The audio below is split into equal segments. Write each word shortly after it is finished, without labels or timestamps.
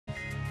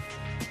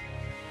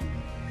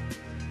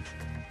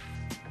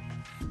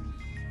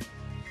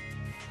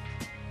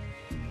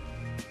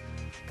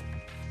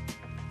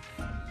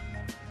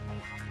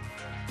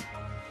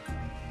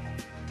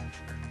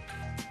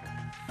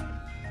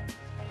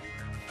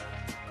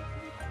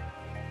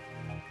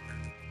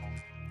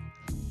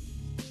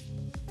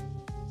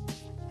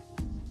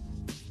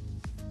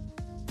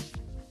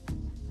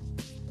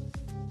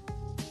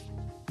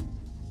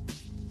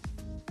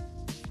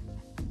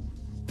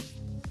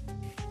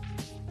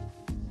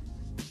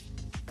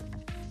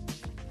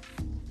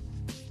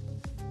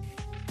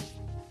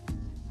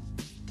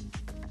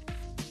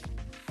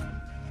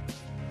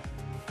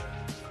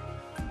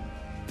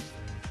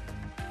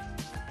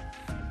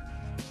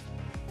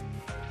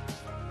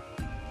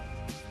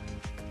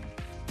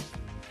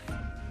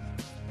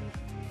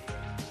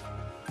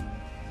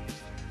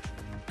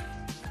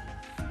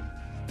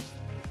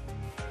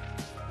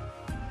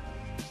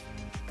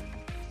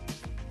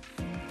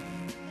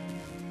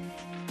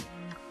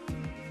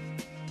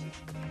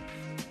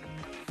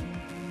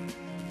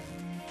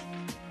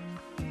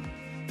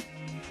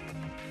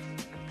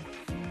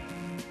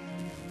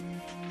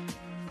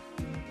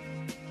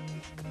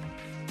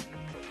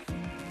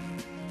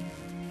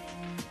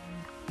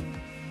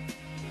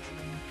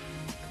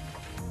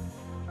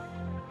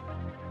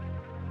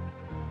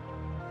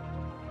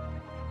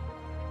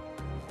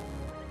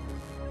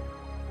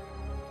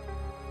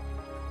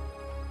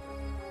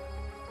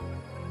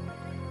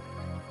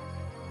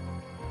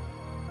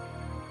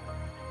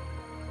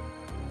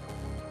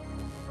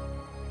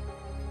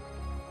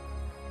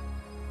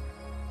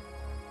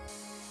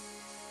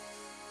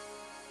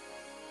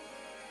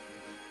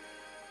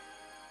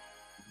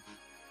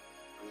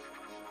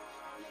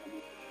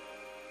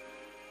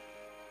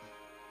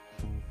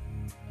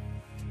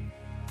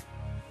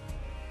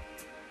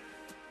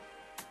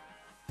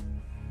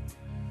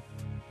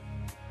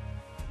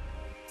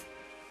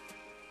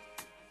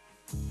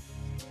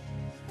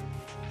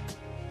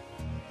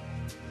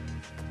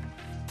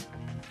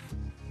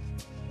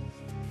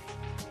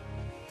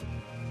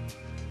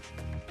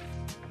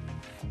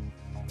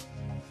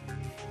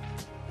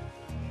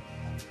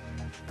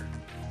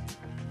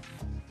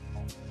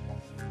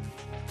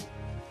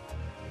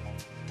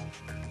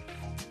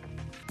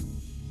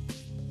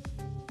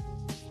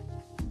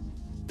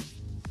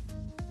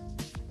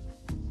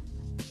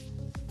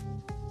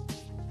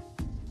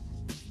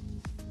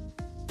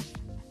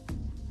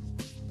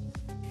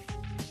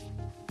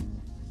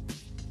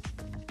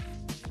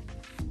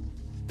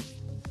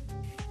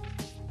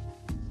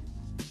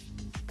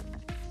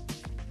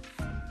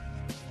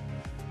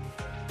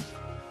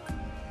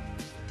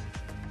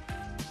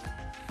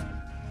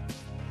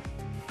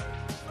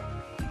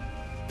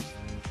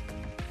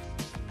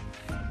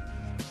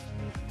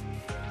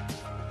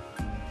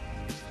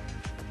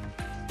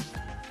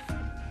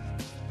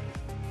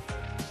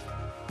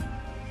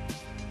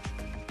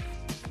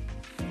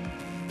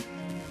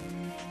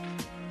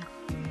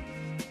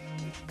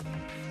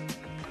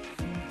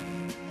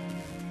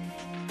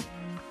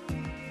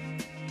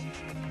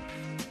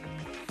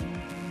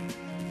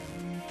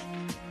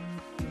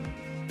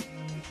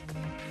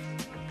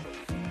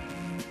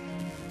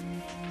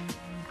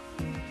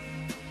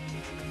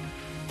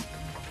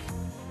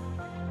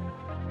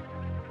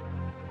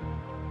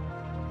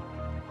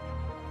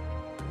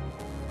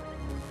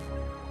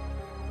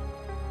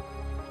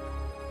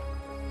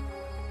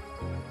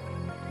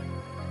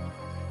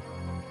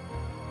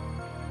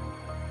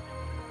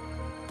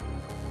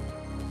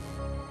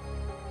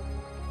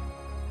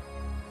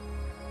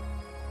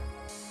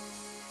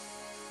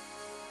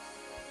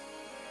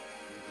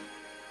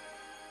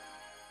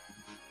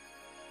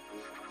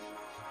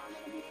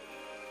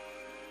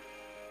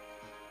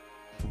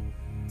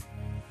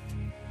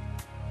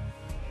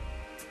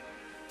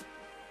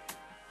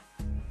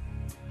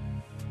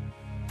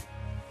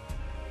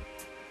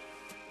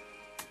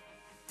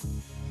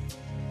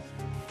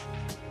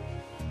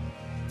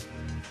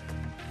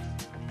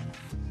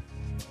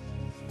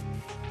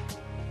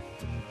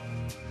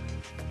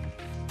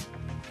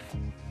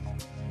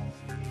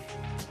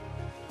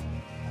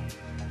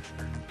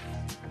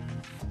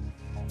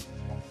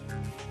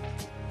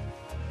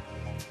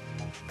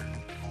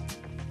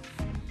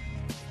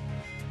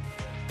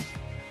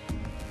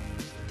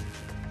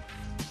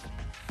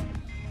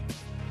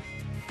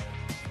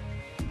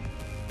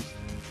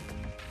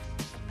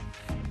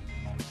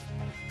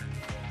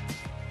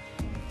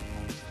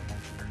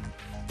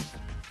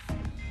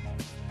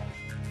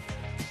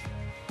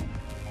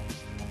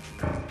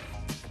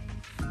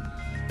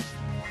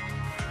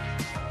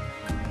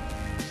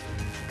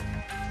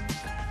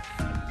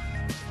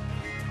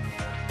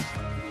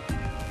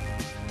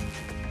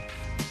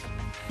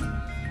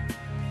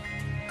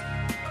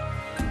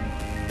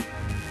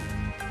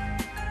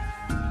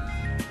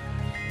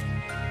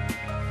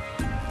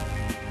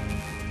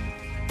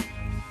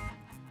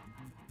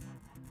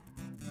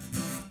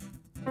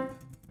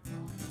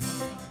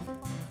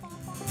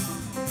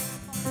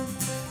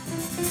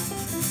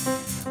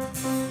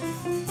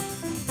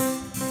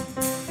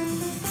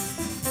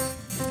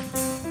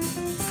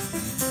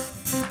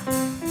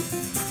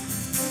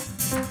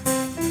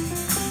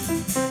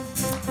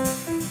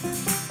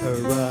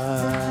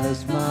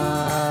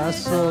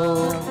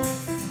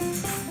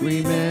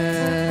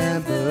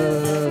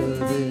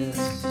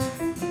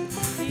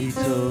He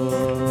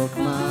took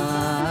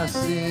my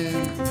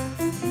sin,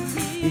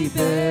 He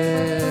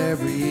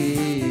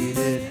buried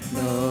it.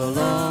 No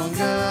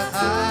longer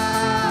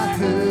I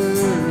who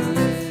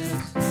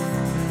lives,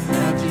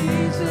 now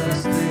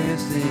Jesus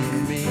lives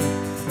in me.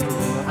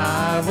 For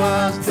I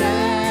was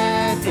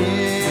dead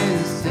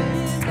in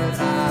sin, but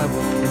I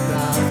woke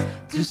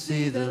up to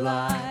see the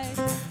light.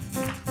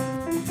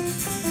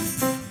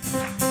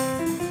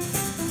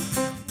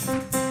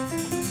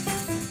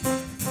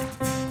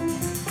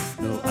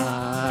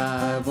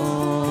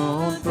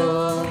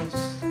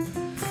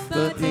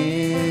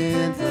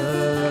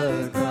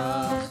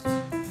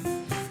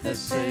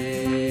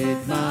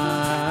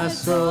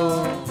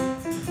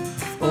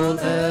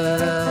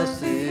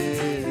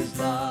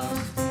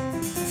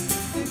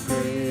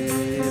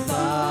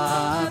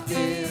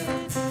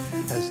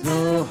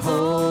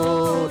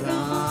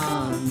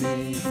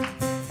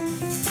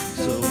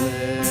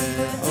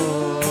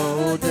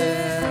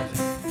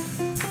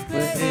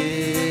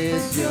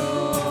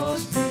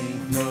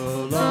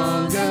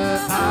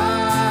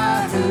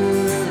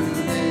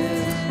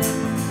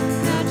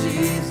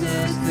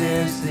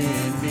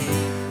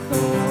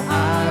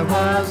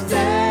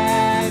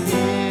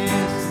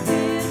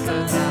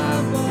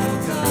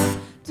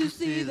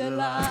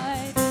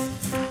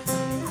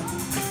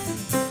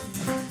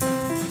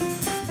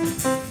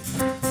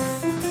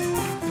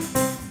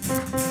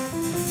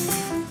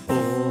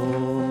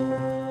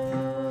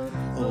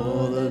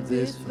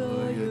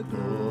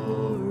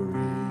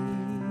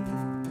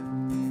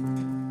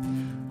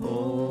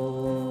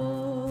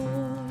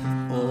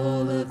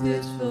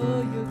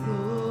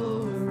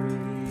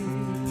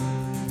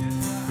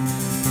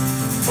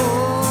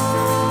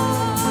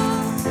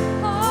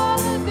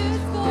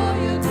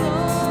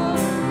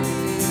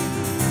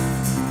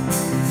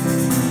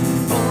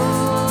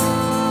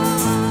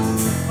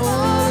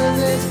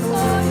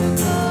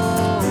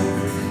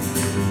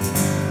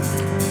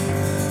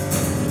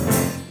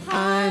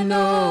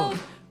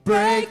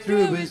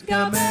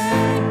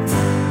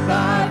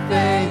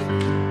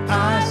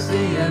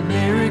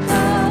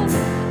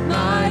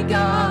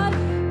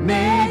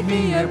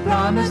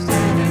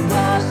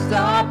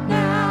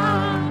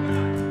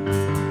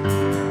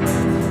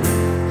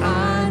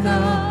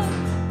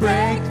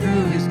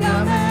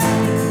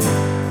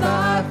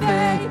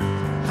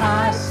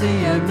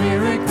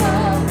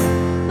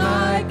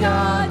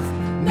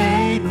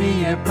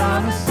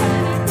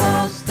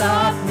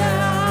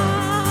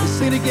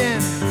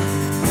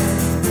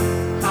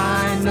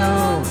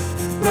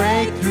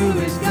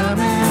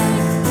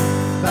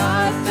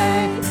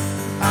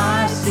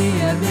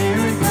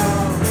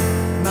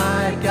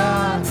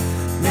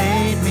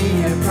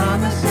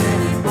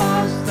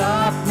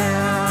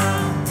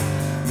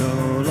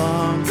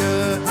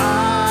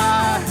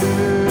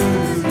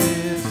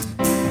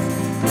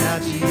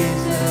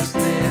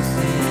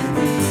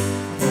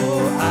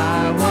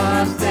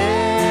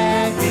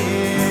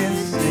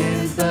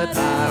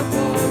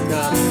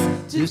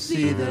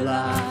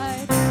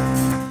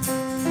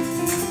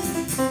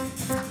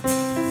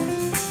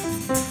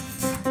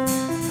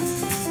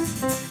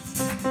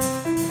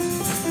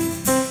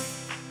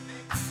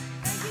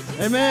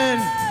 Amen.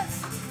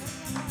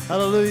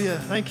 Hallelujah.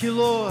 Thank you,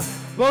 Lord.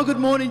 Well, good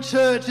morning,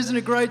 church. Isn't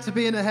it great to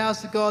be in the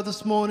house of God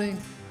this morning?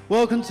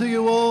 Welcome to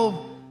you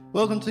all.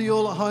 Welcome to you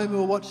all at home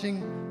who are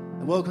watching.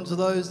 And welcome to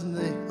those in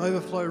the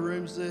overflow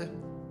rooms there.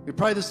 We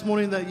pray this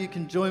morning that you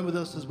can join with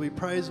us as we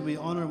praise and we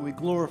honor and we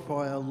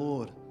glorify our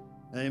Lord.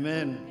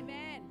 Amen.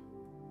 Amen.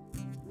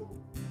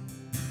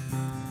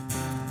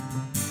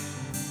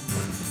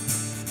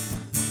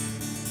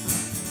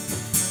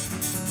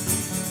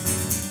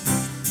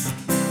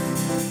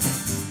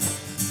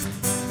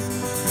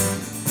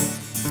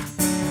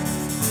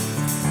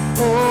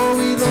 Oh,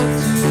 we look to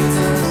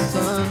the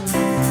sun,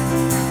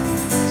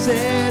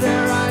 set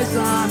our eyes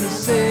on the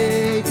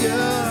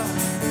Savior,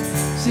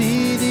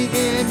 see the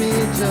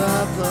image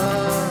of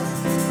love,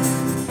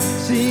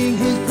 sing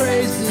His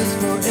praises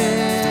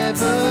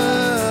forever.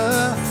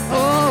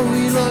 Oh,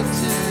 we look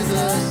to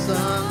the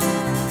sun.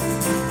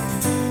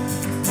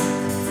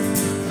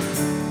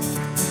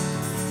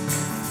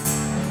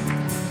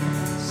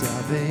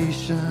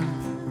 Salvation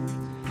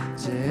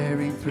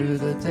tearing through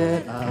the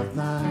dead of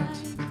night.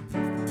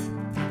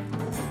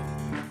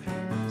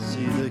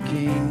 See the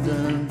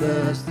kingdom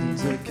burst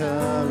into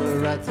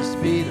color at the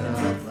speed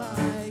of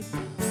light.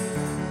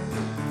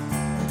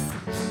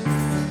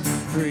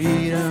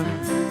 Freedom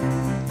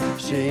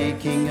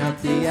shaking up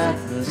the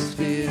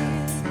atmosphere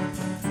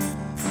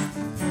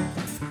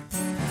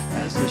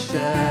as the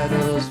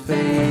shadows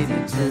fade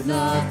into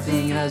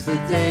nothing as the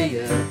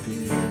day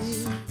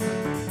appears.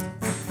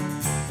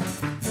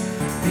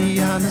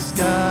 Beyond the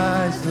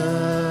skies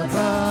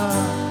above,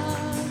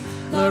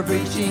 love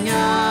reaching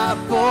out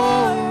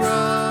for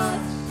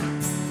us,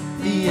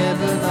 the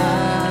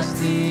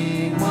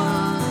everlasting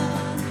one,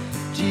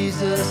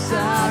 Jesus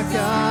our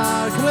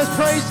God. Come, let's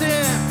praise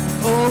Him.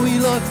 Oh, we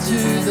look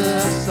to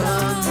the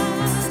sun,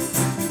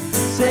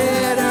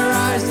 set our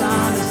eyes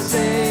on the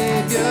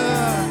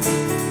Savior,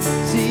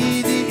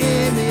 see the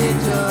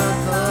image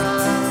of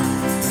love,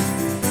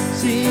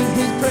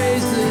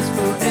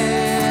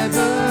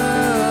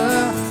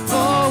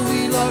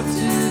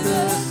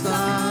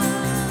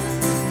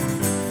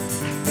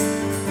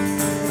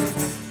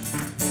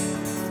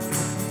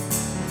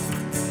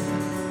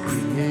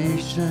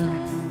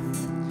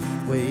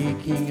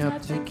 waking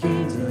up to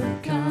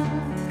kingdom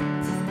come.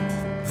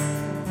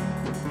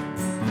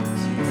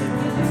 See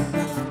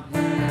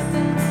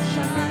heaven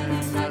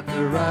shining like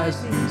the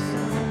rising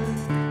sun.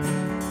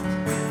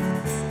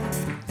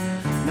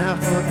 Now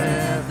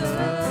forever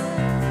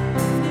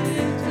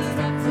lifted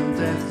up from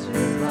death to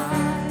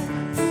life.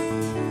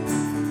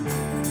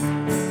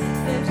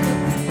 There's no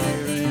fear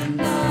in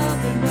love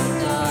and no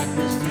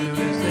darkness to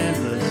his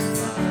endless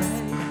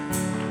light.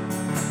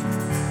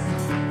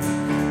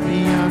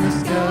 Beyond the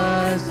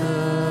skies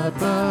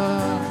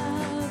above,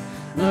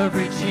 love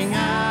reaching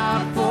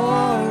out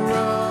for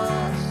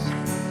us,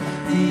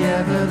 the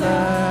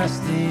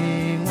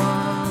everlasting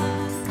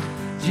one,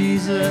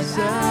 Jesus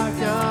our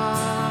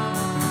God.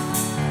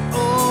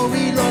 Oh,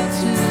 we look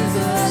to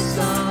the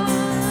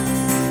sun,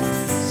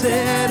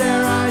 set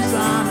our eyes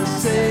on the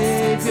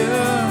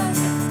Savior,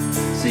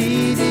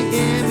 see the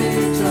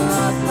image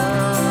of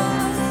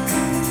love,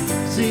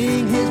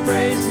 sing his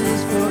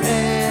praises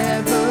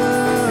forever.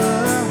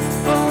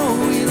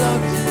 Oh, we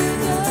look to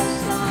the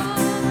sun.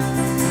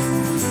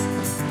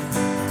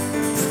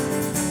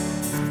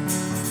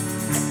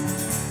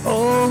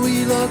 Oh,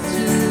 we look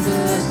to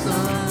the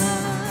sun.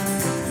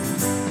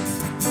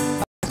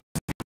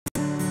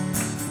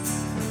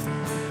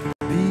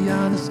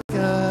 Beyond the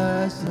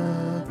skies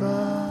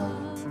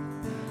above,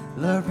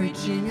 love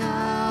reaching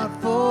out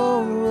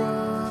for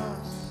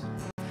us,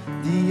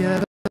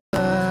 the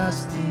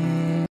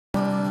everlasting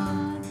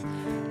one,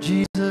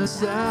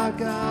 Jesus our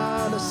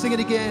God. Let's sing it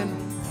again.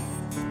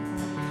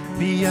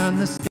 Beyond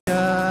the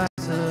skies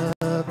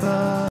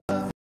above,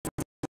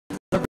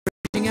 love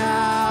reaching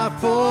out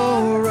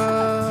for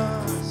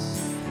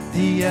us,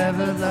 the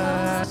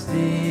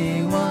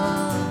everlasting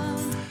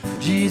one,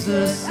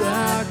 Jesus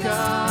our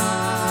God.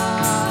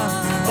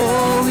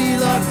 Oh, we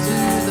look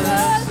to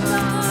the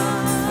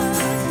sun,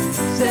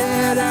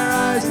 set our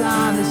eyes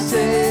on the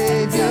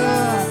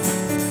Savior,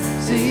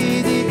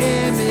 see the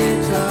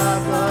image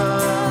of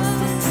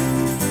love,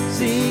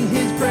 sing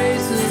his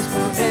praises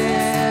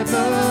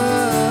forever.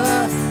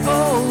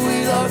 Oh,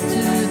 we look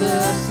to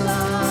the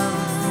sun.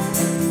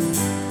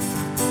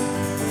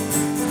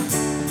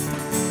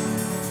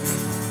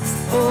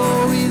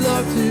 Oh, we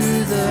look to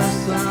the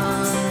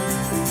sun.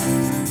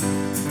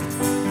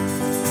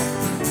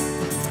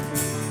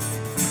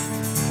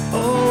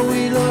 Oh,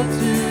 we look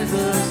to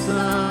the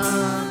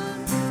sun.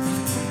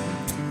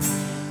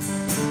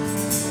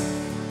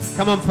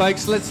 Come on,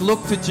 folks, let's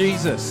look to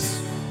Jesus.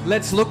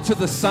 Let's look to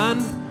the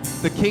Son,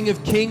 the King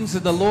of Kings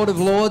and the Lord of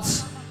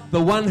Lords,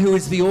 the one who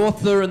is the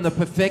author and the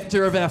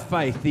perfecter of our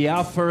faith, the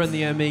Alpha and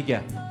the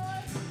Omega.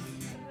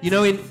 You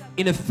know, in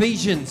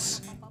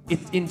Ephesians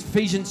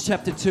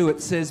chapter 2,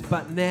 it says,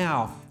 "But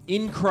now,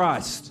 in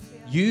Christ,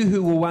 you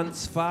who were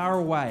once far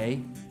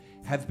away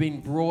have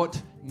been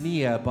brought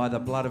near by the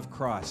blood of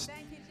Christ."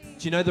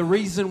 Do you know the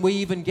reason we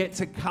even get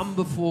to come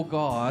before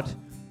God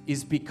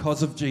is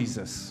because of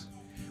Jesus?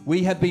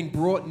 We have been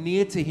brought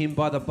near to him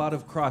by the blood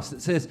of Christ.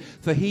 It says,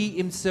 "For he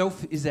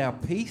himself is our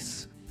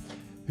peace,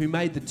 who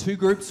made the two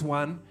groups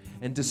one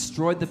and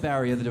destroyed the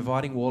barrier, the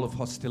dividing wall of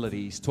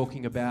hostility." He's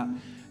talking about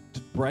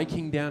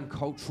breaking down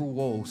cultural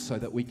walls so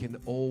that we can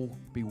all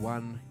be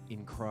one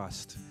in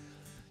Christ.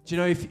 Do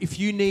you know, if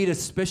you need a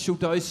special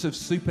dose of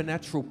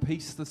supernatural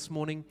peace this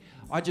morning,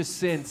 I just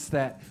sense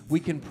that we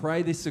can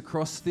pray this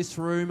across this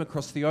room,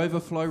 across the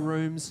overflow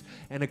rooms,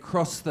 and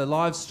across the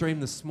live stream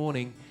this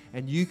morning,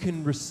 and you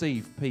can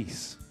receive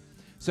peace.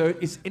 So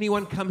is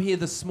anyone come here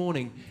this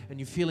morning and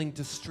you're feeling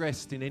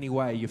distressed in any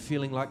way? You're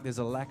feeling like there's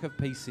a lack of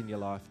peace in your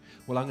life?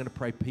 Well, I'm going to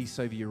pray peace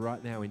over you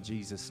right now in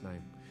Jesus'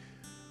 name.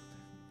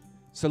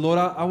 So Lord,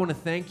 I want to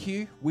thank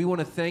you. We want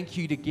to thank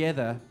you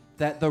together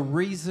that the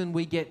reason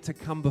we get to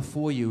come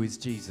before you is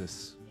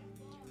Jesus.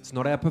 It's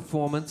not our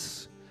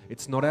performance.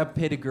 It's not our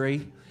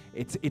pedigree.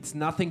 It's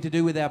nothing to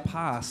do with our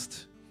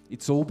past.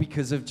 It's all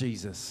because of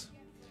Jesus.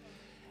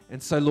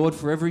 And so, Lord,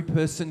 for every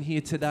person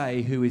here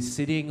today who is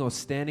sitting or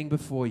standing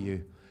before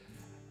you,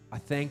 I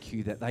thank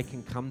you that they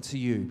can come to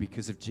you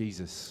because of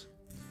Jesus.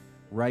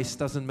 Race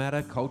doesn't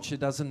matter. Culture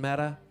doesn't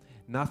matter.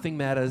 Nothing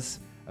matters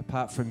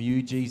apart from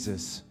you,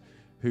 Jesus,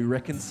 who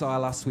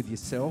reconcile us with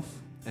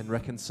yourself and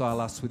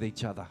reconcile us with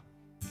each other.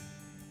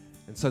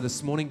 And so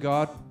this morning,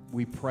 God,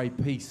 we pray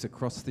peace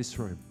across this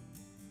room.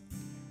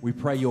 We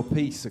pray your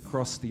peace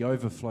across the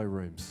overflow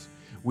rooms.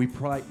 We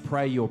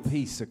pray your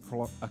peace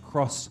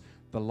across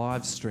the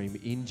live stream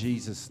in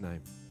Jesus'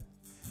 name.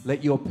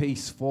 Let your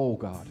peace fall,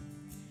 God.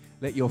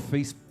 Let your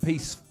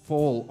peace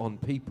fall on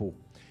people.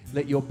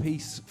 Let your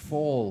peace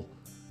fall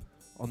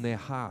on their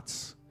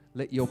hearts.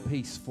 Let your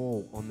peace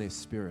fall on their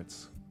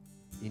spirits.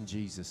 In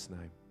Jesus'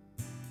 name.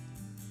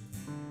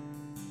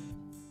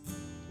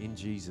 In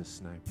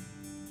Jesus' name.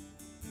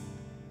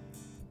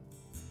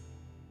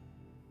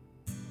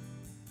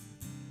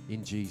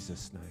 In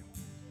Jesus' name.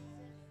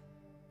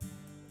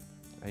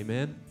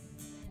 Amen.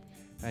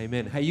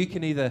 Amen. Hey, you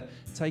can either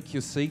take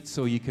your seats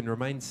or you can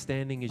remain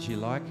standing as you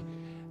like.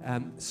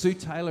 Sue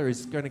Taylor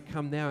is going to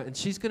come now and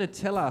she's going to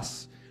tell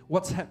us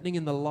what's happening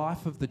in the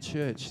life of the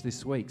church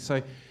this week.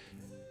 So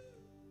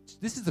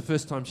This is the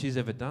first time she's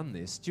ever done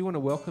this. Do you want to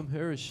welcome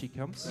her as she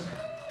comes?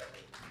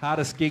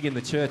 Hardest gig in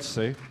the church,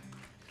 Sue.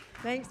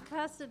 Thanks,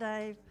 Pastor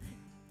Dave.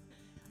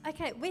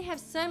 Okay, we have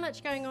so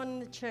much going on in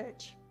the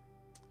church.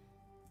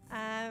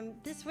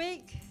 This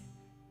week,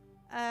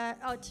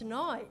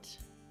 tonight,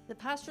 the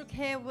Pastoral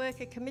Care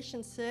Worker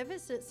Commission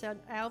Service at St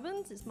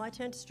Albans. It's my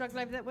turn to struggle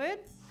over that word.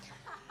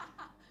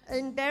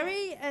 In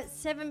Barrie at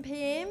 7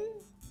 p.m.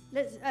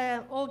 Let's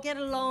all get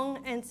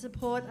along and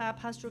support our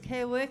pastoral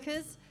care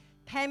workers.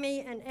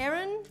 Pammy and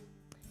Erin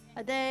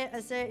are there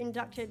as they're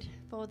inducted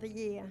for the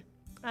year.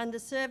 And the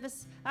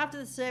service, after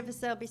the service,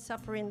 there'll be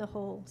supper in the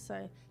hall.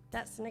 So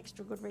that's an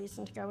extra good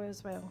reason to go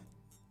as well.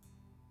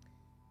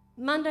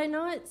 Monday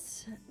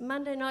nights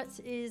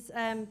is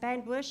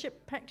band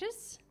worship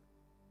practice.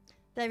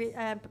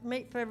 They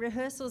meet for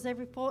rehearsals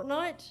every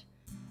fortnight,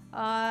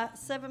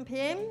 7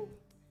 p.m.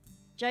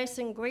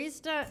 Jason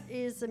Griesder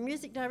is the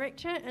music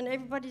director, and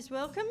everybody's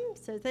welcome.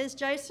 So there's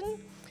Jason.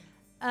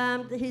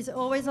 He's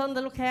always on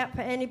the lookout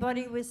for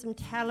anybody with some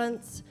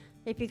talents.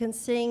 If you can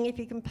sing, if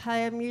you can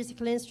play a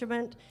musical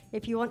instrument,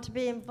 if you want to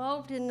be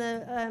involved in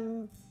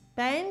the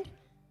band,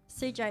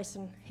 see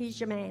Jason. He's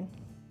your man.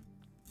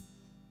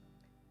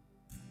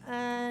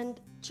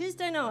 And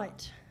Tuesday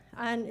night,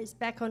 and it's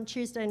back on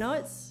Tuesday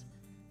nights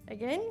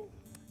again.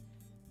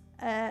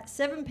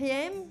 7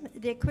 p.m,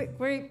 the quick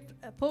group,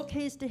 4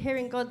 Keys to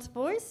Hearing God's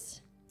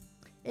Voice.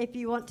 If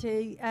you want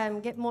to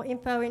get more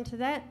info into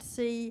that,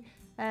 see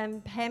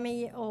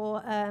Pammy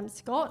or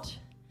Scott.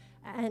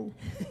 And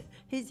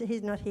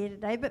he's not here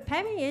today, but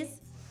Pammy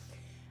is.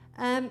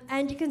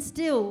 And you can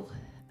still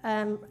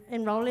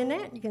enrol in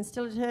that. You can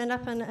still turn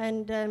up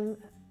and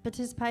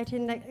participate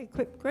in that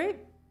equipped group.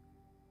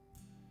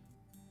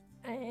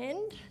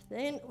 And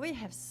then we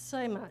have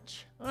so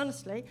much,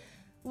 honestly.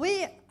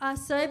 We are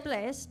so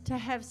blessed to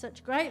have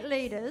such great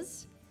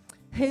leaders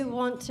who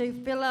want to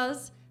fill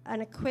us and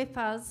equip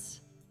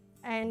us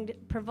and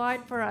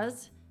provide for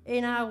us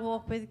in our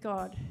walk with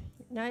God.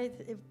 You know,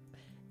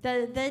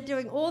 they're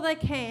doing all they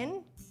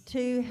can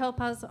to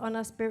help us on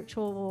our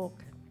spiritual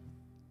walk.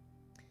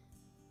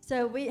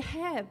 So we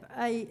have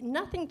a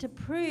Nothing to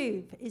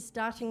Prove is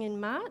starting in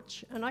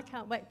March, and I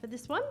can't wait for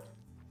this one.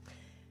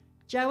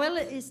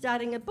 Joella is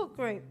starting a book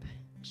group.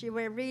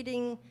 We're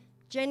reading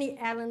Jenny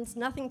Allen's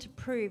Nothing to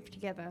Prove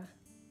together.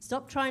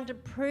 Stop trying to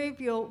prove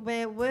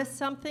we're worth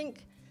something.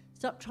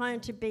 Stop trying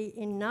to be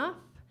enough.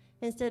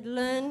 Instead,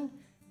 learn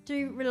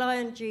to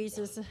rely on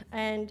Jesus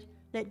and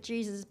let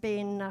Jesus be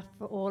enough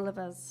for all of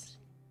us.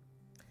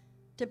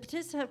 To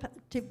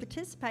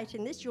participate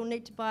in this, you'll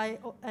need to buy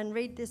and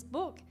read this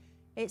book.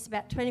 It's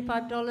about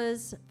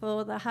 $25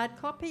 for the hard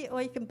copy,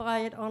 or you can buy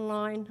it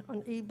online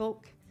on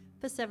ebook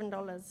for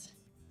 $7.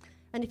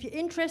 And if you're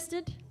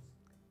interested,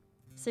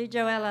 see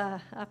Joella,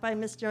 our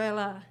famous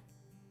Joella.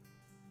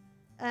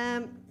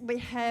 We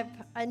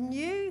have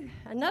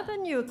another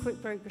new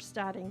equipped group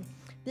starting.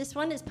 This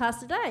one is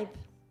Pastor Dave.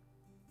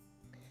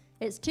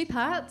 It's 2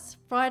 parts,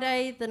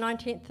 Friday the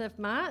 19th of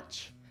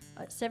March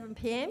at 7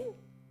 p.m.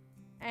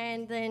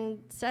 and then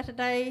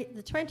Saturday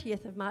the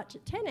 20th of March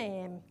at 10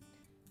 a.m.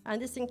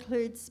 And this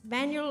includes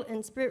manual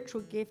and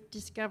spiritual gift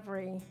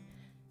discovery.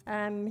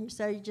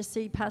 So you just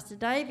see Pastor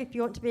Dave if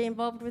you want to be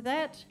involved with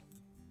that.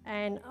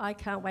 And I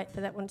can't wait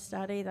for that one to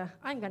start either.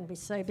 I'm going to be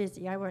so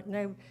busy, I won't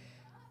know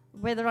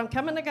whether I'm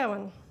coming or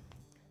going.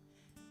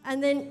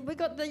 And then we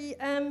got the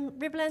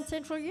Riverland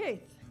Central Youth.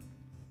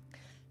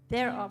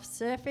 They're off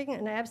surfing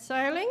and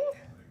abseiling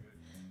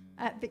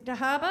at Victor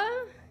Harbour.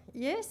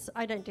 Yes,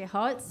 I don't do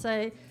heights,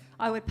 so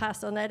I would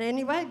pass on that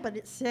anyway, but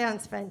it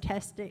sounds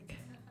fantastic.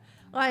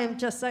 I am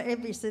just so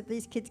envious that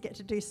these kids get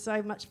to do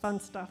so much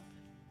fun stuff.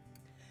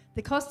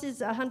 The cost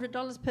is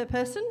 $100 per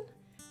person,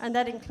 and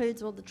that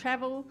includes all the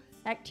travel,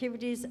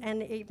 activities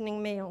and the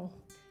evening meal.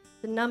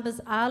 The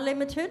numbers are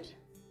limited,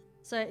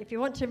 so if you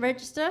want to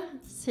register,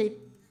 see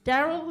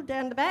Daryl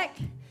down the back,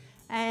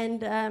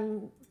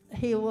 and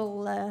he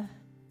will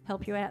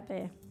help you out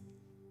there.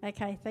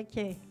 Okay, thank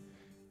you.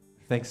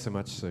 Thanks so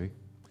much, Sue.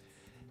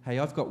 Hey,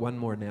 I've got one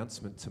more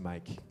announcement to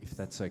make, if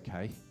that's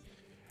okay.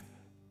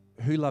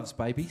 Who loves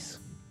babies?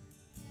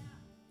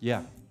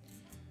 Yeah,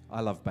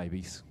 I love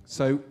babies.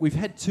 So we've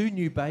had 2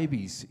 new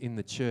babies in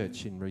the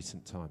church in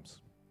recent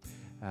times.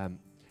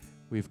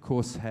 We, of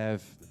course,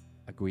 have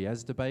a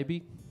Guyazda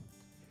baby,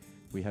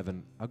 we have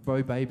an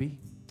Ugbo baby,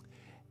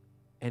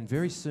 and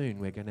very soon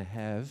we're going to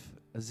have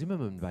a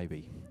Zimmerman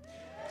baby.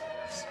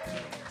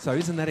 So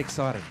isn't that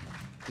exciting?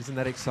 Isn't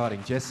that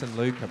exciting? Jess and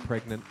Luke are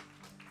pregnant,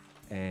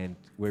 and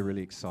we're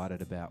really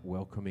excited about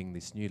welcoming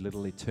this new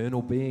little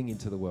eternal being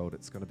into the world.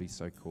 It's going to be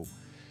so cool.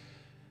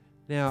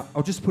 Now,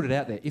 I'll just put it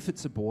out there. If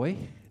it's a boy,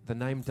 the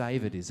name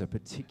David is a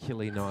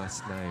particularly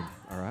nice name,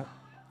 all right?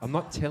 I'm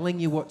not telling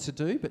you what to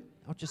do, but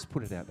I'll just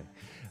put it out there.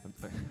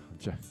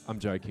 I'm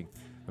joking.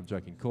 I'm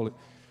joking.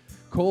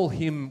 Call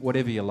him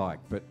whatever you like,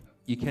 but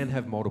you can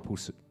have multiple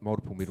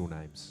middle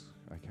names,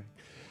 okay?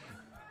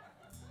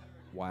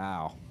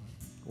 Wow.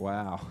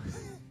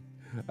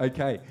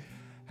 Okay.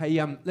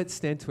 Hey, let's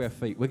stand to our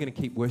feet. We're going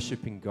to keep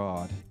worshiping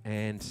God,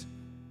 and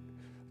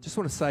just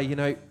want to say,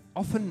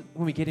 often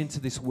when we get into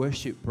this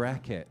worship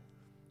bracket,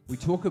 we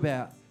talk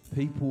about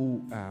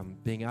people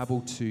being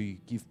able to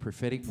give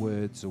prophetic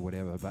words or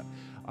whatever, but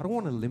I don't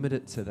want to limit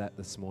it to that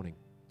this morning.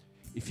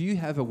 If you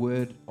have a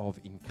word of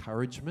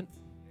encouragement,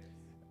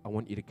 I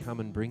want you to come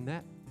and bring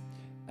that.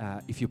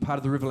 If you're part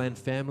of the Riverland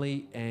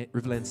family,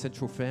 Riverland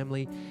Central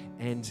family,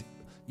 and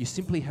you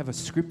simply have a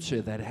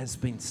scripture that has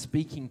been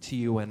speaking to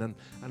you and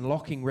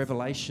unlocking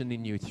revelation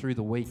in you through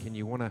the week, and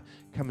you want to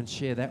come and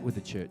share that with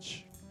the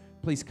church,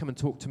 please come and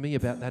talk to me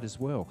about that as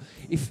well.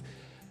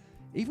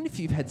 Even if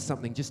you've had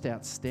something just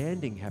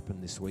outstanding happen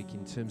this week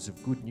in terms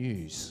of good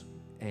news,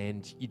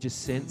 and you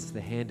just sense the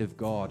hand of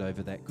God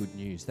over that good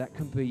news, that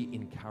can be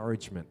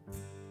encouragement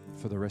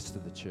for the rest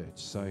of the church.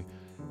 So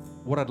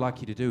what I'd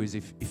like you to do is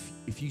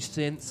if you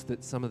sense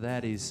that some of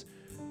that is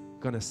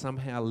going to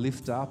somehow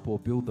lift up or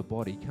build the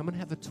body, come and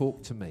have a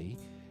talk to me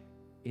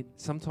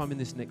sometime in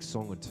this next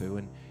song or two,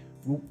 and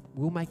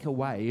we'll make a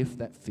way, if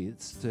that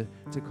fits, to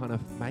kind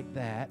of make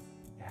that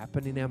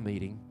happen in our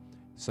meeting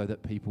so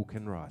that people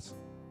can rise.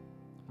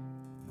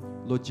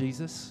 Lord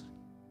Jesus,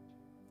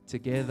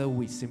 together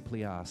we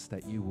simply ask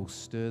that you will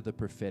stir the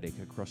prophetic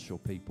across your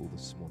people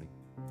this morning.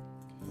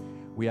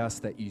 We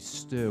ask that you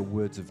stir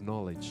words of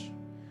knowledge.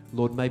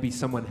 Lord, maybe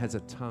someone has a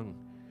tongue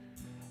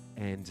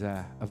and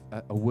a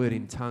word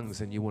in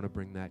tongues, and you want to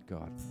bring that,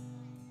 God.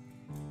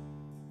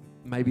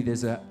 Maybe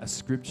there's a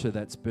scripture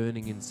that's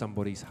burning in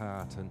somebody's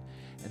heart, and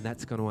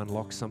that's going to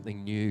unlock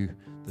something new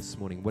this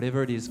morning.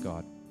 Whatever it is,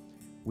 God,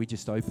 we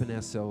just open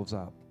ourselves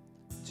up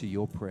to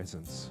your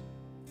presence.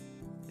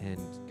 And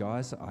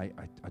guys, I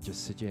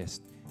just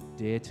suggest,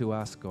 dare to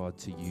ask God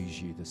to use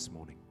you this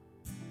morning.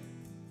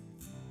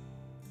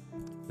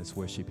 Let's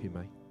worship him,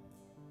 eh?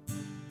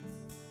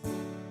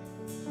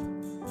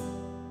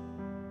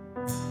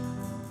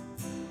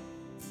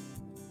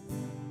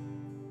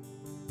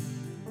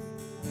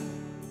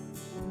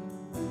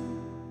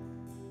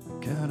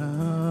 Count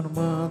on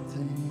one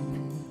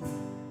thing,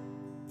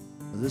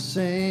 the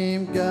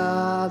same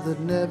God that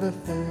never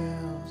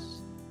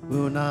fails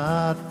will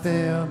not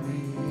fail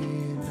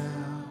me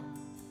now.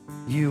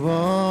 You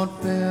won't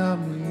fail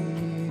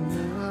me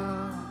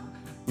now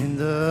in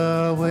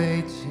the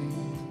waiting.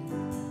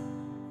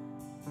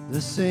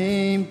 The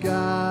same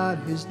God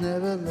who's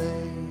never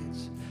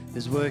late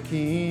is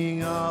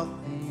working all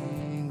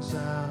things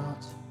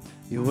out.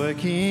 You're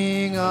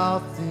working all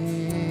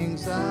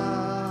things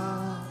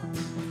out.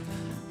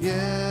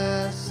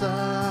 Yes,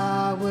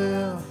 I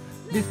will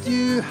lift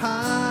you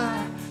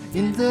high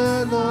in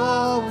the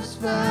lowest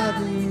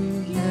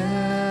valley.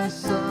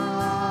 Yes,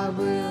 I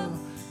will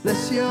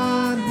bless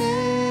your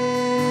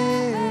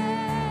name.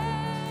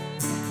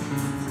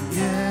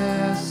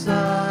 Yes,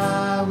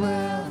 I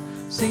will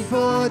sing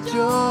for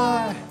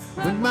joy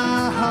when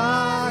my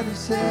heart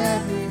is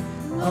heavy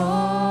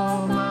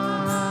all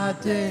my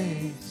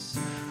days.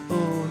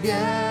 Oh,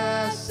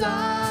 yes,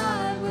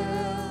 I will.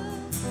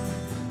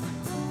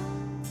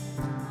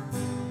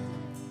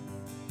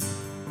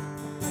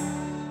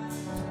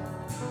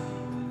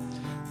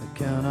 I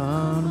count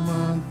on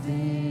one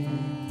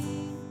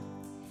thing,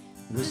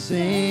 the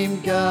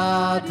same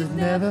God that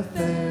never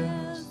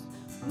fails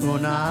will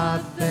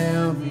not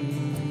fail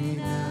me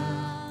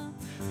now.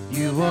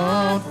 You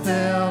won't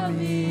fail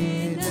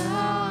me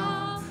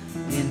now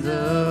in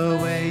the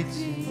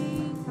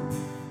waiting.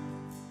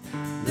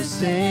 The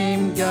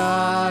same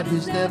God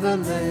who's never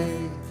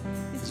late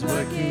is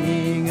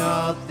working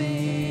all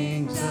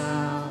things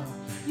out.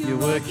 You're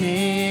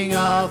working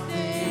all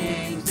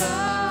things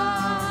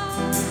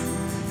out.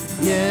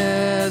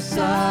 Yes,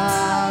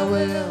 I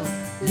will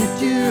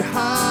lift you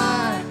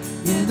high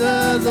in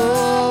the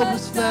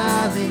lowest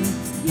valley.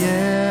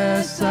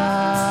 Yes,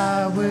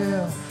 I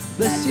will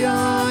bless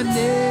your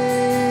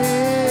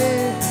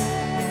name.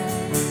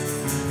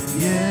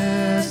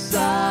 Yes,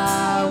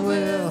 I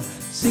will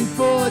sing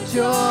for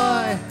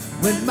joy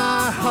when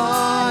my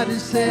heart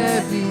is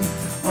heavy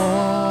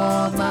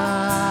all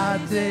my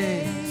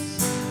days.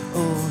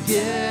 Oh,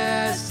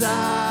 yes,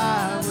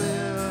 I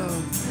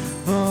will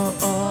for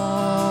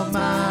all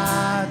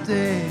my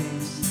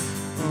days.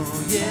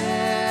 Oh,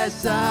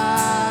 yes,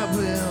 I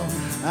will.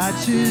 I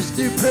choose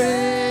to praise,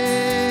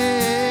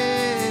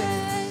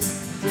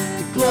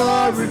 to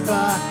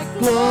glorify,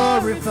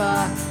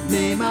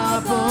 name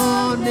of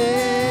all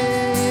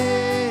names.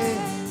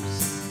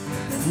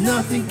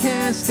 Nothing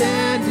can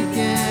stand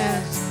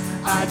against.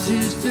 I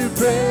choose to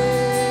praise,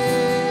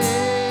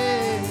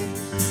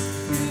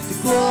 to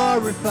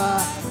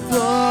glorify,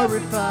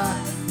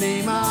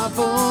 name of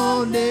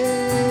all names.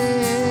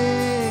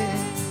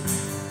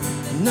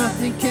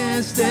 Nothing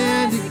can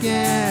stand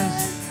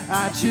against.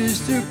 I choose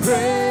to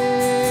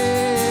praise,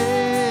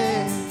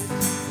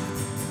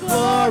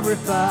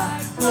 glorify,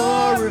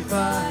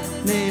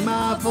 name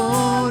of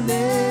all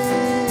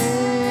names.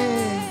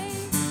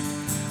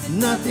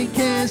 Nothing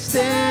can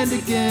stand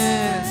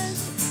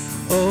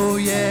against. Oh,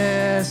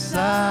 yes,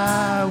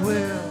 I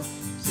will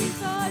sing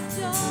for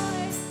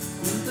joy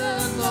in the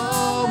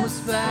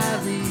lowest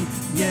valley.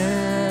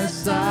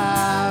 Yes,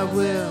 I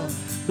will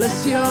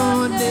bless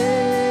your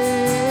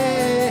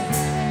name.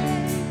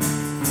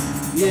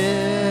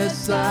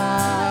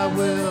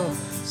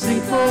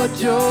 for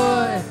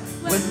joy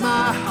when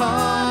my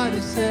heart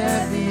is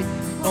heavy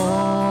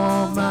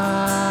all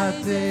my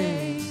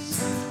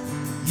days.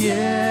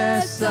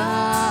 Yes,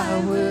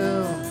 I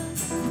will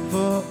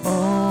for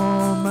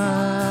all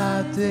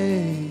my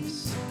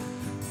days.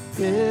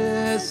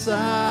 Yes,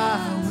 I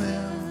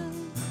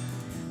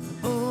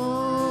will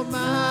all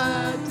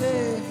my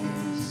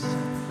days.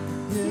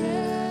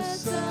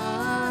 Yes,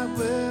 I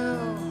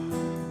will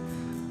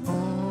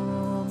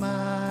all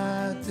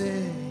my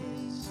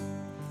days.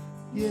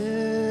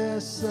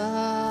 Yes,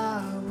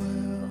 I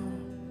will.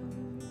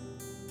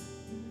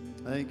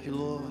 Thank you,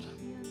 Lord.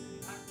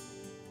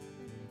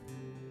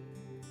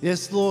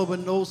 Yes, Lord,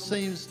 when all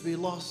seems to be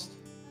lost,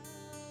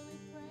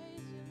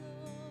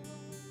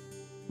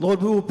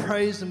 Lord, we will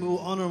praise and we will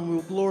honor and we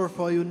will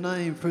glorify your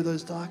name through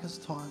those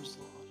darkest times,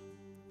 Lord.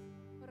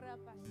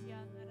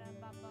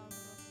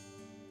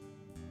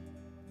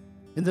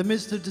 In the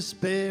midst of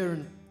despair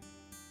and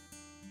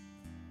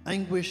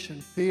anguish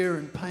and fear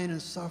and pain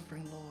and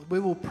suffering, Lord, we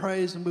will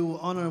praise and we will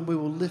honor and we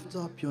will lift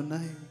up your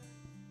name.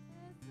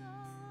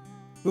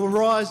 We will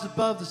rise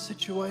above the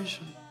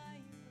situation.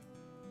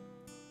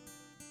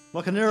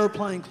 Like an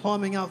aeroplane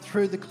climbing up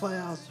through the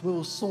clouds, we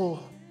will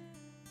soar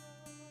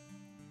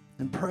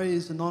and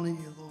praise and honor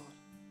you, Lord.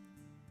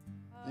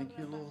 Thank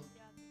you, Lord.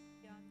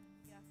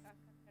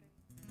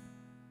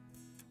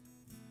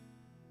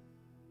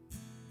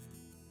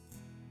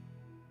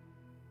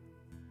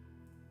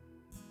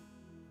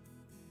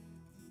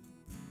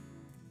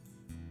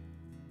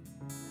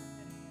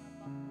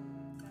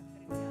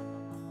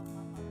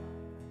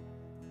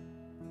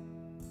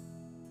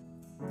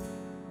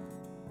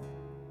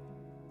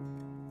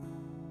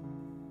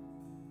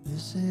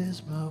 This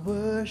is my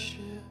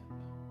worship.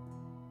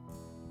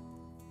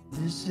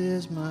 This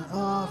is my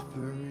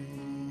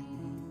offering.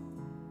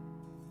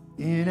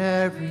 In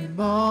every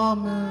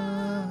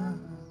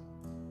moment,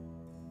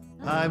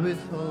 I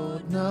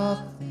withhold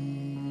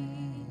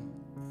nothing.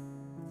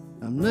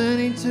 I'm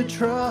learning to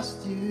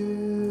trust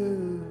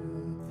you,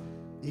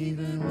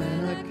 even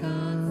when I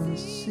can't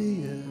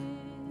see it.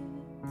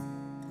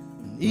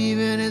 And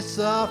even in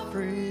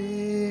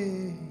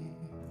suffering,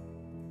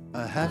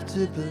 I have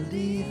to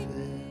believe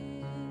it.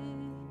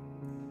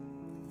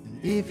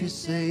 If you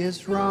say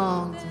it's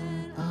wrong,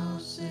 then I'll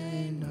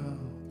say no.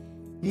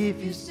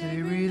 If you say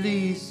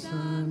release,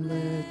 I'm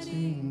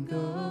letting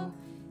go.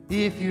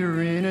 If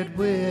you're in it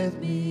with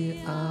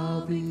me,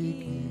 I'll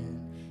begin.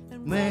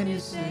 And when you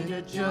say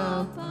to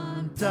jump,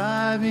 I'm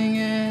diving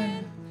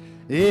in.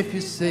 If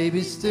you say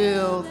be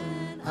still,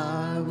 then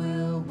I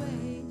will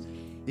wait.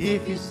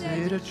 If you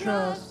say to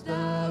trust,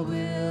 I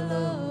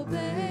will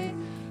obey.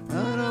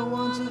 I don't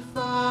want to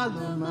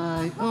follow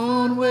my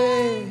own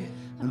way.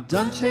 I'm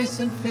done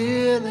chasing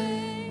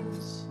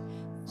feelings.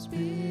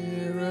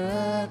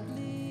 Spirit,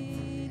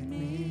 lead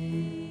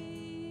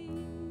me.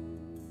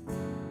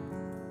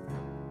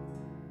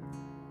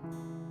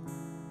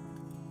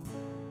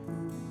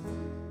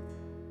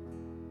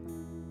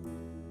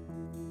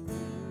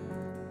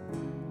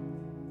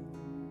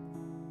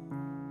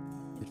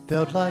 It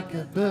felt like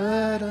a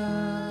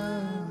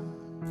burden,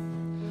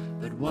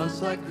 but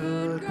once I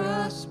could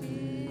grasp it,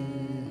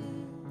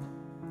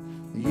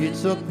 you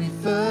took me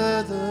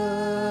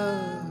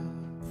further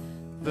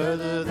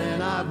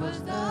than I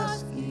was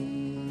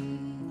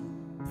asking.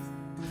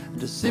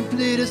 Just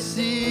simply to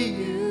see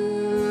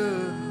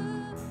you,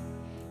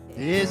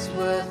 it's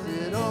worth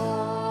it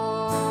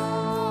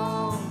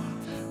all.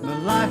 My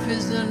life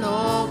is an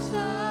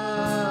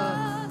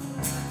altar,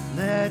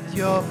 let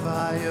your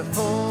fire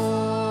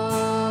fall.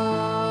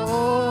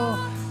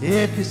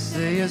 If you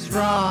say it's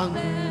wrong,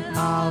 then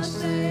I'll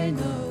say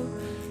no.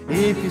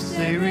 If you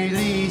say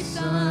release,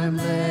 I'm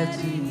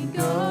letting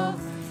go.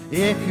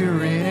 If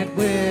you're in it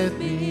with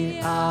me,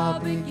 I'll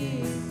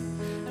begin.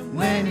 And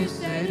when you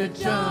say to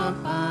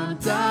jump, I'm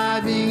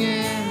diving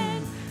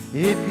in.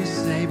 If you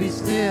say be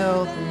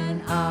still,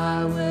 then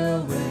I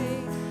will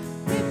wait.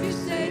 If you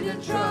say to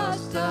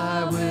trust,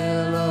 I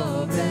will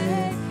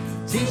obey.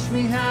 Teach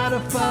me how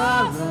to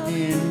follow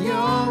in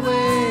your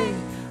way.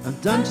 I'm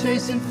done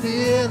chasing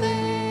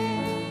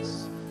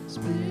feelings.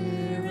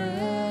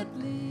 Spirit,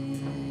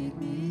 lead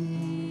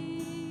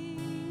me.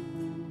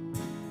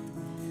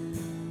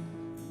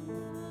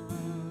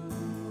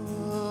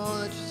 Oh,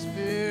 let your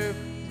spirit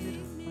lead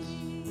us.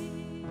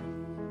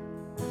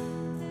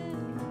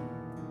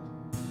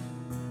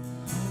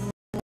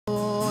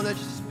 Oh, let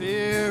your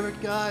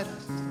spirit guide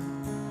us.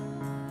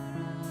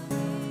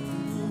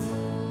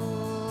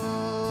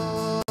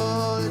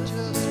 Oh, let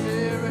your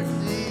spirit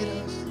lead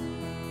us.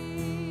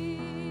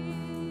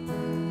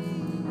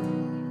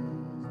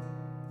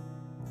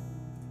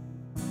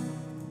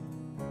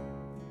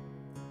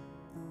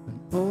 When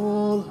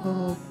all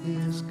hope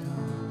is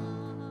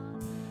gone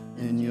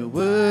and your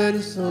word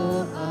is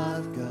all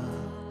I've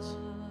got,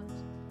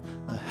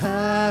 I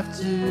have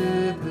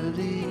to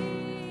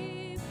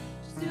believe.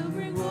 Still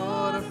bring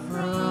water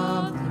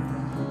from the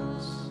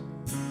rocks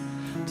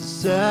to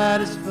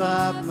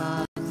satisfy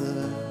my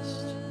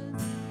thirst,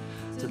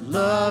 to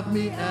love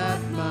me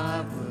at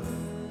my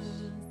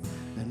worst,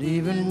 and And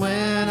even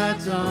when I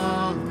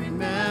don't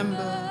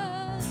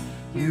remember,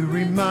 you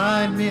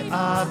remind me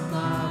of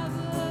my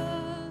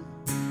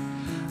birth.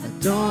 I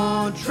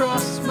don't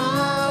trust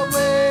my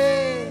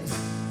ways,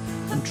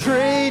 I'm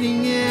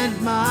trading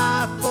in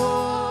my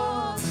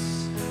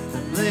force. I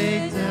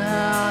lay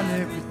down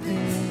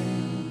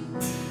everything,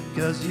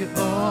 'cause you're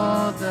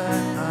all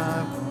that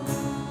I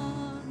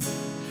want.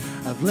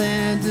 I've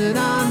landed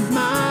on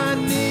my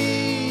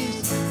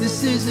knees,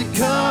 this is a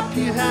cup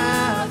you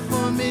have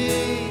for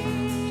me.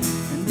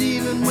 And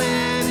even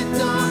when it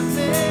don't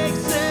make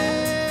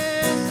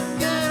sense, I'm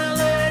gonna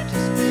let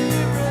your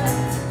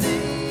spirit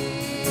lead.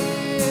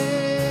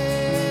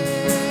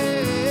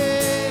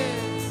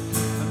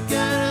 I'm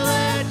gonna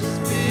let your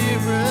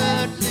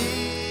spirit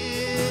lead.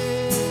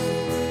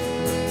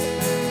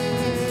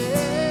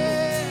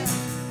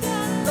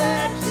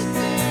 Let your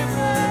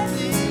spirit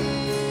lead.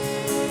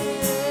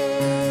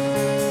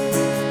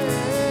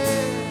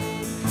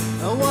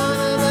 I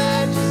wanna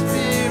let your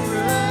spirit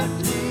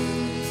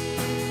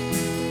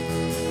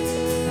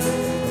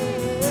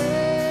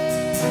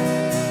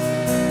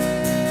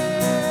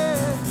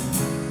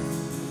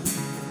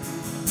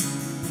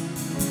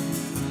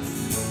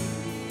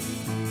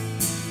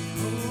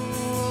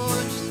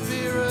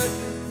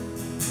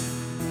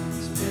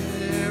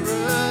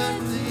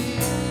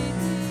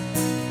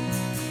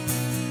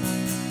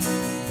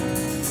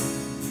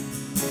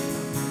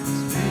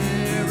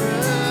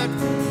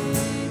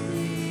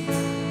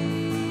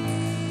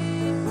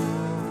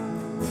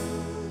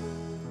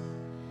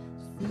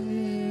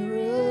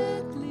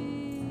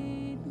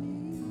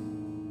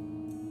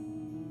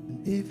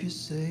If you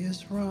say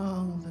it's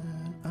wrong,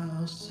 then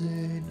I'll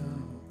say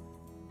no.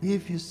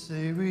 If you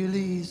say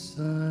release,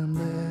 I'm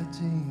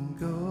letting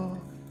go.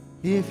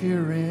 If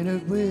you're in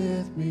it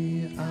with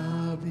me,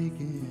 I'll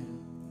begin.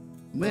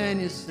 When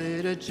you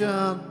say to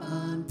jump,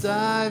 I'm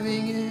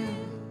diving in.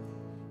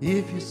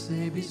 If you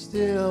say be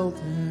still,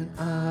 then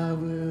I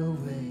will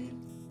wait.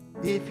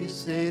 If you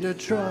say to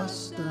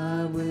trust,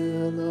 I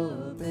will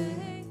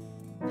obey.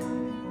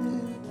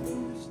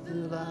 Choose the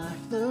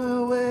life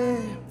the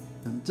way.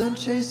 I'm done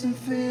chasing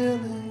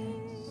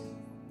feelings.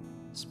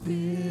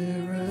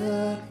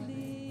 Spirit,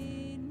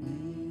 lead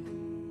me.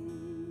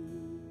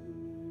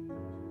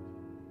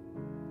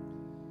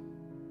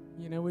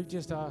 You know, we've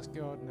just asked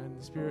God and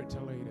the Spirit to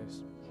lead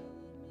us.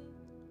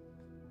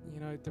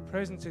 You know, the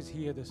presence is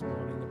here this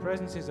morning. The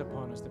presence is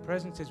upon us. The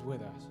presence is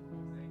with us.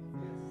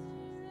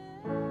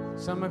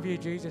 Some of you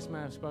Jesus may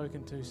have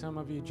spoken to. Some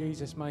of you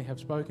Jesus may have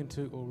spoken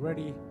to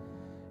already.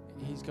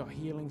 He's got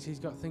healings. He's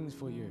got things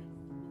for you.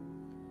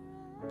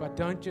 But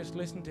don't just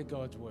listen to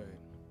God's word.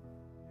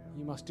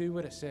 You must do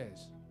what it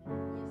says.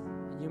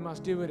 You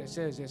must do what it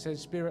says. It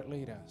says, Spirit,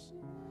 lead us.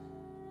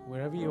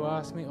 Wherever you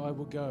ask me, I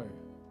will go.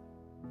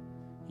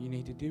 You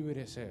need to do what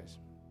it says.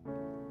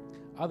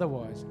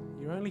 Otherwise,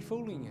 you're only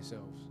fooling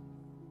yourselves.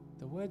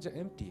 The words are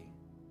empty.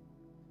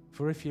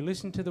 For if you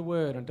listen to the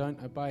word and don't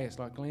obey, it's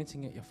like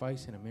glancing at your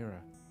face in a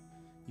mirror.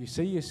 You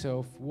see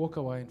yourself, walk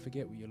away and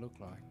forget what you look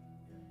like.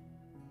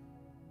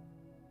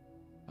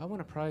 I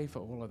want to pray for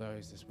all of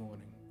those this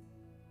morning.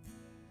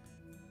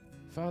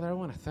 Father, I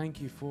want to thank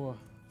you for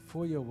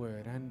your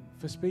word and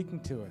for speaking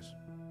to us.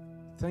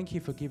 Thank you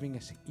for giving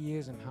us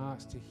ears and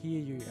hearts to hear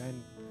you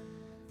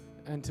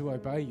and to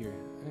obey you.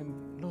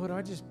 And Lord,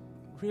 I just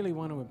really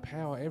want to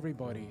empower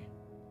everybody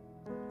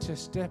to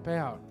step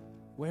out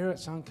where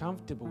it's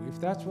uncomfortable. If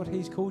that's what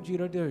he's called you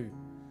to do,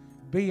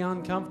 be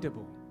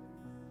uncomfortable.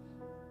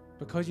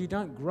 Because you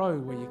don't grow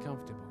where you're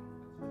comfortable.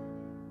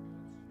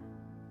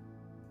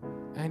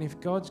 And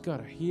if God's got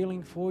a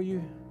healing for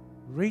you,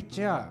 reach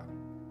out.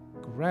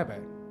 Grab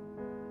it.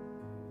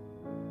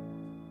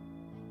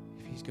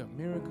 If he's got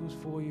miracles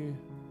for you,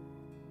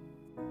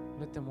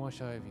 let them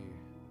wash over you.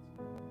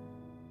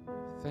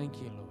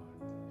 Thank you, Lord.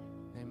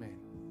 Amen.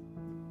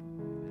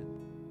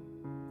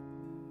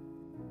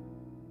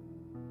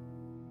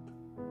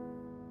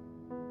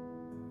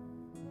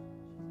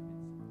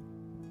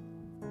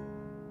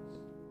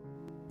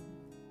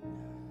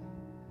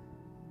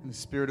 The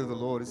Spirit of the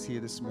Lord is here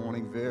this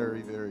morning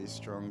very, very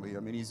strongly. I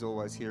mean, he's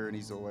always here and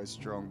he's always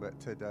strong, but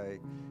today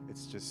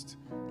it's just,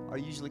 I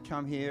usually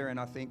come here and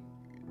I think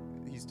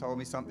he's told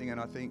me something and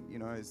I think, you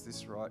know, is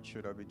this right?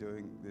 Should I be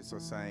doing this or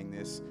saying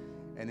this?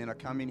 And then I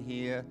come in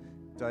here,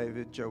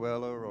 David,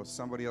 Joella, or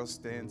somebody else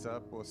stands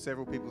up, or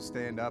several people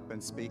stand up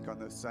and speak on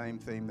the same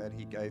theme that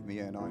he gave me,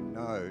 and I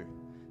know,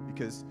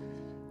 because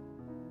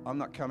I'm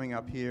not coming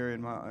up here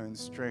in my own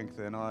strength,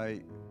 and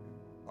I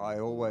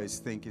always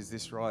think, is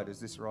this right? Is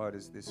this right?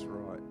 Is this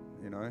right?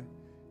 You know?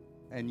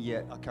 And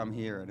yet I come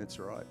here and it's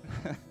right.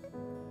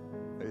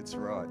 It's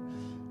right.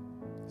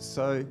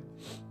 So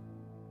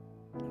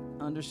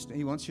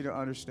he wants you to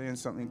understand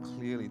something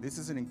clearly. This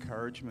is an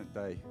encouragement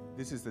day.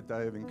 This is the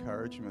day of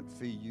encouragement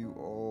for you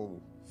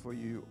all. For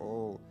you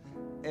all.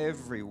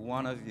 Every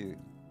one of you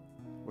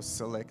was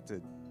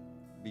selected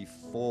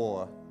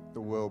before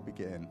the world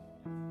began.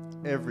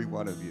 Every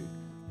one of you.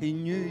 He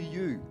knew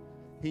you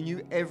He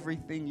knew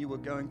everything you were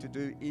going to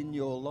do in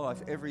your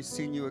life, every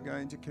sin you were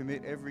going to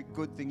commit, every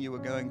good thing you were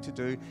going to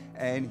do,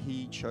 and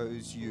He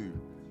chose you.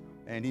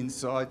 And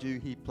inside you,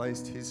 He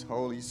placed His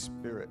Holy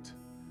Spirit,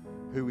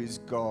 who is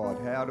God.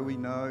 How do we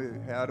know?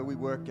 How do we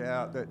work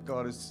out that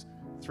God is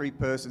three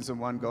persons and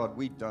one God?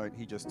 We don't.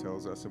 He just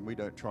tells us, and we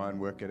don't try and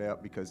work it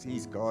out because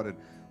He's God, and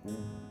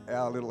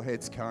our little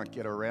heads can't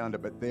get around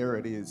it. But there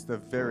it is. The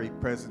very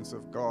presence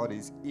of God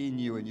is in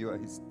you, and you are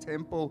His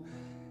temple,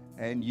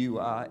 and you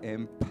are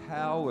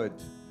empowered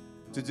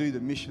to do the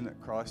mission that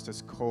Christ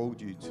has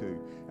called you to.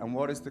 And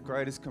what is the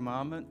greatest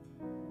commandment?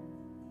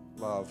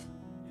 Love.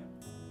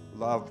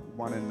 Love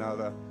one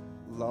another,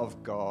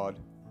 love God,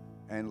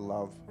 and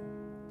love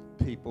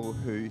people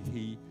who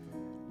He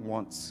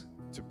wants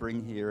to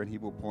bring here, and He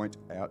will point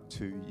out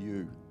to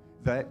you.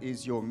 That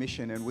is your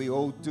mission, and we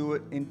all do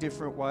it in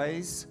different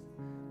ways,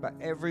 but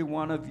every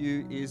one of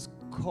you is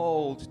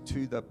called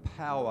to the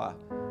power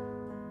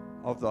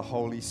of the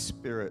Holy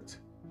Spirit.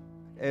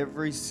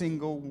 Every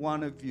single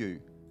one of you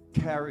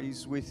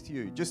carries with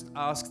you. Just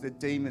ask the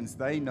demons.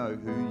 They know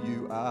who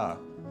you are.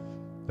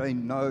 They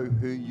know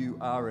who you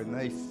are, and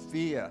they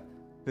fear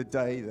the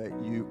day that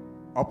you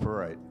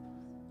operate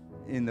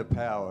in the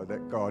power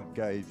that God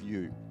gave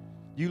you.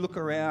 You look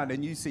around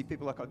and you see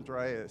people like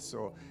Andreas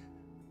or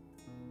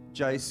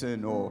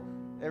Jason or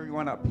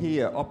everyone up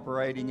here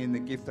operating in the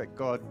gift that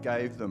God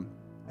gave them.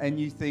 And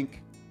you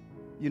think,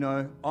 you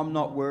know, I'm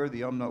not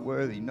worthy, I'm not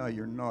worthy. No,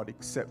 you're not,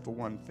 except for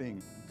one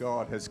thing.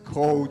 God has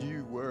called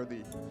you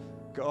worthy.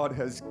 God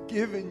has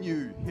given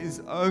you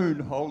His own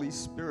Holy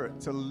Spirit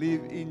to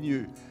live in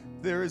you.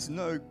 There is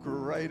no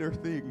greater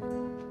thing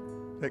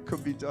that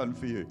could be done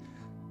for you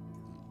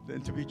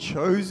than to be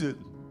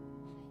chosen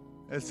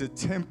as the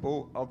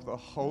temple of the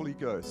Holy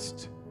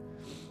Ghost.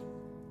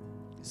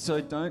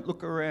 So don't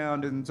look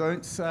around and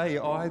don't say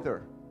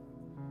either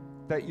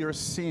that your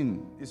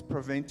sin is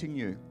preventing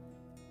you.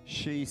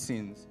 She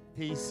sins.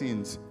 He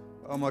sins.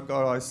 Oh my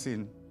God, I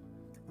sin.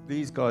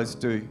 These guys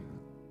do.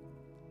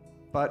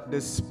 But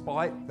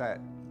despite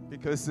that,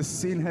 because the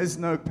sin has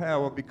no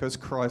power, because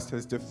Christ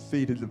has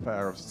defeated the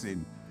power of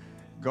sin.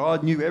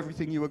 God knew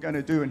everything you were going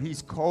to do, and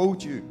He's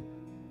called you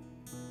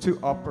to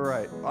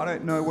operate. I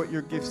don't know what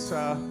your gifts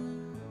are.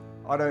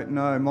 I don't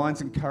know.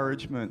 Mine's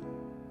encouragement.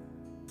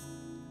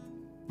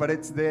 But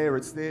it's there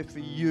for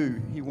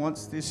you. He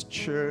wants this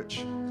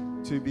church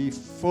to be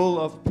full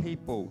of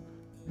people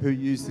who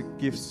use the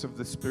gifts of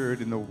the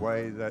Spirit in the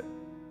way that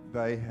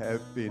they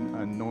have been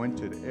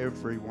anointed,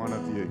 every one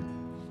of you.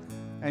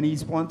 And He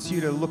wants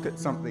you to look at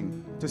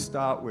something to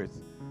start with.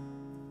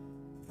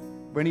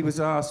 When He was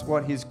asked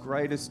what His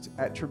greatest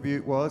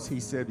attribute was, He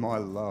said, my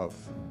love,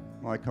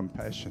 my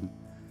compassion.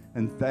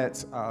 And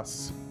that's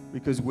us,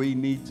 because we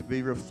need to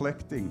be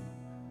reflecting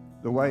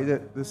the way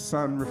that the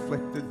Son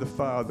reflected the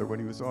Father when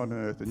He was on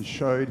earth and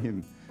showed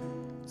Him.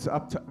 It's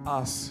up to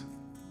us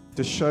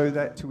to show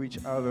that to each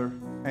other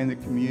and the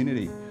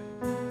community.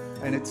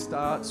 And it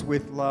starts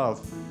with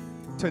love.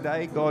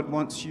 Today, God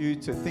wants you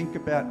to think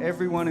about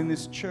everyone in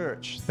this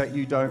church that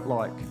you don't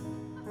like.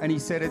 And He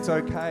said it's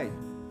okay,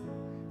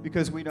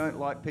 because we don't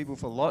like people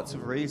for lots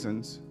of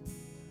reasons.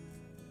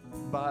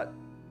 But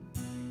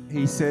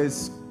He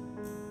says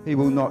He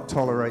will not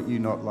tolerate you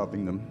not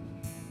loving them.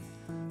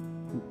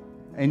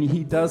 And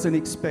He doesn't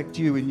expect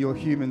you in your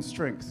human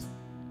strength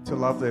to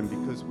love them,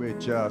 because we're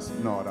just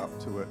not up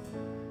to it.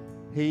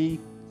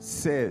 He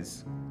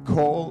says,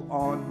 call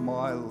on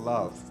my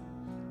love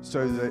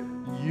so that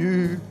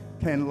you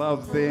can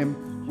love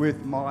them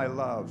with my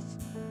love.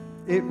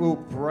 It will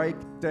break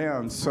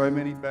down so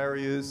many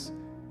barriers,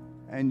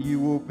 and you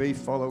will be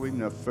following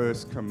the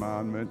first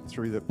commandment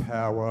through the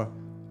power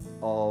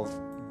of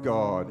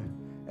God.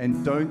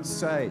 And don't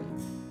say,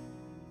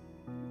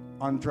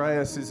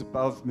 Andreas is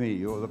above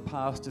me, or the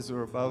pastors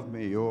are above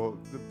me, or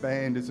the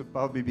band is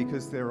above me,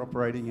 because they're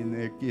operating in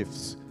their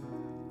gifts.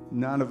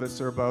 None of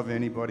us are above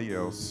anybody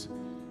else.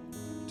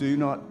 Do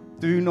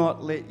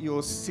not let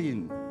your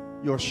sin,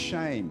 your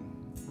shame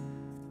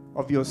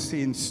of your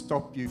sin,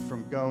 stop you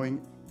from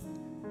going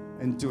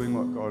and doing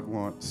what God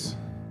wants,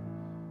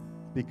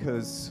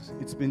 because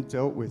it's been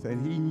dealt with.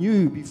 And He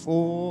knew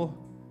before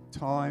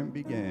time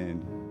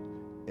began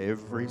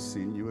every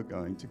sin you were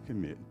going to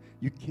commit.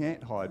 You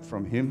can't hide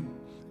from Him.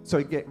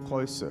 So get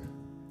closer.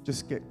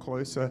 Just get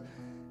closer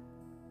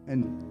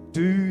and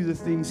do the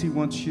things He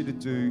wants you to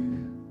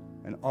do,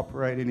 and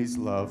operate in His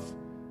love,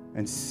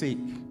 and seek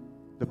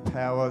the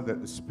power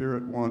that the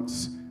Spirit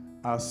wants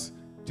us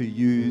to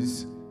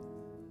use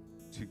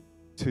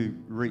to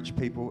reach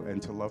people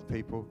and to love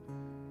people.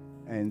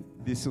 And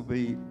this will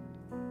be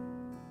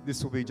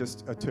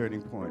just a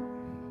turning point.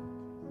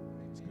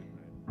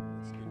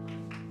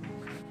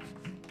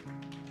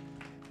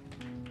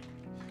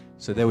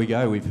 So there we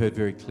go. We've heard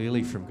very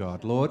clearly from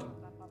God. Lord,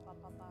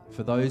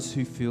 for those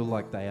who feel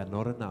like they are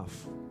not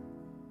enough,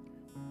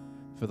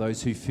 for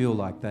those who feel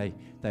like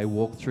they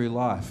walk through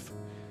life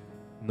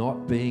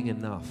not being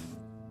enough,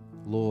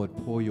 Lord,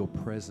 pour your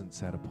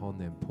presence out upon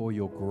them. Pour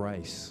your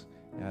grace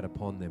out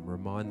upon them.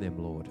 Remind them,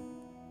 Lord,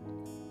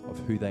 of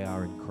who they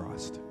are in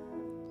Christ.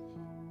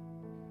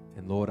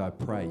 And Lord, I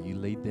pray you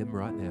lead them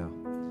right now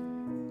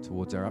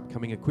towards our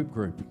upcoming equip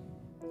group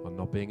on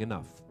not being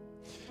enough.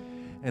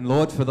 And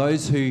Lord, for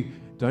those who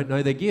don't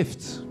know their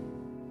gifts,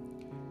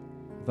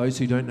 those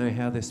who don't know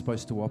how they're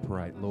supposed to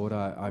operate, Lord,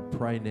 I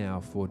pray now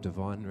for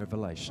divine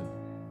revelation.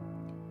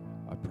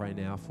 I pray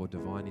now for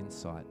divine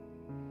insight.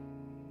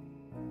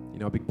 You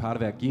know, a big part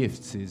of our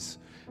gifts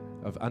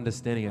of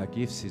understanding our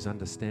gifts is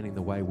understanding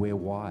the way we're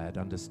wired,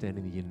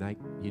 understanding the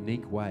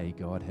unique way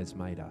God has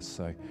made us.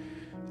 So,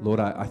 Lord,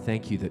 I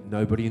thank you that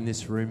nobody in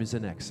this room is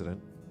an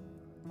accident.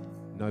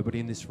 Nobody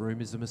in this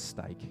room is a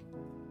mistake.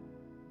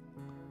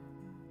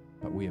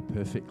 But we are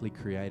perfectly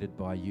created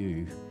by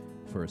you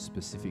for a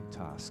specific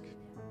task.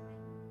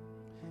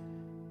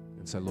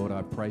 And so, Lord,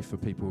 I pray for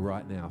people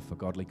right now for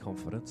godly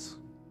confidence.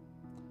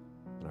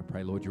 And I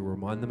pray, Lord, you'll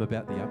remind them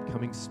about the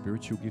upcoming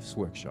Spiritual Gifts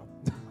Workshop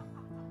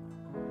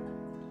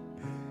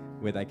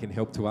where they can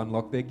help to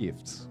unlock their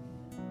gifts.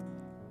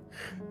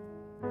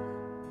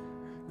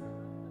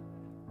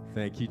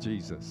 Thank you,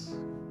 Jesus.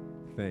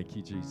 Thank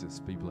you, Jesus.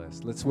 Be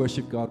blessed. Let's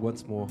worship God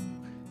once more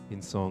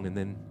in song, and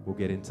then we'll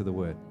get into the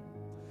word.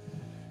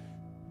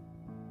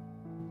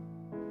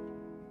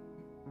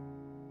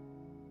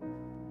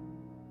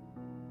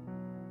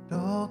 It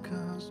all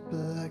comes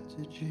back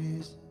to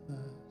Jesus.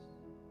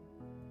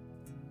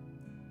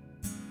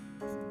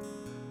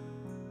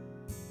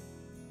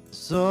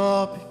 It's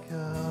all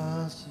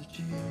because of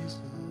Jesus.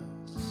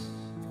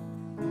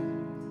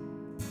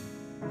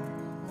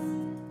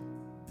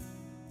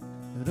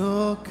 It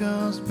all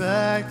comes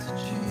back to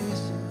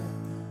Jesus.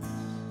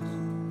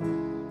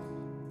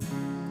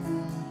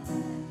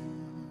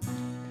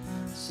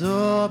 It's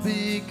all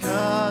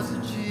because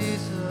of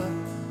Jesus.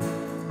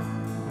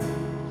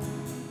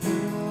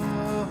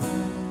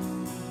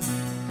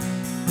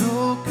 It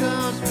all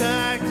comes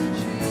back to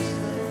Jesus.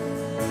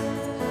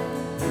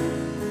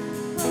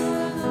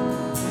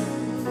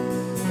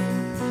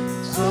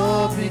 It's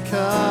all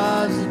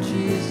because of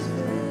Jesus.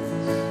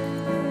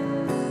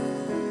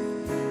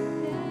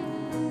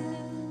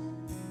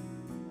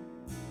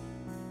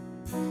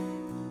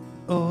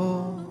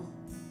 Oh,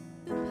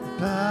 the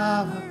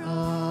power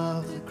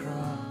of the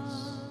cross.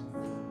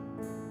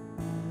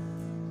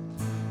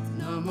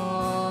 No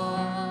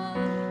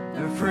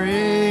more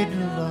afraid,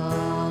 no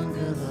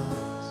longer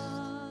lost.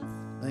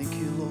 Thank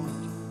you, Lord.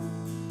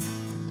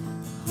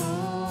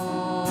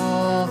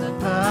 Oh, the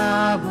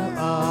power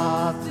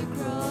of the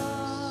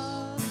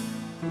cross.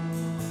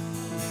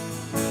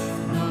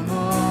 No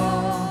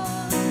more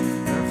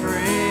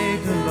afraid,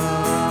 no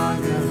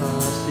longer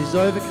lost. He's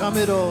overcome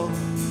it all.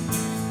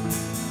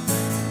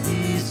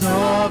 He's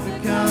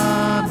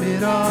overcome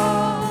it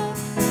all.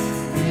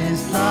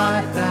 His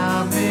life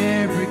our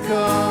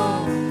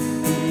miracle.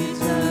 He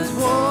turns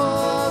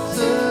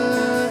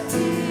water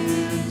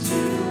into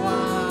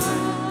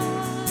wine.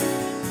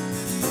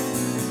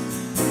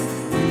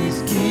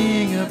 He's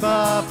King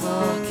above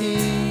all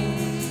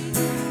kings.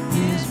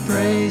 His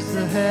praise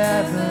the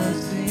heaven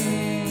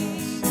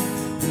sings.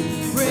 He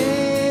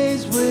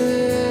reigns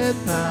with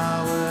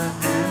power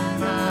and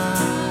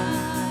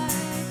might.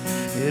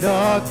 It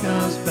all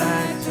comes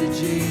back to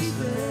Jesus.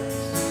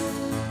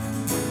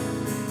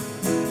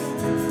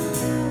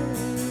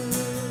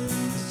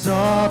 It's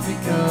all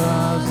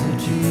because of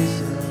Jesus.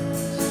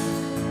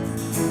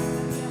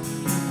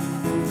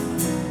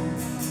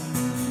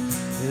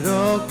 It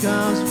all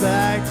comes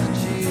back to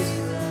Jesus.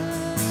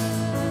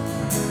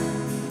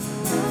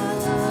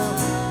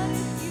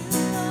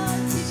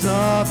 It's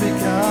all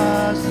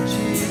because of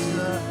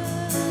Jesus.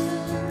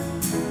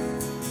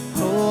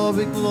 Oh,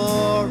 we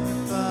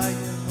glorify you.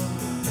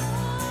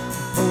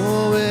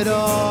 Oh, it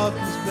all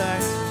comes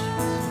back to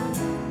Jesus.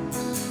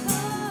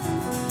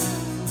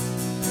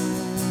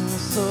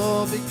 It's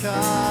all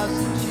because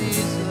of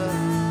Jesus.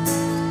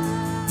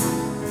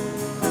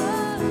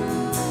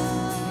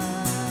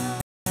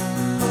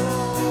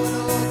 Oh, it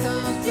all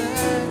comes back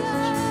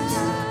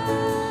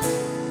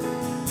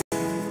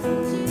to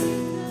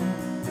Jesus.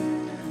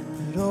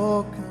 It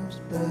all comes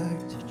back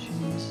to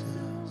Jesus.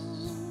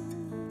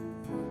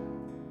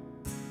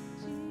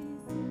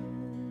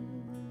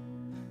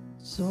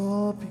 It's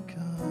all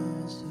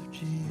because of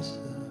Jesus.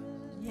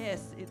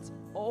 Yes, it's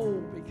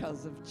all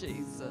because of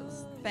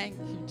Jesus. Thank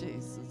you,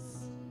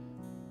 Jesus.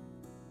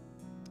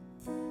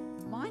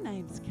 My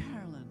name's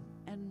Carolyn,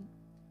 and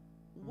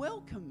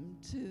welcome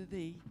to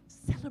the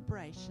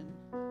celebration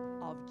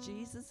of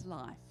Jesus'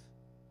 life,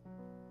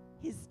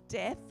 his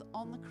death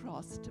on the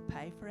cross to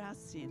pay for our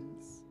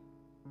sins,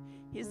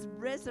 his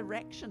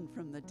resurrection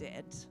from the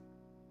dead,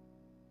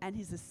 and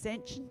his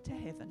ascension to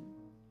heaven,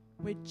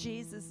 where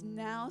Jesus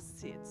now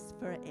sits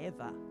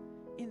forever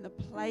in the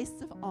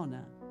place of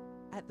honor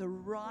at the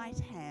right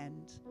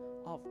hand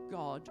of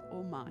God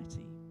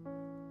Almighty.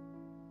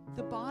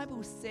 The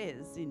Bible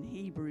says in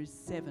Hebrews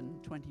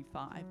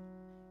 7:25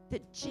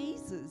 that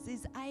Jesus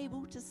is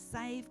able to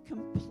save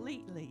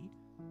completely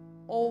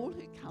all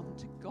who come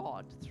to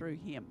God through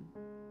him.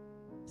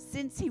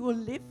 Since he will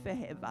live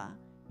forever,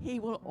 he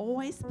will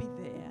always be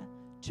there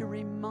to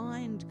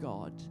remind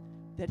God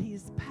that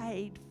He's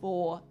paid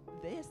for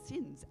their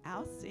sins,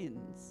 our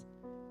sins,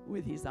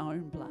 with His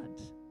own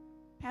blood.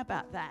 How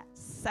about that?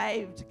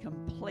 Saved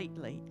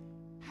completely.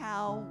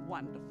 How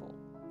wonderful.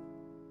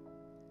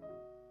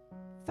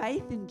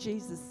 Faith in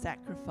Jesus'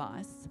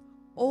 sacrifice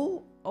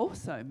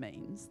also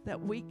means that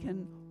we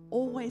can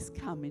always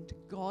come into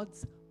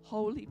God's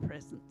holy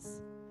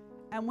presence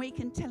and we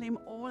can tell Him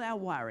all our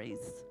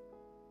worries.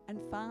 And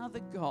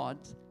Father God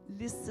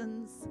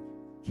listens,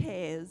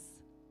 cares,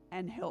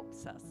 and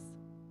helps us.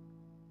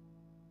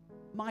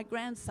 My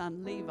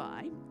grandson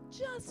Levi,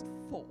 just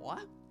 4,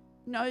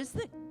 knows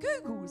that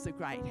Google's a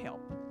great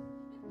help.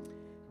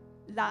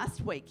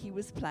 Last week he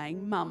was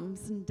playing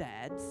mums and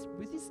dads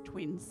with his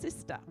twin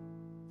sister.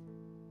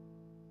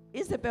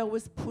 Isabel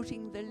was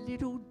putting the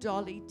little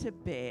dolly to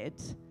bed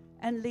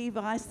and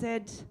Levi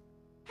said,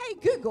 "Hey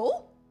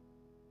Google,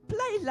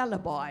 play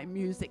lullaby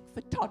music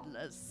for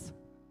toddlers."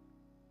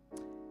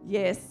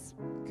 Yes,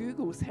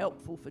 Google's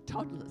helpful for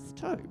toddlers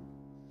too.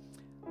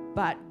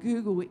 But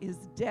Google is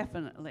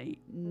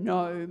definitely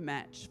no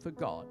match for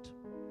God.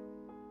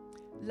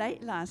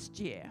 Late last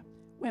year,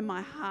 when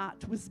my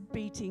heart was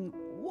beating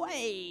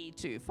way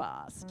too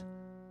fast,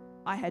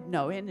 I had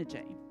no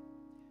energy.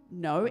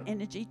 No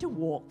energy to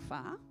walk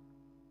far,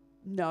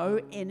 no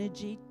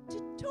energy to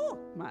talk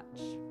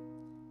much,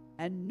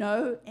 and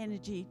no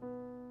energy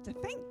to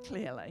think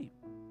clearly.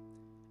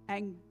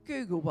 And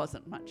Google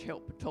wasn't much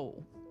help at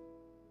all.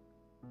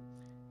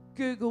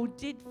 Google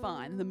did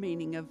find the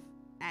meaning of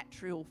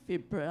atrial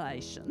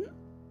fibrillation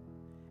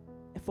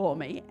for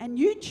me, and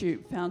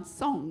YouTube found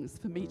songs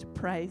for me to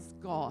praise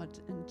God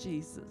and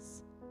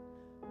Jesus.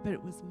 But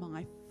it was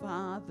my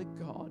Father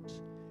God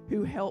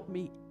who helped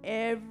me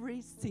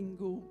every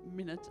single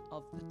minute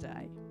of the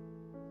day,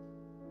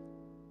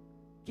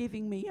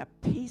 giving me a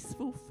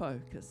peaceful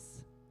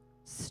focus,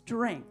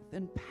 strength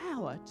and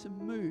power to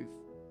move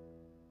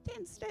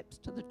 10 steps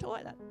to the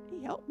toilet.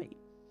 He helped me.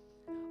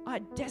 I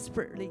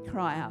desperately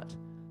cry out,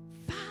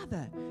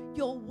 "Father,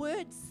 your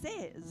word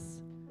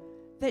says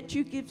that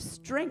you give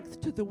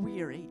strength to the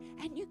weary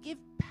and you give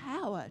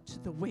power to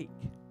the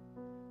weak."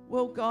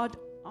 Well, God,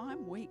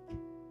 I'm weak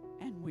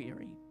and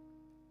weary.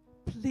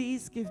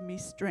 Please give me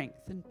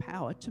strength and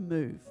power to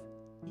move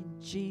in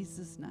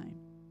Jesus' name.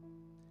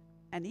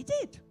 And He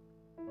did.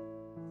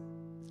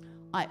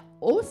 I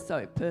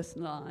also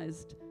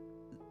personalized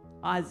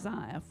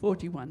Isaiah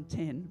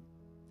 41:10.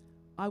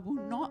 "I will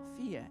not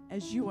fear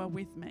as you are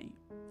with me.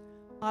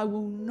 I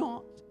will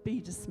not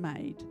be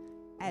dismayed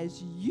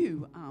as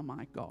you are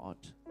my God."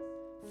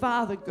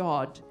 Father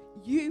God,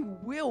 you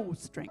will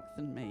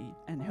strengthen me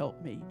and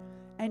help me,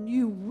 and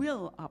you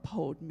will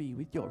uphold me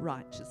with your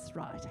righteous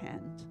right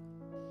hand.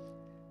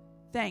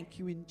 Thank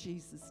you in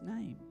Jesus'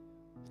 name.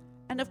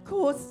 And of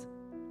course,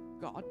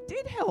 God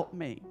did help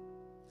me.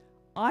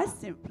 I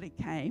simply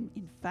came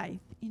in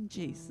faith in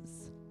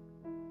Jesus.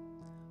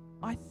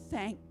 I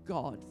thank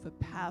God for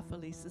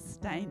powerfully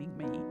sustaining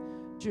me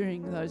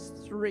during those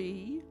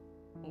 3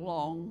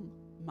 long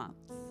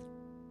months.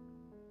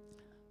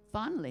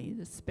 Finally,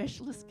 the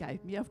specialist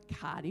gave me a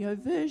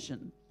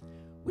cardioversion,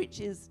 which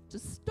is to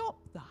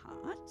stop the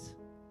heart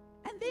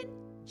and then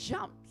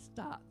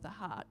jumpstart the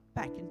heart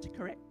back into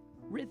correct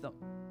rhythm.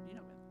 You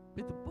know,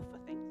 with the boof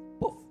thing,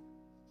 boof.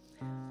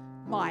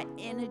 My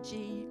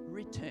energy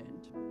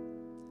returned.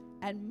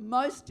 And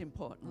most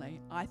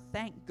importantly, I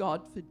thank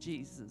God for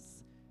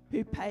Jesus,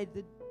 who paid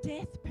the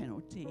death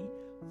penalty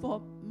for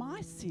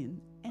my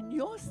sin and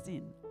your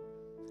sin,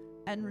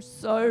 and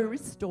so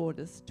restored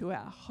us to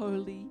our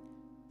holy,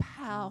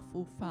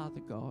 powerful Father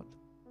God.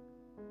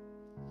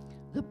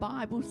 The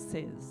Bible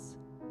says,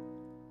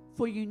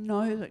 "For you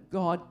know that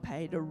God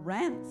paid a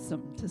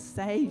ransom to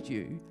save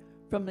you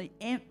from the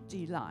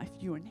empty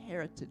life you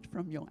inherited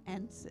from your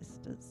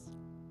ancestors.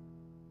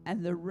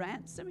 And the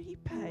ransom He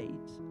paid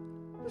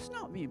was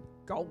not mere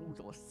gold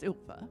or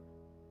silver.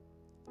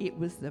 It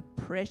was the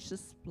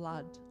precious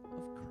blood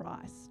of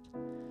Christ,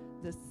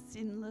 the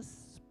sinless,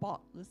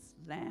 spotless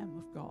Lamb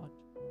of God."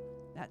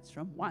 That's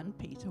from 1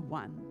 Peter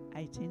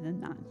 1:18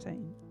 and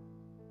 19.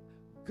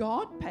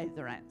 God paid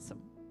the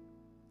ransom.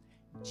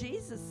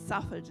 Jesus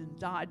suffered and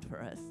died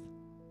for us.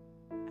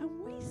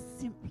 And we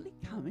simply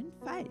come in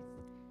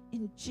faith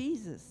in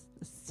Jesus,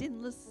 the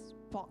sinless,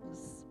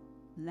 spotless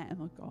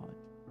Lamb of God.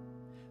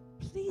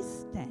 Please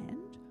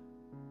stand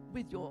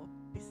with your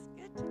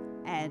biscuit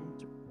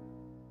and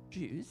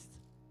juice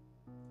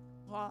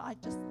while I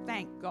just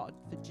thank God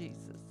for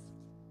Jesus.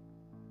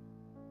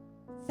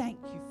 Thank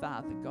you,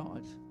 Father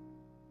God,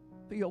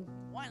 for your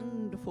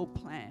wonderful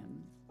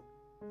plan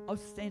of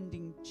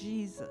sending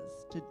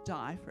Jesus to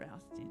die for our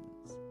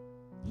sins.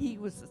 He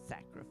was a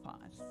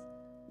sacrifice.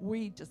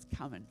 We just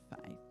come in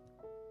faith.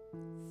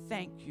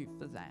 Thank you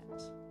for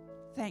that.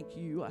 Thank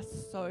you. You are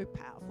so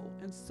powerful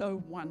and so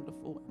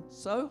wonderful and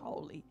so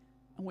holy,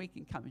 and we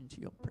can come into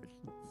your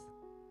presence.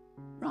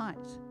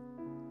 Right.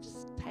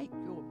 Just take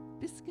your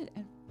biscuit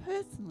and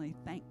personally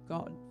thank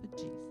God for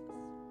Jesus.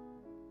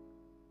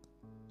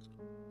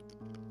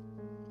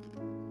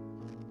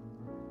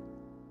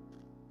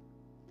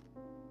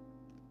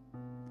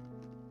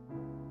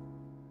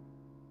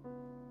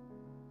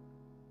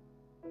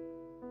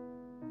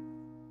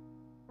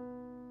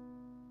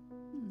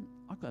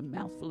 got a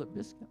mouthful of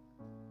biscuit.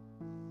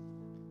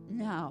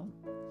 Now,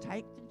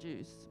 take the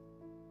juice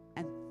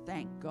and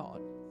thank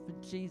God for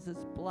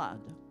Jesus'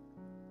 blood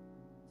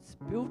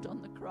spilt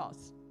on the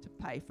cross to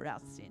pay for our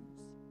sins.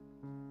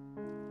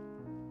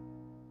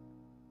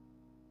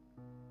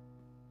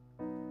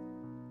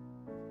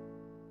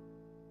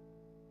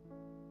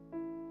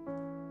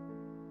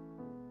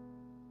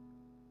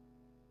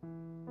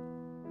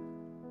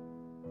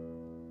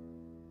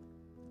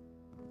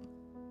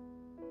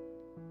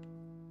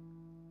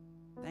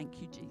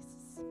 Thank you,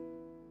 Jesus.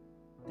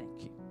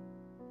 Thank you.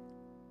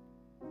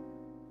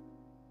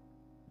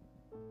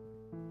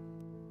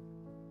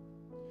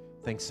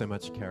 Thanks so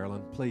much,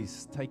 Carolyn.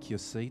 Please take your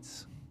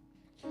seats.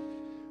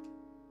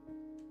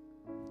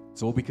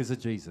 It's all because of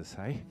Jesus,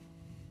 hey?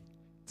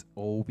 It's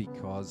all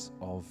because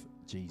of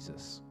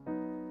Jesus.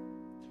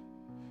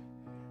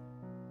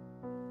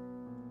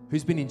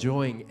 Who's been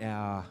enjoying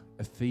our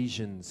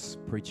Ephesians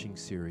preaching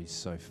series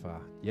so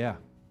far? Yeah,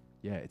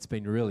 it's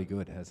been really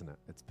good, hasn't it?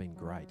 It's been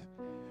great.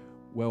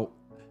 Well,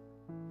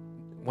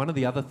 one of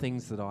the other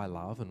things that I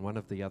love and one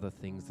of the other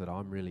things that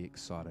I'm really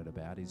excited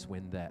about is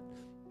when that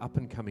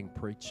up-and-coming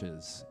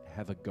preachers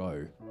have a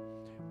go,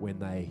 when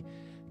they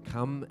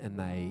come and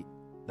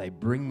they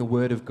bring the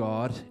Word of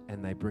God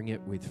and they bring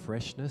it with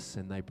freshness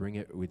and they bring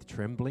it with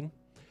trembling.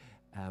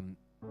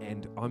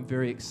 And I'm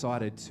very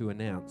excited to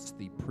announce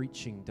the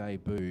preaching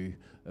debut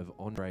of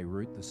Andre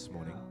Root this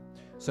morning.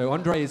 So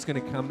Andre is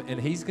going to come and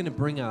he's going to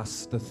bring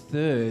us the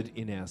third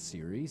in our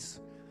series,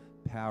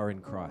 Power in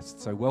Christ.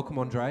 So welcome,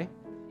 Andre.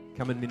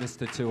 Come and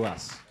minister to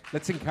us.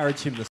 Let's encourage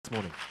him this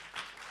morning.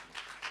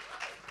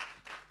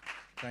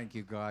 Thank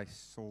you,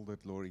 guys. All the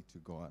glory to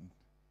God.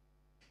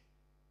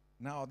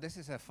 Now, this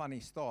is a funny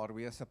start.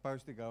 We are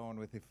supposed to go on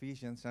with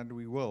Ephesians, and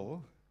we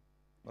will.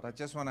 But I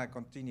just want to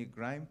continue.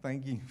 Graham,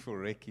 thank you for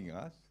wrecking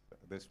us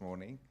this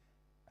morning.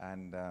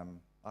 And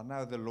I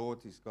know the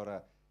Lord has got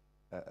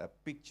a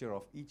picture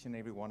of each and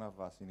every one of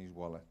us in his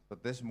wallet.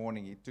 But this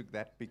morning, he took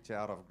that picture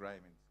out of Graham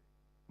and said,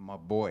 my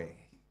boy.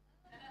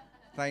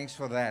 Thanks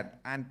for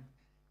that. And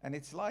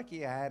it's like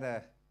he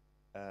had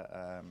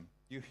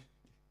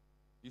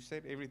you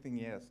said everything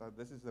here, so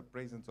this is the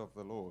presence of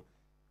the Lord.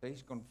 So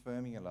he's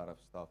confirming a lot of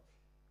stuff.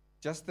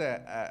 Just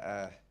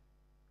a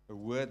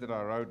word that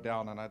I wrote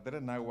down, and I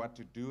didn't know what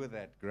to do with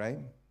that,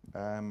 Graham.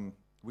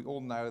 We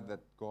all know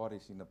that God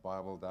is in the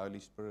Bible, the Holy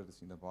Spirit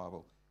is in the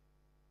Bible,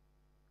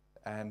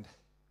 and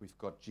we've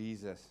got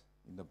Jesus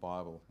in the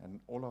Bible. And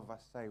all of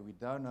us say we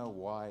don't know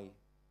why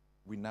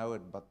we know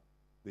it, but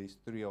there's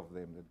three of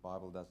them. The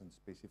Bible doesn't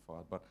specify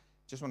it. But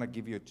just want to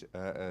give you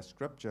a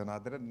scripture, and I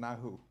didn't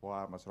know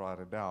why I must write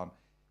it down.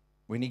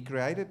 When he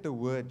created the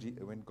Word,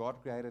 when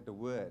God created the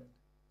Word,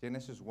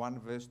 Genesis 1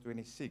 verse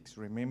 26,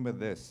 remember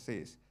this,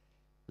 says,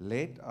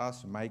 let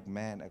us make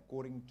man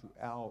according to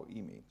our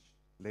image.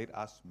 Let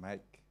us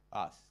make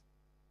us.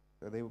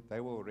 So they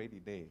were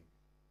already there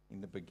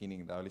in the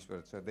beginning, the Holy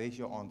Spirit. So there's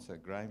your answer,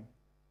 Graham.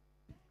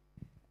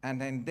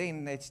 And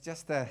then it's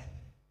just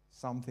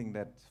something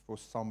that for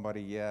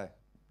somebody here,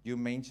 you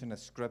mentioned a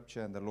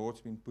scripture and the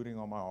Lord's been putting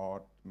on my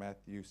heart,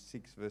 Matthew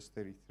 6 verse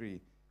 33.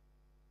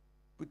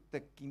 Put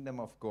the kingdom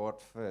of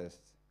God first,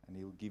 and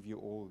he'll give you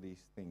all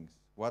these things.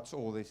 What's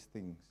all these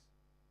things?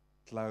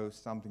 Clothes,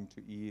 something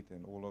to eat,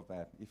 and all of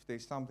that. If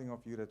there's something of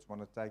you that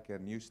want to take a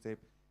new step,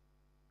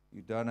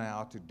 you don't know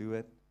how to do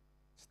it,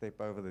 step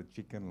over the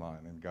chicken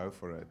line and go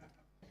for it.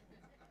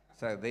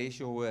 So there's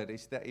your word.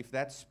 If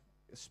that's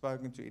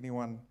spoken to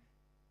anyone,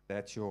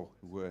 that's your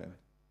word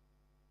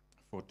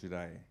for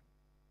today.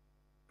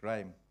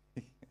 Graham,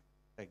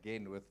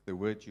 again with the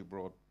word you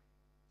brought,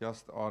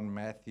 just on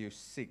Matthew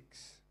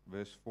 6.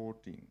 Verse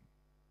 14,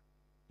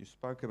 you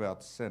spoke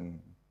about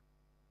sin.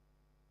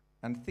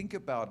 And think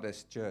about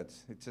this, church.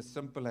 It's as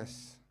simple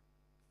as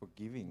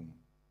forgiving.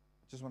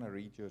 I just want to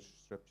read your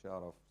scripture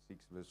out of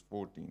 6 verse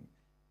 14.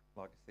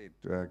 Like I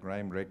said,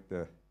 Graham read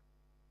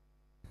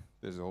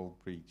this whole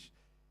preach.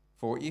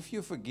 For if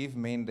you forgive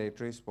men their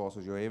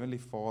trespasses, your heavenly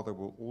Father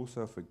will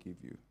also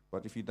forgive you.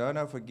 But if you do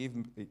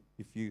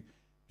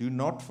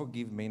not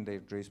forgive men their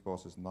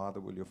trespasses, neither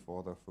will your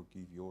Father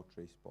forgive your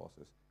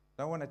trespasses.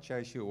 Don't want to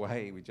chase you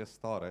away. We just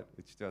started.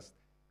 It's just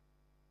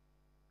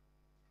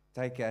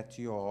take that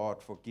to your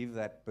heart. Forgive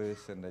that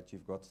person that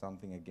you've got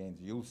something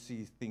against. You'll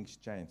see things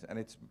change. And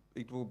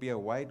it will be a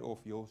weight off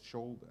your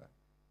shoulder.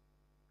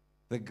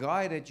 The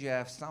guy that you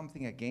have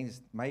something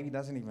against maybe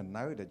doesn't even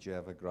know that you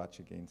have a grudge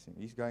against him.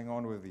 He's going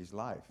on with his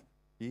life.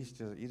 He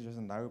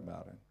doesn't know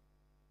about it.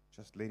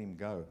 Just let him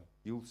go.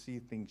 You'll see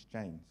things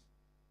change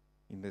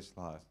in this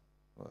life.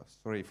 Well,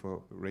 sorry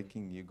for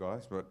wrecking you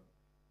guys, but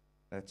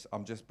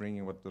I'm just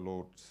bringing what the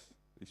Lord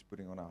is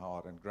putting on our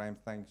heart. And Graham,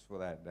 thanks for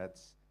that.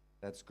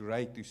 That's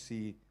great to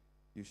see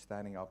you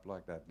standing up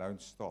like that.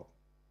 Don't stop.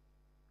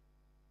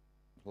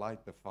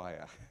 Light the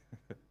fire.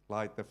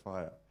 Light the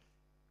fire.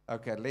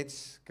 Okay,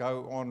 let's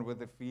go on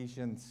with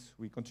Ephesians.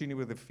 We continue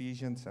with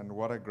Ephesians, and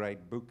what a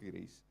great book it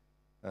is,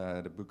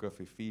 the book of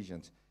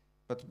Ephesians.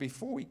 But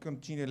before we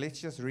continue,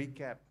 let's just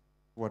recap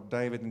what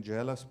David and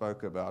Joella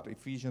spoke about.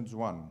 Ephesians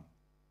 1.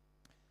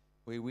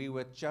 where we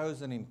were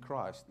chosen in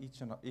Christ,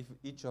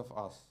 each of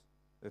us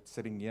that's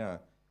sitting here,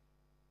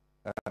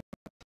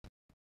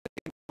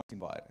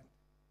 invited.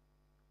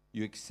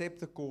 You accept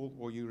the call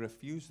or you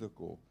refuse the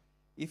call.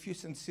 If you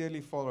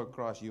sincerely follow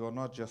Christ, you are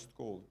not just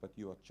called, but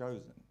you are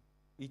chosen.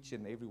 Each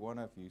and every one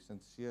of you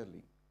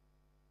sincerely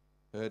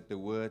heard the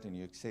word and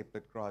you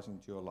accepted Christ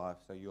into your life.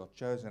 So you are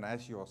chosen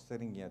as you are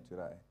sitting here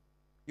today.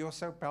 You are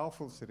so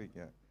powerful sitting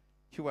here.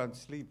 You won't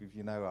sleep if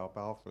you know how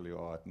powerful you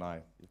are at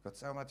night. You've got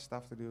so much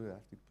stuff to do. You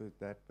have to put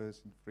that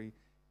person free.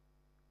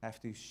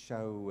 Have to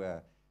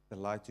show the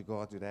light to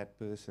God to that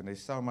person.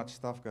 There's so much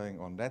stuff going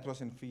on. That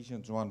was in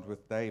Ephesians 1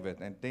 with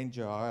David. And then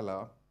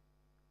Jehoiada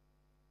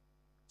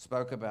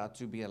spoke about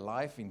to be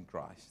alive in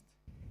Christ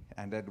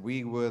and that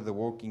we were the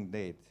walking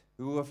dead.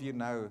 Who of you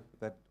know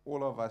that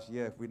all of us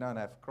here, if we don't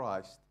have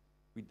Christ,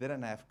 we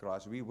didn't have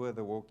Christ, we were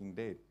the walking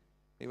dead.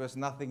 There was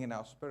nothing in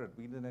our spirit.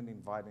 We didn't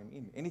invite him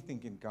in. Anything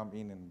can come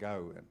in and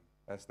go and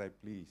as they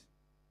please.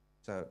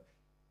 So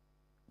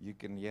you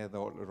can hear the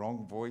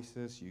wrong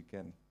voices. You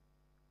can.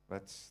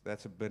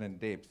 That's a bit in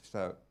depth.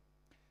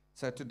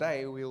 So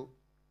today we'll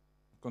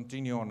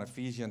continue on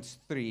Ephesians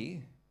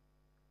 3,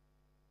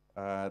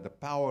 the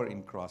power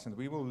in Christ, and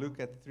we will look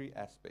at 3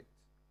 aspects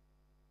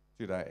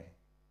today.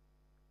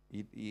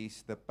 It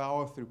is the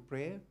power through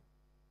prayer,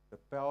 the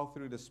power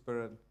through the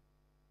Spirit,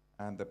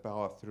 and the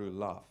power through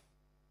love.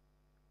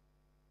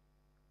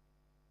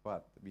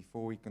 But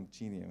before we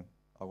continue,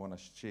 I want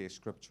to share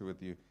scripture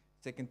with you.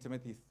 2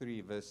 Timothy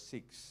 3, verse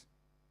 6.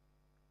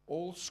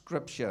 All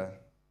scripture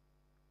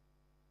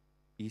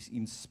is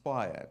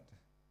inspired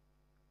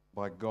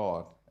by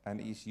God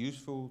and is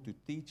useful to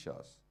teach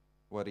us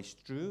what is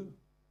true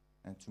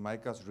and to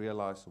make us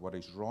realize what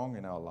is wrong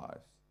in our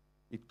lives.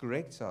 It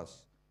corrects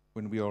us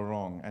when we are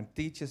wrong and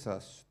teaches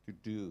us to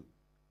do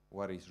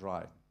what is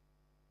right.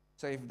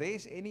 So if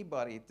there's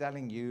anybody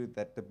telling you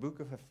that the book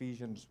of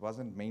Ephesians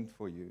wasn't meant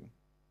for you,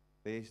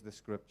 there's the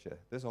scripture.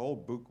 This whole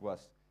book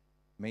was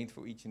meant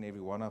for each and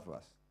every one of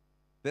us.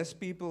 These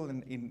people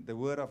in the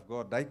Word of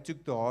God, they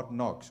took the hard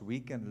knocks. We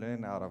can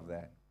learn out of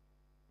that.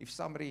 If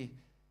somebody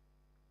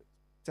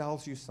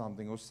tells you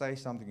something or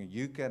says something,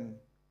 you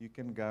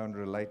can go and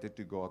relate it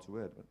to God's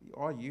Word. But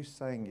are you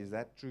saying, is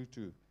that true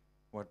to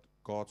what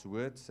God's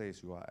Word says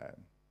who I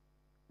am?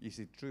 Is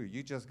it true?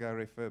 You just go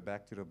refer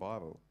back to the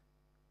Bible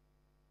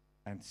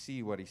and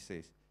see what He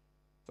says.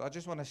 So I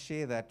just want to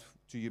share that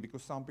to you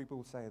because some people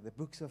will say the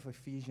books of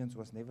Ephesians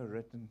was never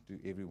written to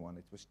everyone.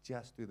 It was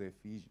just to the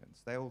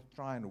Ephesians. They will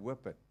try and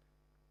whip it.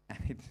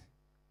 And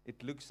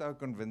it looks so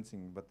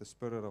convincing, but the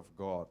Spirit of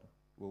God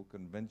will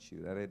convince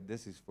you that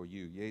this is for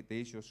you. Yeah,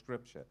 there's your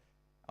scripture.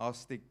 I'll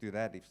stick to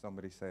that if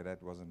somebody say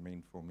that wasn't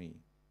meant for me.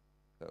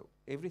 So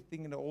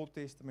everything in the Old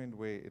Testament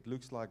where it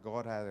looks like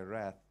God had a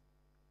wrath,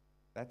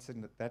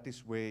 that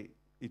is where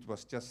it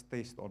was just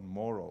based on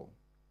moral.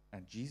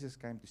 And Jesus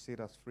came to set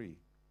us free.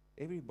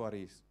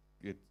 Everybody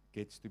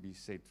gets to be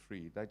set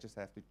free. They just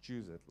have to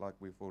choose it, like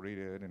we've already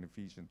heard in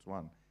Ephesians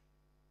 1.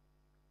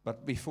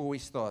 But before we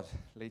start,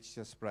 let's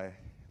just pray.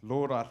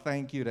 Lord, I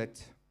thank you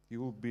that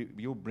you'll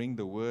bring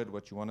the word,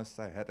 what you want to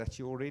say, that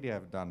you already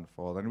have done,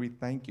 Father. And we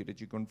thank you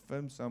that you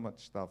confirm so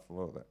much stuff,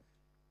 Father.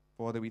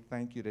 Father, we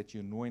thank you that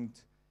you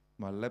anoint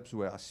my lips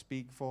where I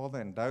speak, Father,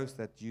 and those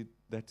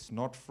that's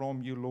not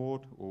from you,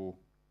 Lord, or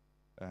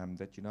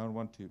that you don't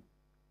want to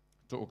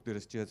talk to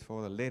this church,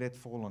 Father, let it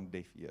fall on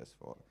deaf ears,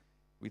 Father.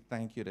 We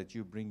thank you that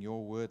you bring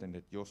your word and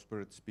that your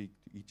Spirit speak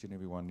to each and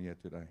every one here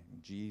today.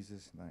 In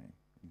Jesus' name.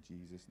 In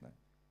Jesus' name.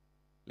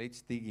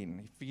 Let's dig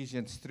in.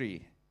 Ephesians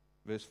 3,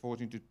 verse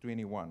 14 to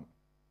 21.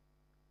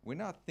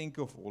 When I think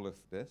of all of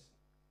this,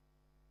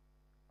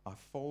 I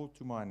fall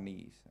to my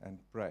knees and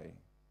pray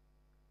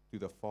to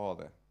the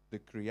Father, the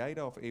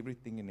Creator of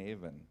everything in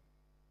heaven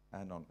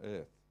and on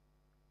earth.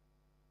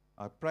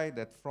 I pray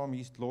that from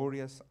His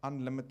glorious,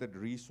 unlimited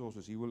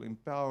resources, He will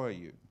empower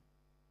you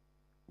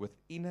with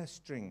inner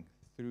strength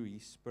through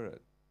His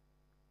Spirit.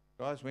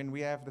 Guys, when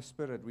we have the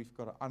Spirit, we've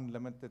got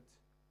unlimited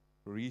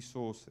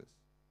resources.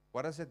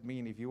 What does it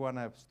mean if you want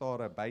to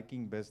start a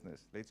baking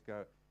business? Let's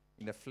go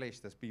in the flesh,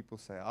 as people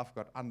say, I've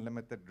got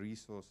unlimited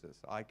resources.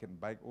 I can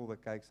bake all the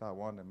cakes I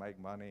want and make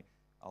money.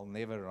 I'll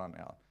never run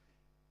out.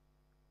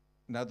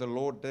 Now, the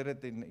Lord did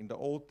it in the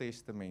Old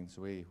Testaments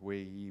where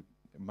He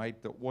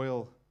made the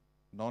oil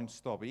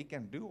non-stop. He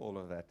can do all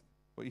of that.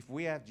 But if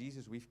we have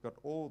Jesus, we've got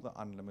all the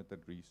unlimited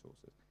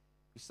resources.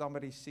 If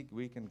somebody's sick,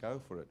 we can go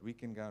for it. We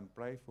can go and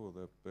pray for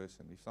the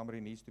person. If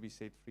somebody needs to be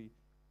set free,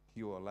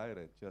 you are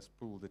later. Just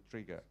pull the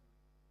trigger.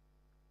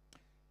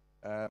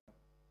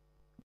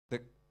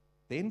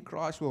 Then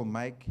Christ will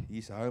make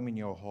His home in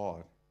your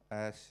heart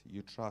as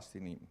you trust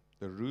in Him.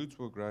 The roots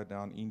will grow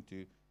down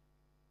into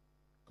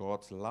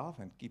God's love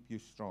and keep you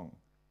strong.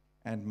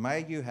 And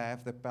may you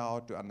have the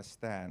power to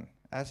understand,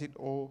 as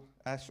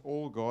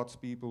all God's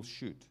people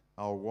should,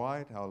 how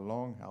wide, how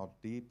long, how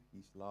deep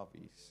His love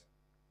is.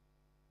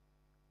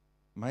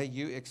 May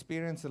you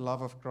experience the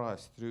love of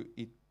Christ through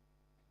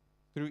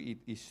it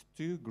is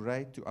too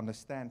great to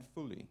understand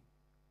fully.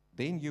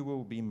 Then you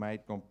will be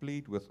made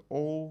complete with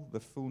all the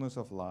fullness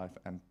of life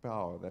and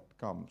power that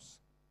comes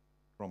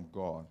from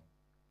God.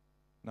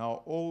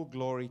 Now, all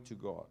glory to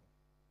God.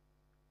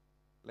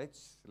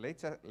 Let's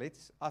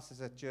us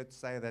as a church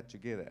say that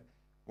together.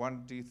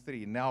 1, 2,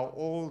 3. Now,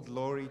 all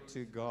glory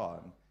to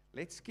God.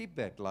 Let's keep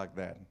that like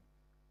that.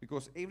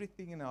 Because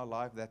everything in our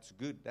life that's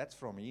good, that's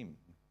from Him.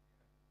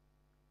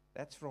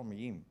 That's from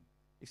Him.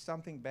 If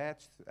something bad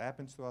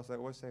happens to us, I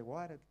always say,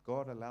 why did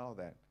God allow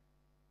that?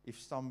 If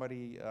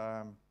somebody,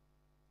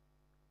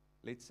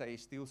 let's say,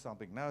 steals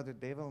something, no, the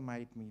devil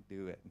made me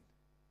do it.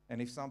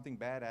 And if something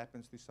bad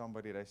happens to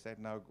somebody, they said,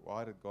 no,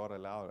 why did God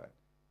allow that?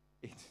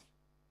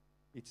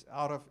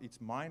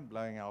 It's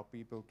mind-blowing how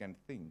people can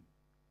think.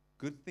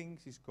 Good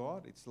things is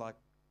God, it's like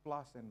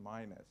plus and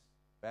minus.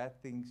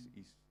 Bad things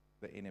is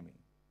the enemy.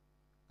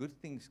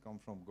 Good things come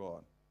from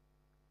God.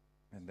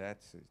 And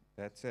that's it.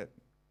 That's it.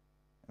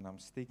 And I'm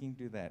sticking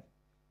to that.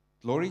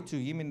 Glory to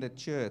Him in the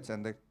church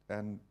and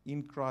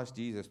in Christ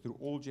Jesus through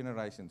all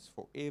generations,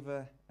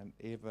 forever and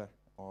ever.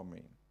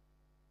 Amen.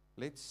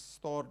 Let's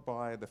start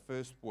by the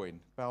first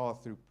point, power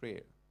through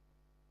prayer.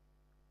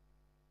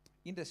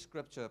 In the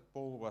scripture,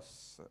 Paul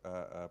was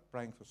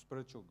praying for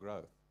spiritual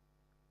growth.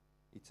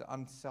 It's an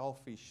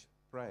unselfish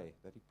prayer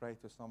that he prayed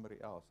for somebody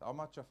else. How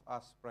much of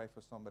us pray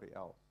for somebody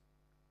else?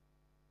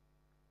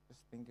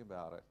 Just think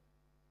about it.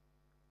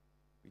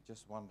 We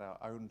just want our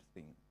own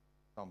thing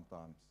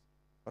sometimes.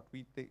 But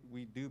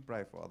we do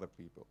pray for other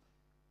people.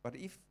 But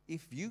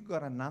if you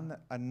got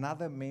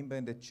another member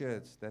in the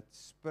church that's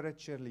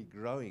spiritually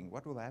growing,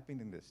 what will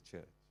happen in this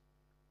church?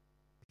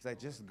 If they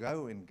just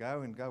go and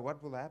go and go,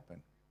 what will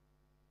happen?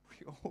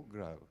 We all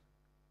grow.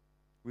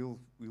 We'll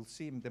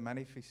see the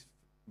manifesting,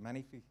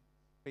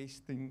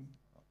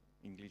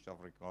 English,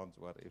 Afrikaans,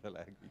 whatever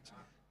language,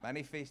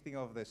 manifesting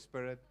of the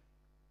Spirit.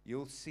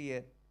 You'll see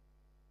it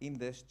in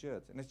this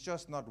church. And it's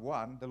just not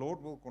one. The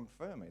Lord will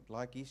confirm it,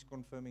 like He's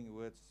confirming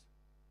words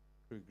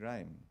through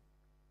Graham.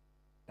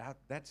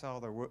 That's how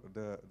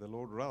the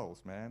Lord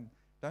rolls, man.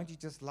 Don't you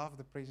just love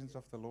the presence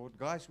of the Lord?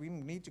 Guys, we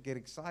need to get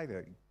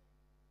excited.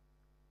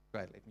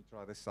 Right, let me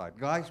try this side.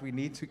 Guys, we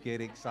need to get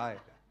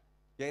excited.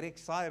 Get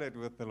excited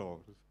with the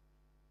Lord.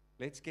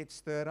 Let's get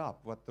stirred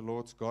up what the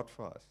Lord's got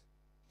for us.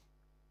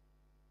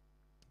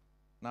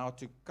 Now,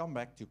 to come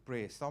back to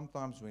prayer,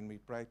 sometimes when we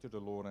pray to the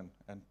Lord,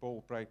 and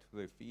Paul prayed for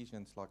the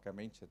Ephesians, like I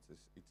mentioned,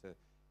 it's an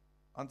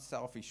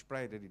unselfish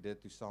prayer that he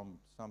did to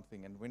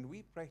something. And when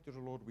we pray to the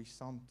Lord, we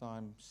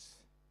sometimes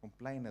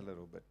complain a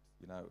little bit,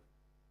 you know.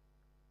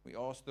 We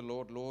ask the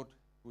Lord, Lord,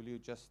 will you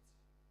just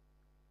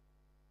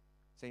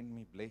send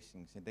me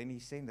blessings? And then He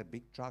sent a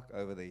big truck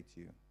over there to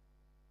you.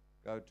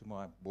 Go to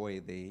my boy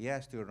there. He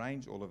has to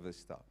arrange all of this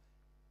stuff.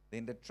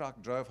 Then the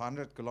truck drove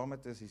 100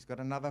 kilometers. He's got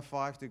another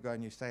 5 to go,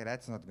 and you say,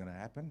 that's not going to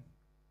happen.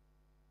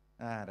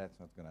 That's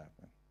not going to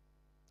happen.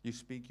 You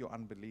speak your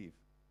unbelief.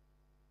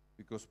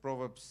 Because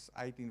Proverbs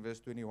 18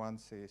 verse 21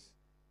 says,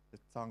 the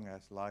tongue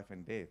has life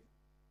and death.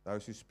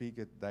 Those who speak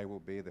it, they will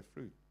bear the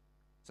fruit.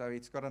 So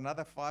it's got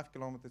another 5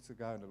 kilometers to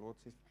go, and the Lord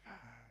says,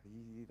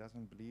 he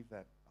doesn't believe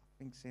that. I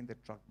think send the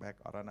truck back.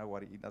 I don't know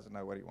what he doesn't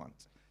know what he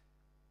wants.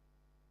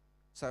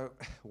 So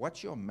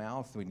watch your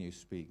mouth when you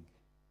speak.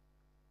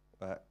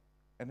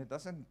 And it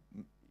doesn't,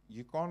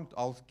 you can't,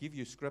 I'll give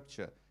you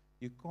scripture.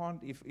 You can't,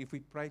 if we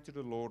pray to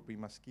the Lord, we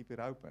must keep it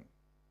open.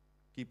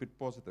 Keep it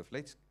positive.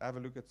 Let's have a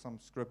look at some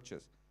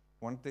scriptures.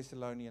 1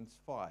 Thessalonians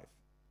 5,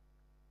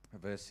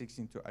 verse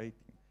 16 to 18.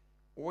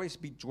 Always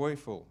be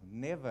joyful.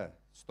 Never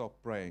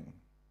stop praying.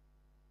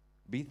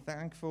 Be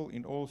thankful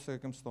in all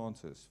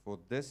circumstances, for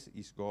this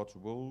is God's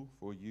will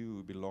for you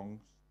who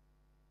belongs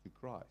to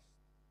Christ.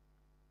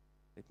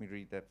 Let me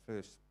read that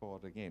first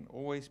part again.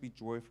 Always be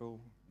joyful.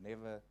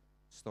 Never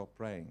stop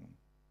praying.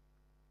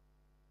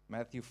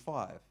 Matthew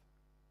 5.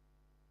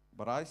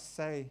 But I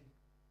say,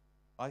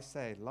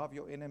 love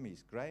your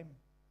enemies. Graham,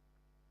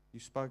 you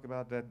spoke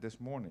about that this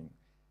morning.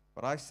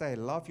 But I say,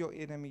 love your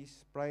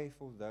enemies, pray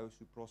for those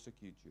who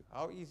prosecute you.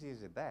 How easy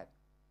is it that?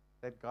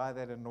 That guy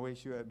that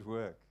annoys you at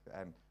work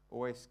and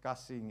always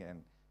cussing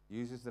and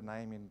uses the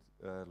name in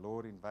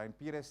Lord in vain.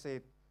 Peter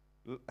said,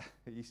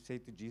 he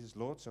said to Jesus,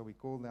 Lord, shall we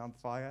call down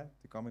fire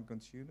to come and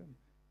consume them?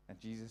 And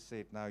Jesus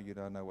said, no, you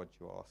don't know what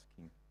you're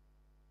asking.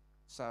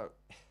 So,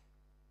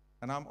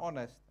 and I'm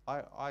honest,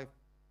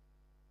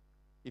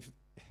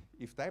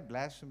 if they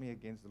blaspheme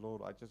against the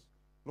Lord,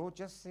 Lord,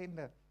 just send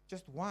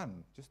just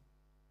one, just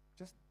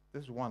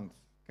this once.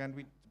 Can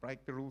we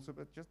break the rules a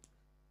bit, just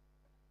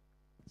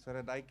so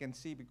that they can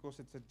see, because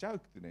it's a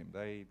joke to them.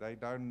 They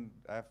don't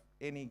have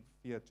any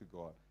fear to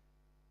God.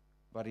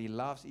 But He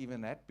loves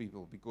even that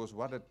people, because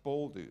what did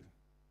Paul do?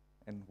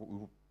 And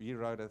he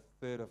wrote a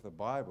third of the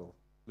Bible.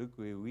 Look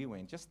where we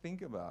went. Just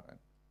think about it.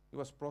 He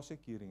was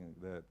prosecuting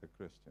the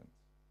Christians.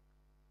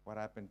 What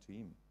happened to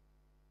him?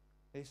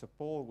 There's a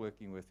Paul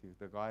working with you,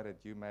 the guy that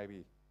you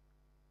maybe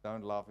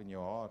don't love in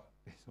your heart.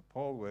 There's a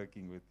Paul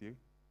working with you.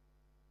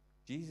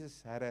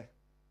 Jesus had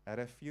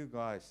a few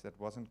guys that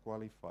wasn't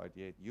qualified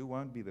yet. You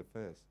won't be the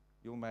first.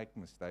 You'll make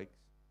mistakes.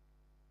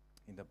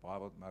 In the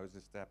Bible,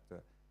 Moses tapped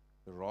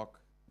the rock.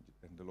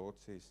 And the Lord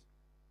says,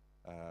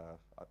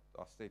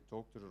 I said,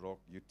 talk to the rock.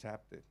 You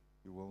tapped it.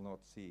 You will not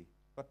see.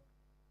 But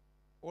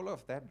all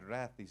of that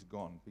wrath is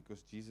gone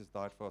because Jesus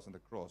died for us on the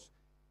cross.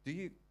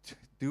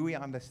 Do we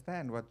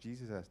understand what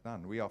Jesus has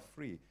done? We are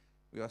free.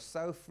 We are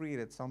so free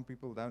that some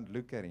people don't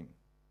look at him.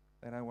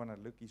 They don't want to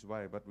look his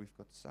way, but we've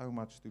got so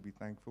much to be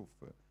thankful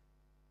for.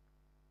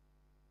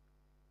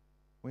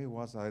 Where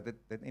was I?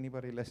 Did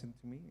anybody listen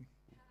to me?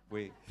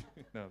 Where?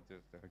 No,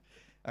 just joking.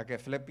 Okay,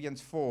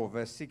 Philippians 4,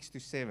 verse 6 to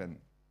 7.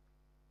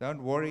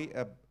 Don't worry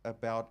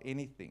about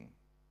anything.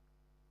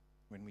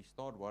 When we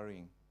start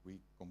worrying, we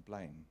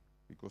complain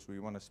because we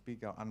want to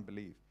speak our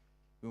unbelief.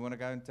 We want to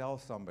go and tell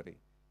somebody,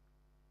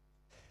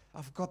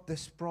 I've got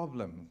this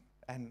problem,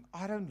 and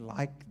I don't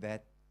like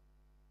that.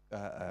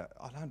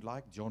 I don't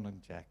like John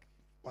and Jack,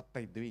 what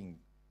they're doing.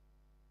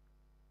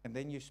 And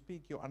then you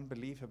speak your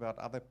unbelief about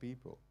other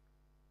people.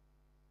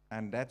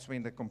 And that's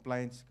when the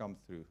complaints come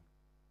through.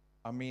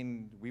 I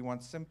mean, we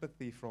want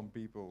sympathy from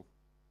people,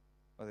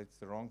 but it's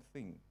the wrong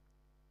thing.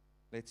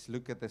 Let's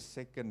look at the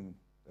second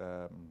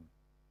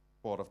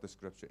part of the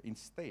scripture.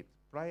 Instead,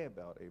 pray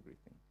about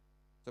everything.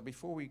 So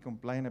before we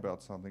complain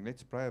about something,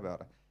 let's pray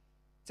about it.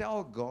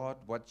 Tell God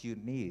what you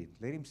need.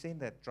 Let him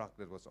send that truck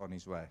that was on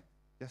his way.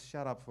 Just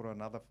shut up for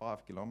another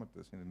 5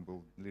 kilometers and then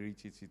we'll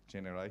reach its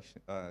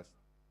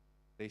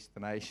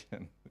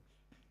destination.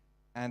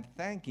 And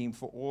thank him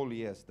for all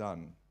he has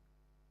done.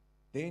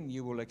 Then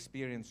you will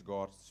experience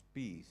God's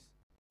peace.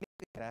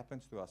 It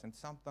happens to us, and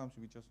sometimes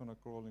we just want to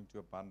crawl into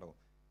a bundle.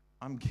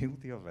 I'm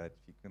guilty of that,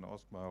 if you can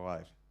ask my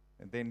wife.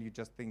 And then you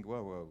just think,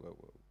 whoa.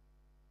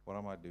 What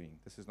am I doing?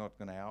 This is not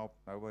going to help.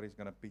 Nobody's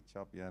going to pitch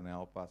up here and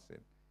help us. And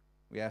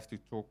we have to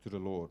talk to the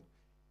Lord,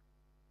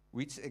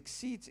 which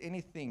exceeds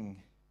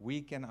anything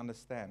we can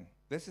understand.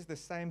 This is the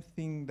same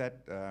thing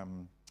that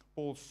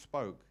Paul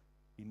spoke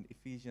in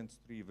Ephesians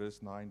 3,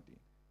 verse 19.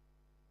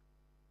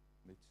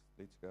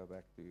 Let's go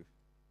back to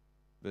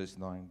verse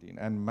 19.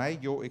 And may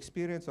your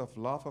experience of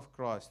love of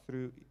Christ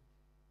through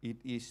it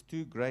is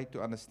too great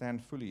to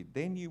understand fully.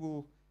 Then you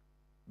will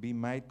be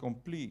made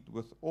complete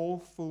with all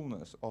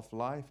fullness of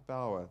life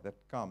power that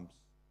comes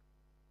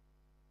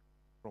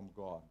from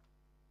God.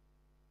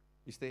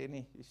 Is there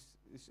any,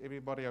 is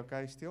everybody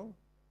okay still?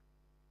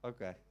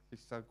 Okay,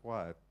 it's so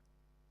quiet.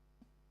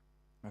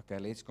 Okay,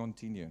 let's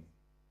continue.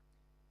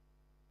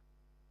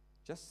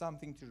 Just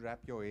something to wrap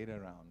your head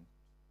around.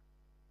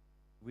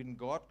 When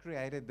God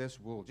created this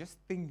world, just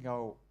think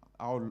how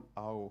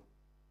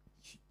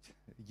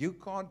you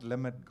can't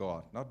limit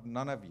God.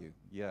 None of you.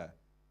 Yeah.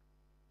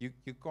 You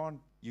can't.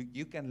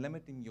 You can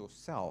limit him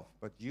yourself,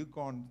 but you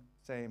can't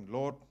say him,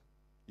 Lord,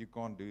 you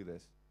can't do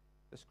this.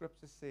 The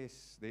scripture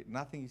says that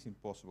nothing is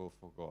impossible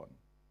for God.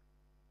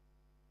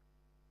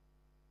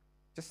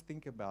 Just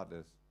think about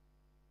this.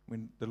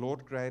 When the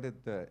Lord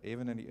created the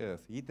heaven and the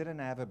earth, he didn't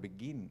have a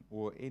beginning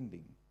or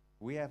ending.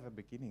 We have a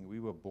beginning. We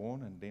were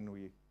born, and then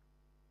we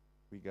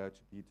go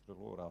to be to the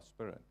Lord, our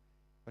spirit.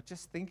 But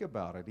just think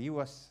about it. He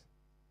was,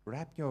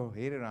 wrap your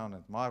head around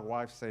it. My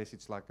wife says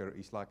it's like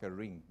a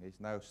ring. There's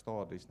no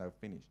start, there's no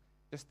finish.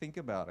 Just think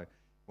about it.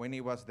 When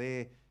he was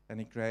there and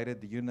he created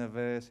the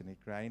universe and he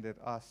created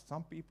us,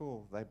 some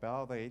people, they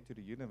bow their head to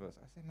the universe.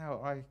 I said, no,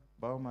 I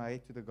bow my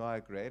head to the guy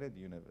who created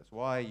the universe.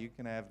 Why? You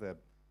can have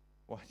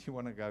why do you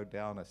want to go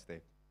down a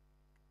step?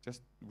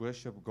 Just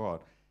worship God.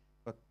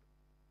 But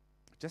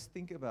just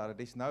think about it.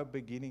 There's no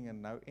beginning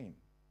and no end.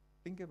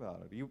 Think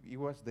about it. He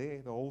was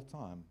there the whole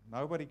time.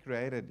 Nobody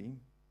created him.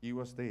 He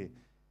was there.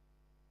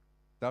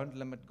 Don't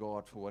limit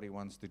God for what he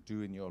wants to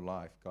do in your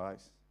life,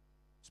 guys.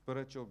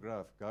 Spiritual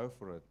growth, go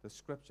for it. The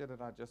scripture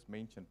that I just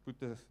mentioned, put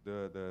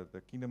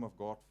the kingdom of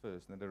God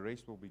first, and the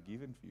rest will be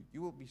given for you.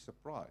 You will be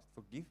surprised.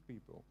 Forgive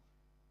people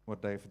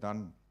what they've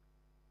done.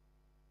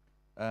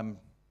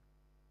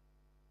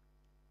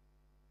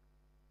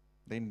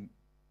 Then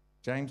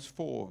James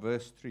 4,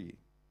 verse 3.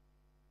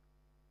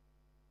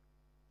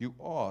 You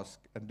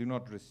ask and do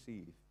not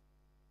receive,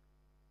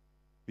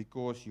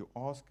 because you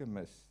ask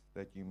amiss,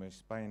 that you may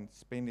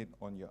spend it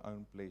on your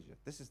own pleasure.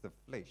 This is the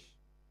flesh.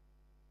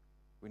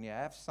 When you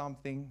have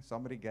something,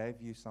 somebody gave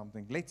you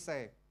something. Let's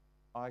say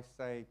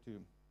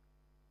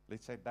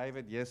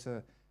David, here's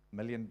 $1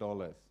 million.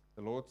 The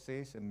Lord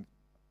says, and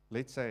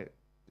let's say,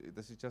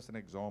 this is just an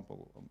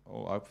example,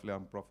 or hopefully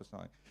I'm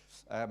prophesying.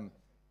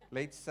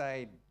 Let's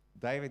say,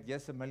 David,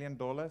 here's $1 million.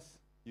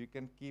 You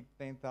can keep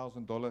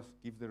 $10,000,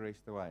 give the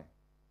rest away.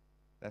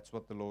 That's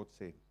what the Lord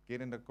said. Get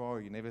in the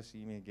car, you never see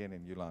me again,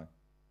 and you're like,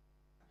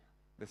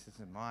 this is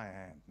in my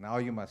hand.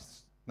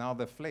 Now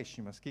the flesh,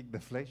 you must kick the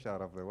flesh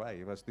out of the way.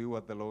 You must do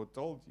what the Lord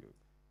told you.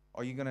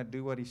 Are you going to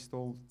do what he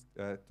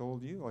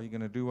told you? Are you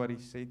going to do what he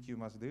said you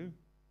must do?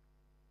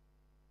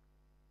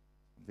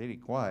 Very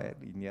quiet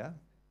in here.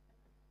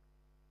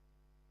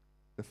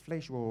 The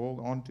flesh will hold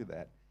on to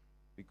that.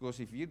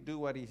 Because if you do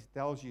what he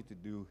tells you to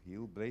do,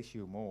 he'll bless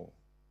you more.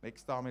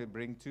 Next time he'll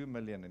bring 2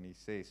 million and he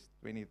says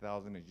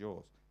 20,000 is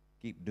yours.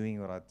 Keep doing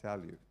what I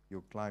tell you.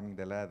 You're climbing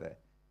the ladder.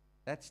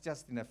 That's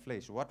just in the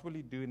flesh. What will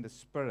he do in the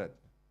spirit?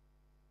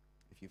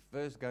 If you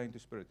first go into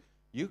spirit,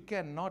 You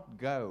cannot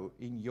go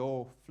in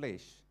your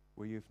flesh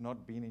where you've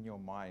not been in your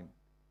mind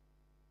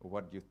or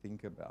what you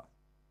think about.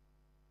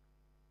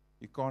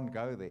 You can't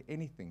go there.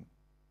 Anything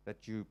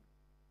that you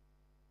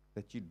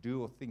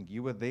do or think,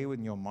 you were there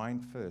in your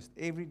mind first.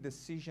 Every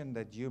decision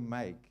that you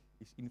make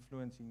is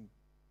influencing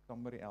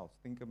somebody else.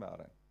 Think about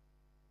it.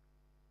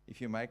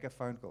 If you make a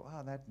phone call,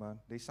 that man,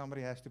 there's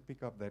somebody has to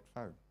pick up that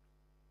phone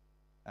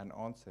and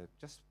answer it.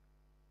 Just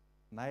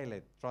nail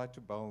it. Try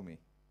to bowl me.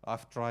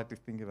 I've tried to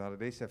think about it.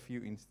 There's a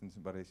few instances,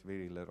 but it's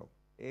very little.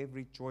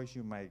 Every choice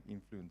you make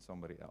influences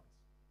somebody else.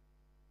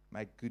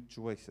 Make good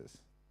choices.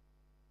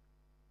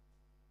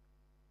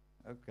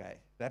 Okay,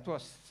 that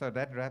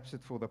wraps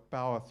it for the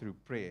power through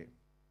prayer.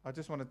 I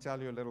just want to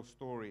tell you a little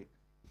story.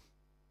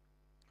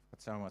 I've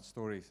got so much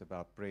stories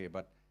about prayer,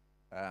 but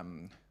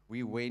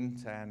we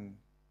went and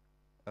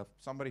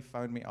somebody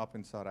phoned me up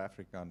in South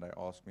Africa and they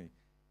asked me,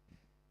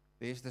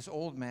 there's this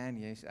old man,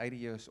 he's 80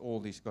 years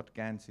old, he's got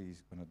cancer,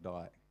 he's going to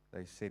die.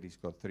 They said he's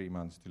got 3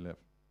 months to live.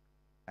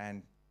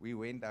 And we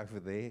went over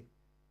there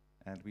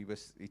and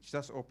it's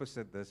just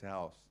opposite this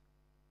house.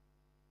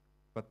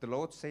 But the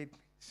Lord set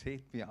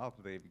me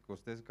up there because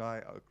this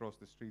guy across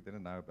the street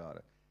didn't know about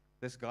it.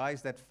 This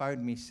guys that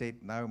phoned me said,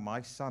 no,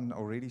 my son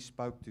already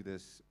spoke to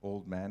this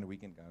old man. We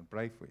can go and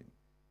pray for him.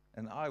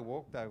 And I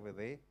walked over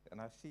there,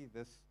 and I see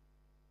this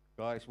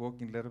guy is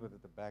walking a little bit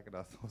at the back, and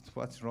I thought,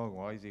 what's wrong?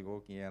 Why is he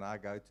walking here? And I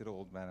go to the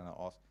old man, and I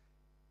ask,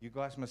 you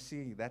guys must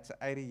see, that's an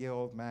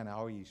 80-year-old man,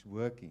 how he's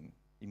working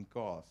in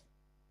cars.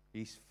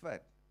 He's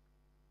fit.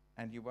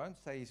 And you won't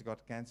say he's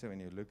got cancer when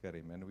you look at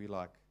him. And we're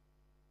like,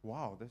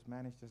 wow, this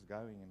man is just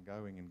going and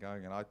going and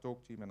going. And I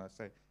talk to him and I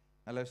say,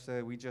 hello,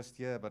 sir, we just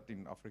here, but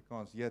in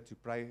Afrikaans, here to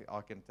pray.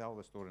 I can tell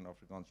the story in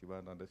Afrikaans, you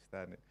won't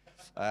understand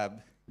it.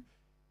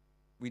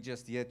 We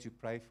just here to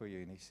pray for you.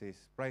 And he says,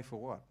 pray for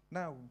what?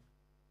 No.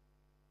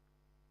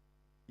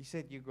 He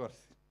said, you got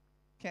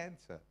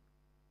cancer.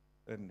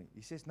 And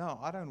he says, no,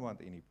 I don't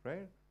want any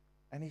prayer.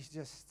 And he's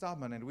just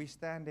stubborn. And we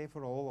stand there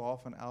for a whole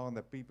half an hour, and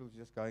the people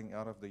just going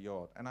out of the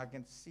yard. And I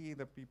can see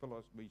the people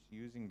are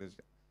using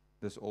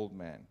this old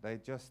man.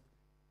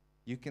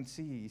 You can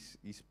see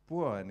he's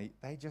poor, and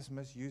they just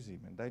misuse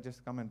him, and they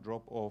just come and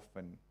drop off,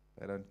 and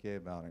they don't care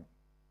about him.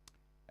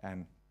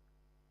 And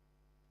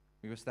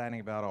we were standing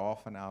about a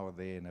half an hour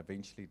there, and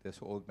eventually this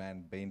old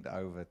man bent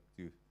over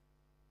to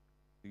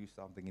do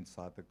something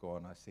inside the car,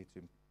 and I said to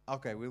him,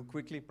 okay, we'll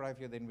quickly pray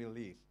for you, then we'll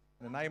leave.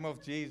 In the name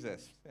of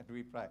Jesus, and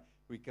we pray.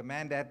 We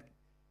command that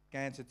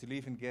cancer to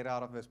leave and get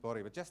out of his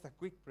body, but just a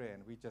quick prayer,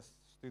 and we just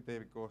stood there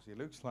because he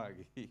looks like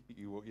he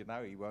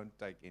won't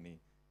take any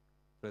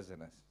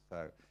prisoners.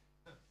 So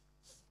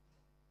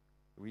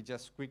we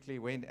just quickly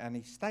went, and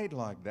he stayed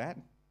like that,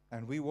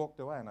 and we walked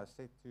away, and I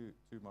said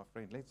to my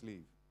friend, let's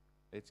leave.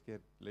 Let's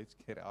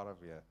get out of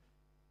here.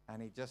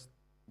 And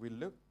we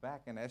looked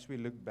back, and as we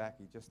looked back,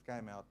 he just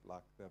came out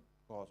like the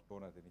car's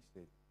bonnet, and he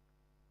said,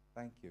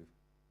 thank you.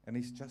 And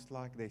it's just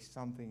like there's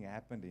something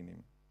happened in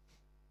him.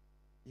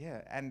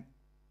 Yeah, and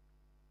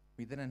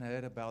we didn't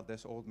heard about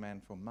this old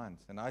man for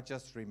months, and I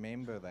just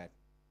remember that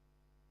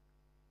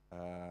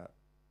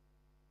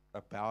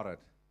about it.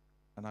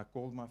 And I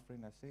called my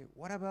friend, I said,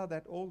 what about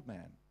that old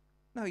man?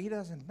 No, he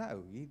doesn't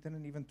know. He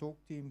didn't even talk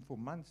to him for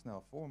months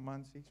now, 4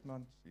 months, 6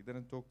 months, he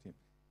didn't talk to him.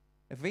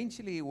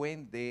 Eventually he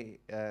went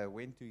there,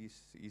 went to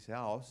his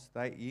house.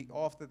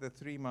 After the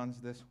 3 months,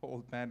 this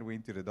old man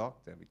went to the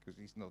doctor because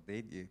he's not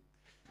dead yet.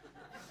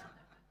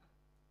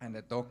 And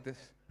the doctors,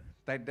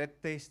 they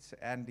did tests,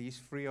 and he's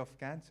free of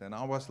cancer. And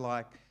I was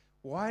like,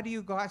 why do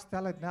you guys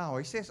tell it now?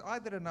 He says, I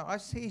didn't know. I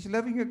say, he's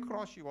living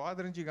across you. Why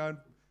didn't you go and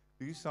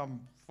do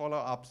some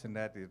follow-ups and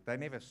that? They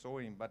never saw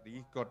him, but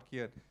he got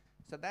cured.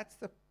 So that's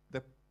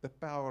the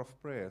power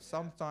of prayer.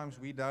 Sometimes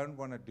we don't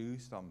want to do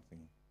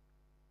something,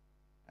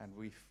 and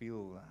we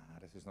feel,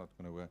 this is not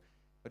going to work.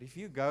 But if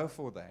you go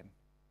for that,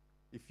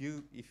 if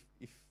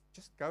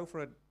just go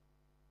for it.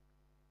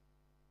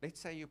 Let's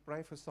say you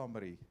pray for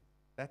somebody.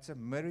 That's a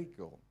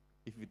miracle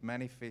if it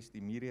manifests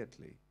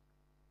immediately.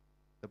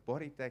 The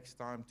body takes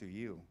time to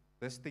heal.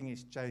 This thing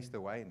is chased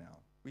away now.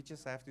 We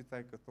just have to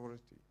take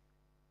authority.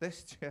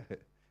 This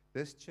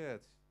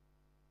church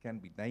can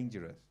be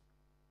dangerous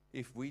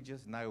if we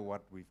just know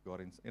what we've got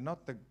inside. And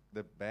not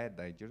the bad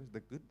dangerous, the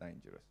good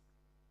dangerous.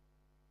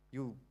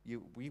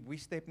 We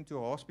stepped into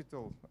a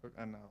hospital,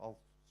 and I'll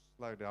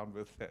slow down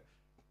with that.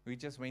 We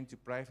just went to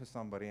pray for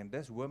somebody, and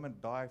this woman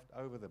dived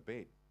over the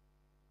bed.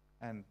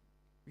 And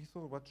we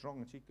thought, what's wrong?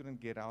 And she couldn't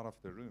get out of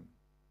the room.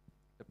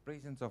 The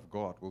presence of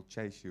God will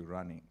chase you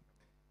running.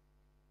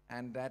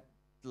 And that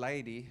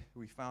lady,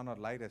 we found out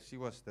later, she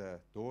was the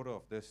daughter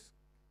of this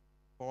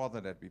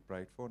father that we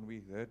prayed for, and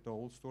we heard the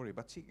whole story.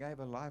 But she gave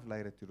her life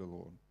later to the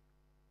Lord.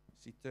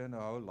 She turned her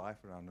whole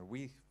life around, and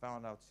we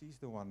found out she's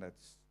the one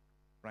that's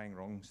praying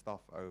wrong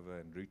stuff over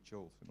and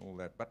rituals and all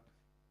that. But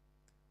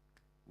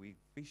we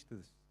fished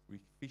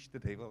the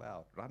devil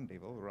out. Run,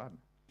 devil, run.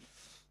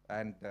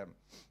 And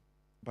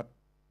but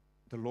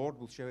the Lord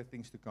will show you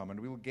things to come, and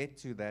we'll get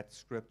to that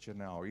scripture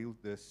now.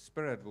 The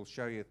Spirit will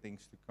show you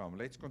things to come.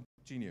 Let's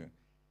continue.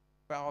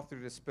 power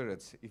through the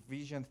spirits.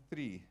 Ephesians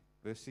 3,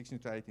 verse 16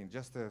 to 18.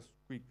 Just a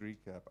quick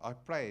recap. I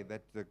pray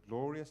that the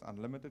glorious,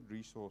 unlimited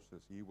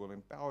resources He will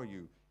empower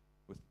you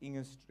with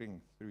inner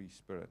strength through His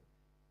Spirit.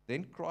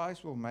 Then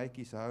Christ will make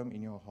His home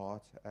in your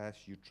hearts as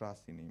you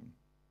trust in Him.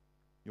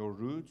 Your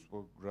roots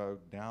will grow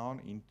down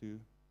into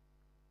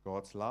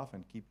God's love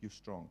and keep you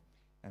strong.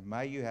 And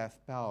may you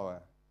have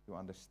power to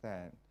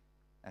understand.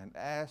 And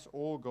as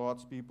all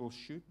God's people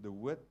should, the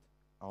width,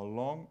 how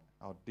long,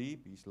 how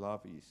deep His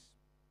love is.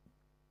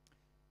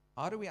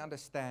 How do we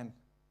understand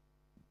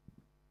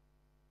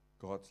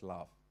God's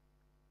love?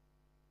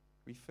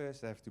 We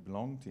first have to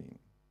belong to Him.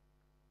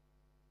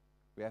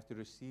 We have to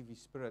receive His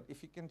Spirit.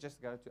 If you can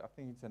just go to, I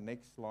think it's the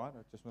next slide.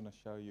 I just want to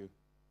show you.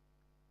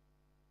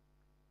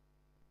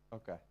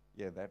 Okay,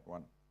 yeah, that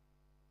one.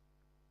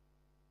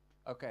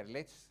 Okay,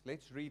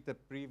 let's read the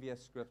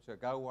previous scripture.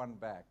 Go one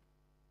back.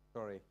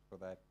 Sorry for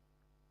that.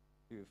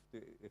 To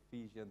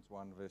Ephesians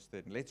 1 verse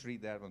 13. Let's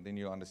read that one, then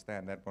you'll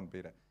understand that one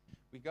better.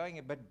 We're going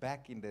a bit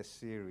back in this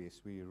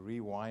series. We're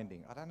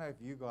rewinding. I don't know if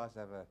you guys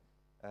have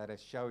had a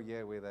show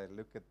here where they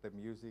look at the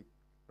music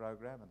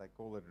program and they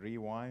call it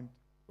Rewind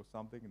or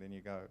something, and then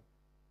you go,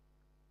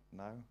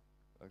 no?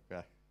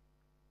 Okay.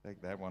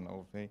 Take that one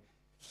off me.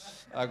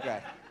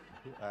 Okay.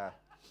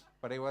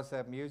 But it was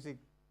a music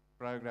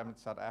program in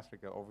South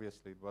Africa.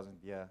 Obviously, it wasn't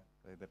here.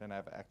 They didn't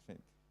have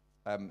accent.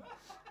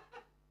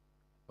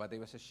 But there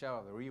was a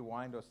show, the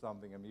Rewind or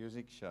something, a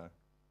music show.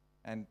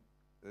 And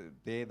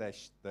there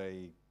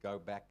they go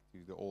back to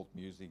the old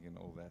music and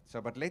all that.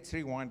 So, but let's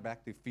rewind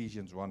back to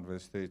Ephesians 1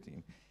 verse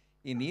 13.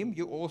 In Him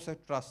you also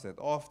trusted,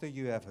 after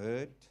you have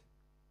heard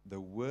the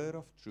word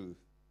of truth,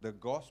 the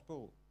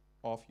gospel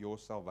of your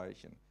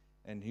salvation,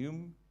 and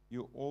whom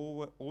you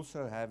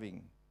also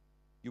having,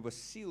 you were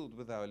sealed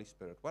with the Holy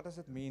Spirit. What does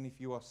it mean if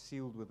you are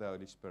sealed with the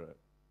Holy Spirit?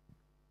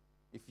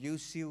 If you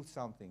seal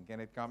something, can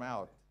it come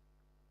out?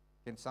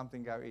 Can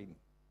something go in?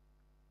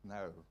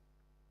 No.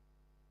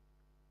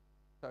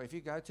 So if you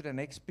go to the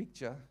next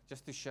picture,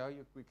 just to show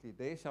you quickly,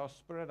 there's our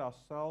spirit, our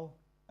soul,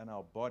 and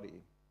our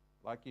body.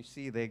 Like you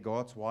see there,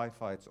 God's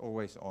Wi-Fi, it's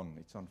always on.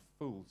 It's on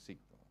full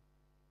signal.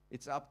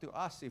 It's up to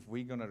us if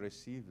we're going to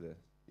receive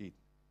it.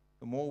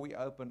 The more we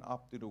open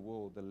up to the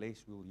world, the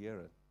less we'll hear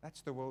it.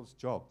 That's the world's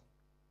job.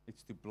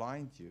 It's to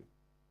blind you,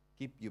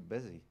 keep you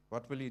busy.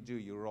 What will you do?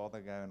 You'd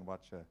rather go and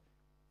watch a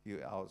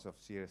few hours of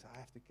series. I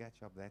have to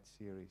catch up that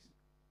series.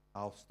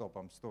 I'll stop.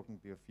 I'm talking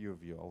to a few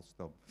of you. I'll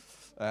stop.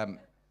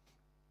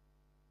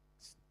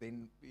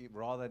 Then,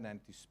 rather than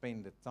to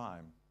spend the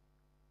time,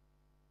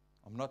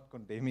 I'm not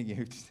condemning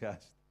you.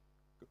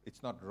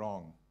 It's not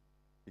wrong.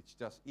 It's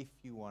just if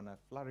you want to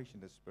flourish in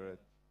the Spirit,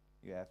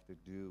 you have to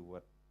do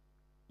what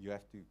you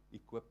have to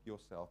equip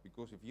yourself.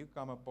 Because if you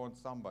come upon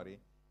somebody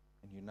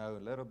and you know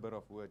a little bit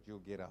of word, you'll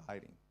get a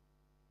hiding.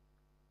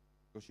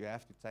 Because you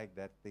have to take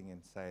that thing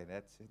and say,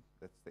 that's it.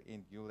 That's the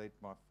end. You let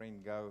my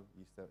friend go.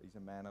 He's a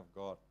man of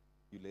God.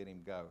 You let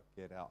him go.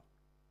 Get out.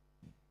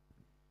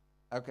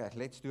 Okay,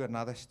 let's do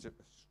another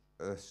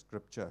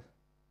scripture.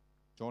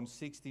 John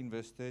 16,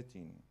 verse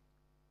 13.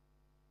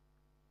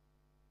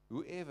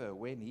 Whoever,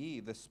 when He,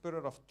 the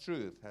Spirit of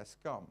truth, has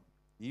come,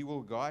 He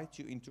will guide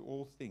you into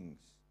all things.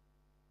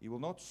 He will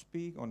not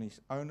speak on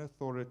His own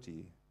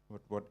authority,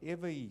 but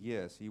whatever He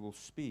hears, He will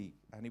speak,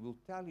 and He will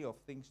tell you of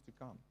things to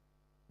come.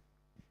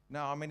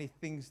 Now, how many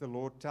things the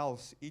Lord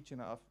tells each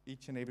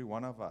and every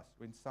one of us?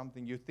 When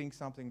something, you think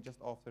something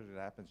just after it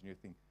happens, and you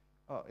think,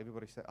 oh,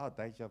 everybody say, oh,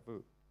 deja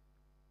vu.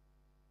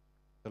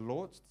 The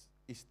Lord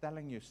is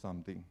telling you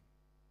something.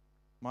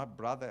 My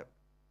brother,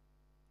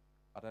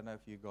 I don't know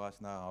if you guys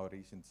know how it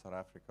is in South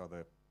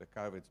Africa, the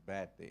COVID's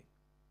bad there.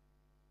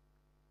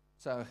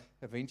 So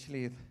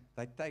eventually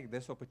they take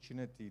this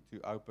opportunity to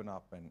open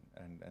up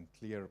and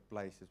clear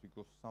places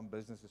because some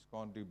businesses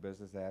can't do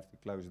business, they have to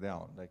close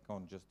down. They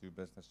can't just do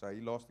business. So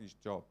he lost his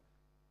job.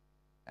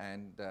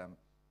 And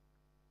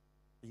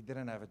he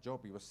didn't have a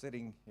job. He was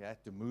sitting, he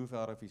had to move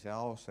out of his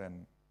house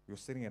and he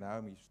was sitting at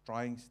home, he's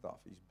trying stuff,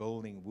 he's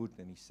building wood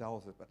and he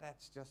sells it. But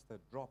that's just a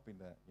drop in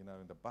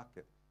the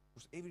bucket.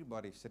 Because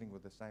everybody's sitting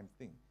with the same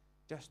thing.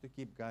 Just to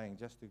keep going,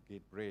 just to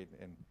get bread.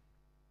 And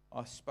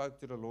I spoke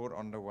to the Lord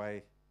on the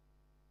way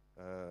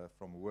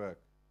from work.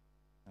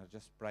 I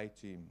just prayed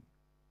to Him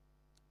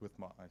with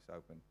my eyes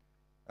open.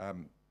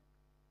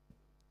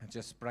 I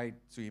just prayed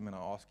to Him and I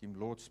asked Him,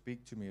 Lord,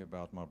 speak to me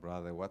about my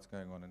brother, what's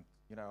going on.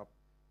 And, I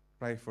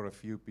pray for a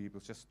few people,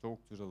 just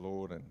talk to the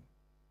Lord and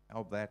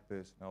help that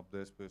person, help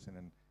this person.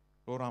 And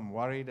Lord, I'm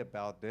worried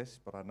about this,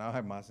 but I know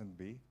I mustn't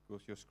be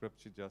because your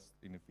scripture just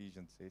in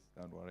Ephesians says,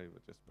 don't worry,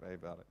 but just pray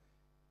about it.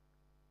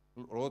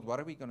 Lord, what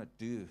are we going to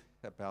do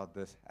about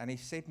this? And He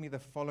said me the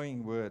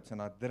following words,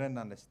 and I didn't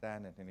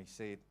understand it. And He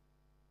said,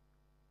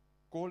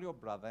 call your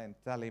brother and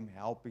tell him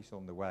help is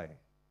on the way.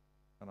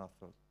 And I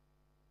thought,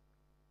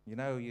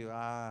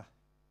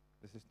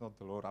 this is not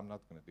the Lord. I'm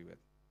not going to do it.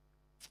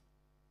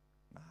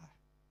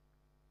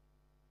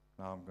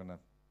 No,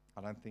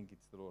 I don't think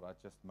it's the Lord. I'm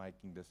just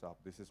making this up.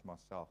 This is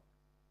myself.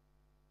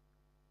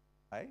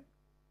 Hey?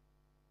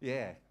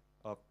 Yeah.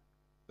 I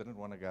didn't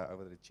want to go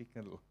over the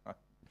chicken line.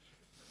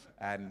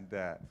 And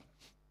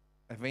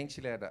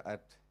eventually I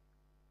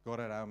got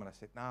at home and I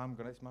said, no,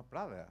 it's my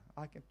brother.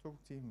 I can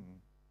talk to him.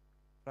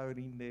 Throw it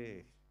in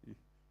there.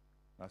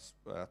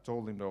 I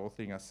told him the whole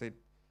thing. I said,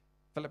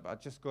 Philip, I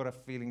just got a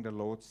feeling the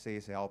Lord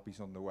says help is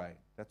on the way.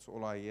 That's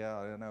all I hear.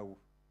 I don't know.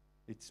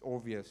 It's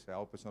obvious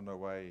help is on the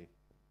way.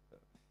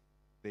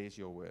 There's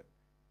your word.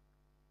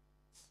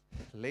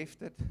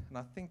 Left it, and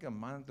I think a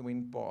month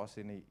went past,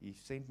 and he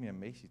sent me a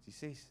message. He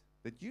says,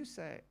 did you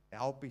say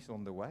help is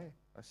on the way?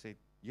 I said,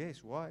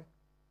 yes, why?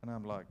 And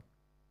I'm like,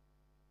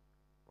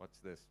 what's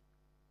this?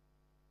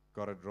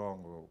 Got it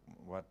wrong, or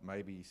what?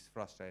 Maybe he's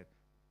frustrated.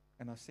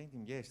 And I sent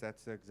him, yes,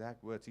 that's the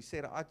exact words. He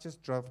said, I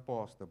just drove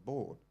past the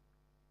board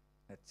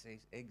that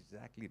says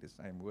exactly the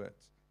same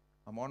words.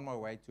 I'm on my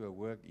way to a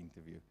work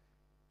interview.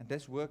 And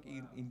this work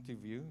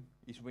interview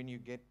is when you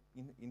get,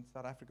 in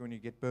South Africa, when you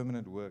get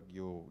permanent work,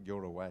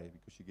 you're away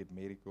because you get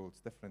medical.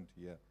 It's different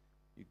here.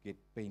 You get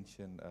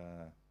pension.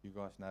 You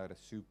guys know the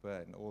super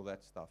and all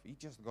that stuff. He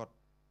just got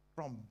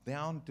from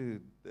down to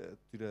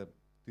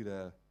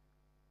the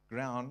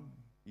ground.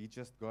 He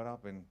just got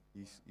up and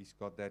he's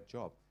got that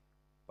job.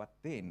 But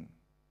then,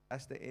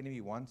 as the enemy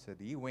wants it,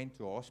 he went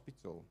to a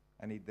hospital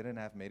and he didn't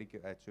have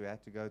medical aid, so he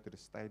had to go to the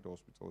state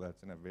hospital.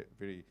 That's in a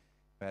very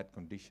bad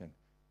condition.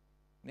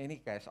 In any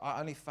case, I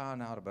only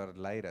found out about it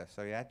later,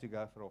 so he had to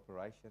go for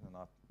operation, and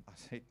I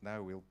said,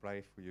 no, we'll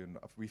pray for you. And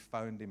we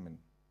phoned him, and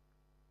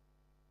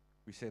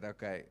we said,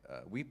 okay,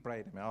 we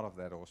prayed him out of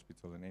that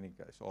hospital in any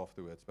case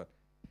afterwards. But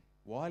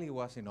while he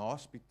was in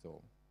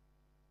hospital,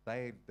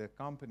 the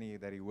company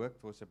that he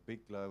worked for is a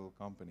big global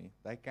company.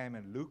 They came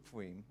and looked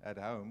for him at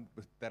home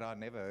that I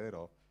never heard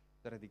of,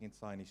 so that he can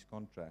sign his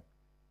contract.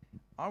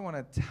 I want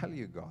to tell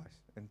you guys,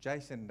 and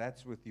Jason,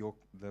 that's with your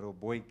little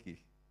boyki,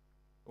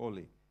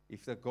 Ollie.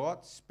 If the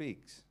God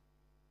speaks,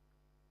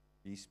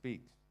 he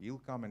speaks.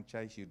 He'll come and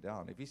chase you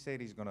down. If he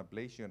said he's going to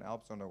bless you and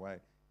helps on the way,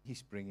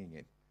 he's bringing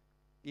it.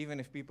 Even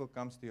if people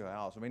comes to your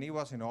house. When he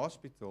was in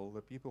hospital,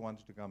 the people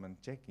wanted to come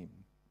and check him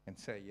and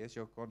say, yes,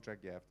 your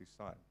contract you have to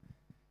sign.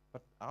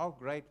 But how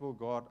great will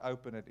God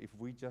open it if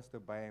we just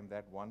obey him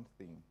that one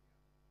thing?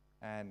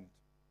 And,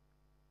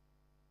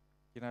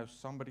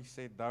 somebody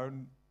said,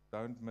 don't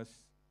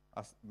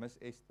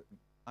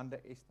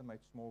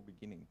underestimate small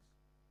beginnings.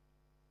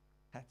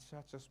 That's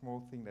such a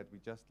small thing that we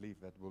just leave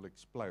that will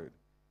explode.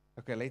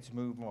 Okay, let's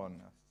move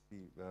on. I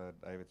see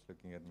David's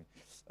looking at me.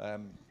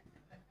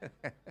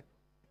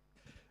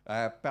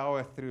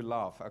 Power through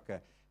love. Okay,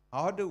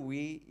 how do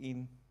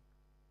we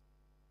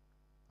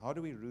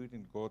root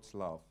in God's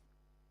love?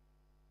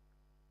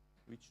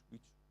 Which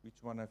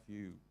one of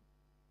you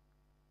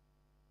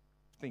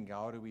think,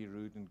 how do we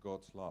root in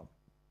God's love?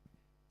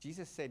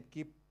 Jesus said,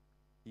 keep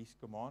his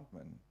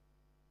commandment.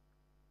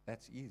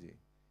 That's easy.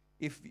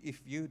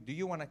 Do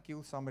you want to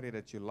kill somebody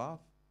that you love?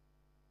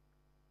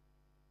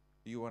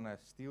 Do you want to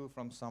steal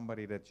from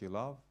somebody that you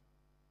love?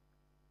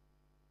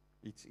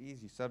 It's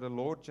easy. So the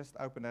Lord just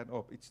opened that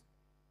up.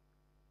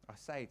 I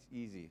say it's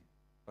easy,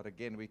 but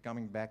again, we're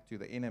coming back to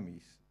the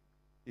enemies.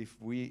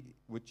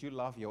 Would you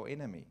love your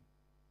enemy?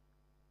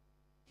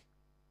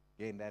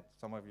 Again, that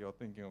some of you are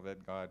thinking of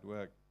that guy at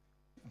work.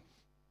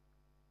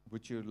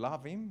 Would you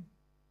love him?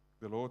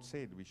 The Lord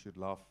said we should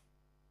love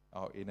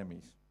our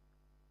enemies.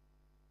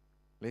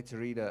 Let's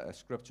read a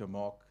scripture,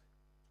 Mark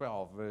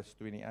 12, verse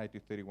 28 to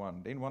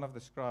 31. Then one of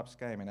the scribes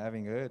came, and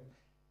having heard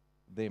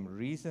them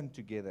reason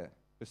together,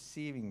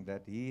 perceiving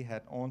that he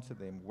had answered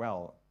them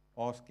well,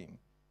 asked him,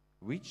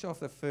 which is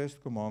the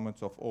first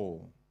commandment of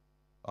all?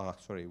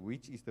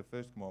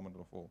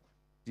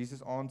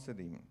 Jesus answered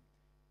him,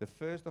 the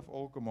first of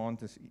all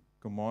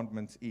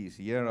commandments is,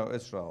 hear, O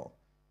Israel,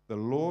 the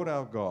Lord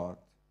our God,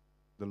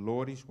 the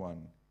Lord is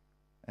one,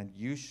 and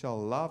you shall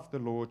love the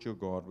Lord your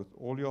God with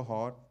all your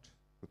heart,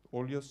 with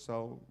all your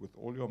soul, with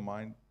all your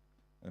mind,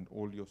 and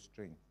all your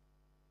strength.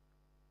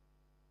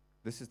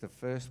 This is the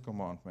first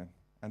commandment.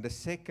 And the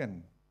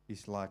second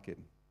is like it,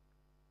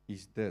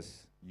 is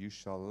this, you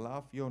shall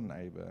love your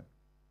neighbor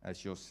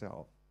as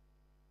yourself.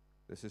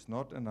 This is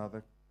not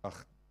another,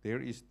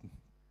 there is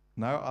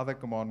no other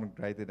commandment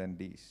greater than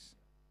this.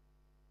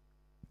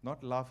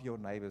 Not love your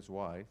neighbor's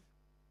wife,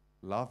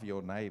 love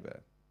your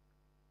neighbor.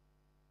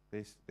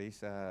 There's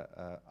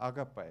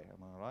agape,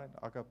 am I right?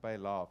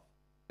 Agape love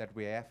that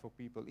we have for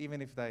people,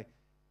 even if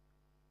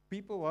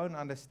people won't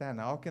understand,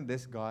 how can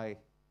this guy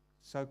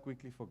so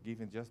quickly forgive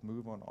and just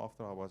move on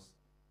after I was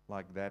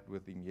like that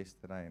with him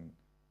yesterday and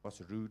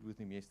was rude with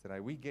him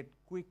yesterday? We get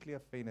quickly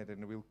offended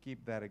and we'll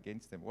keep that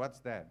against them. What's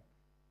that?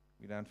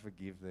 We don't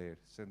forgive their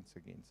sins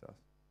against us.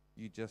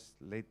 You just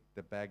let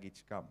the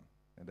baggage come,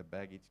 and the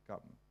baggage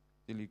come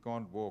till you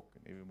can't walk,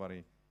 and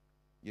everybody,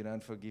 you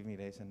don't forgive me,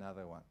 there's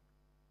another one.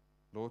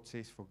 Lord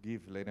says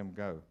forgive, let him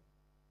go.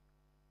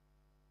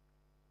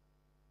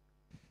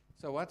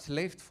 So what's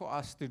left for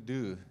us to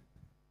do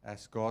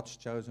as God's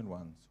chosen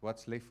ones?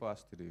 What's left for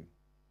us to do?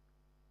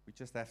 We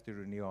just have to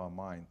renew our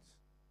minds.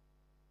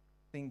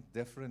 Think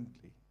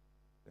differently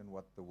than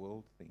what the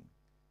world thinks.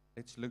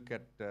 Let's look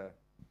at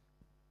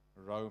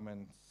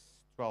Romans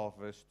 12,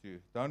 verse 2.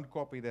 Don't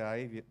copy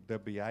the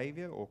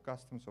behavior or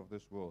customs of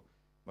this world,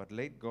 but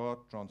let God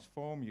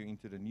transform you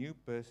into the new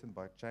person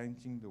by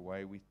changing the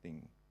way we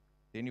think.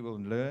 Then you will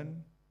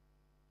learn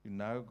to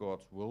know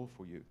God's will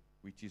for you,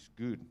 which is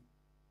good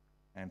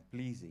and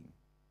pleasing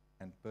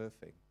and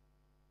perfect.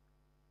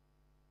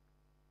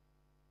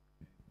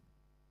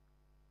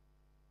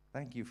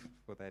 Thank you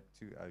for that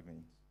too,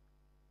 amens.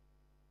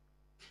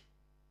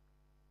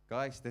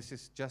 Guys, this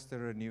is just a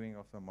renewing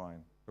of the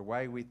mind. The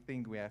way we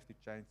think, we have to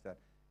change that.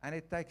 And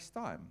it takes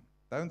time.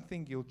 Don't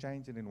think you'll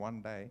change it in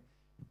one day.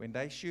 When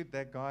they shoot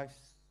that guys,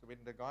 when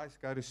the guys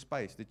go to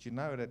space, did you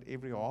know that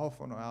every half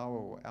an hour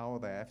or hour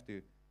they have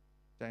to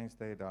change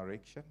their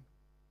direction?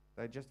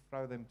 They just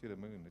throw them to the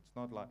moon. It's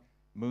not like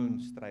moon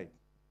straight.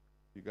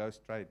 You go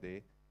straight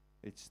there.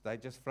 They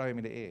just throw them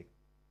in the air.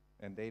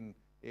 And then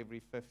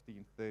every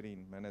 15,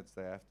 13 minutes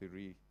they have to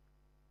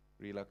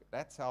relocate.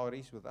 That's how it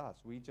is with us.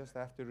 We just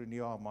have to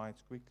renew our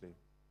minds quickly.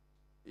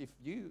 If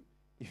you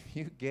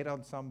get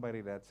on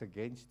somebody that's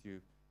against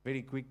you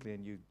very quickly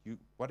and you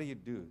what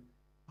do?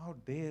 How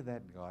dare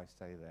that guy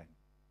say that?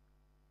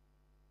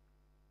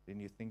 Then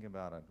you think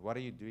about it. What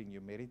are you doing?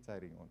 You're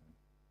meditating on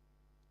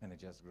it. And it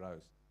just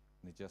grows.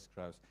 And it just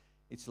grows.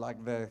 It's like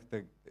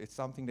it's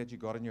something that you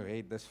got in your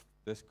head.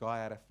 This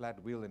guy had a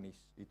flat wheel and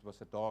it was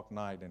a dark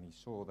night and he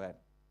saw that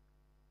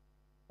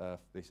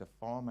there's a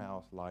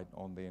farmhouse light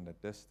on there in the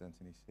distance,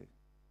 and he said,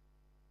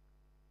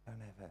 I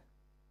don't have a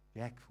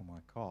jack for my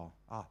car.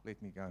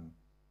 Let me go and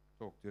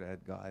talk to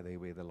that guy there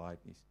where the light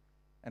is.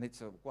 And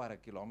it's quite a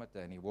kilometer,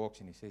 and he walks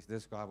and he says,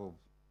 this guy will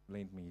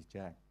lend me his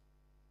jack.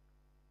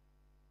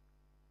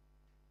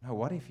 Now,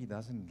 what if he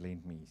doesn't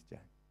lend me his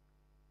jack?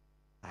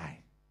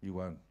 You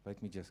won't.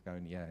 Let me just go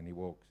in here. And he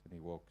walks and he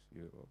walks.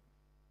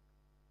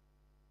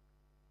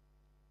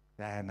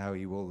 No,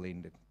 he will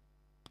lend it.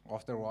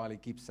 After a while, he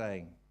keeps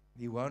saying,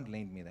 he won't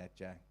lend me that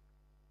jack.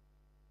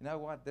 You know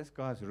what? This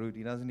guy's rude.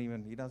 He doesn't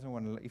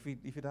want to. If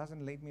he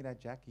doesn't lend me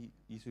that jack,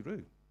 he's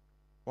rude.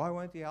 Why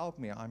won't he help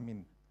me?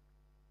 I'm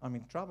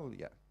in trouble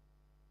here.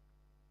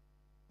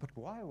 But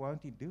why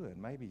won't he do it?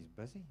 Maybe he's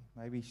busy.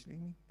 Maybe he's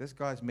sleeping. This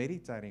guy's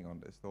meditating on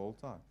this the whole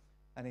time.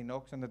 And he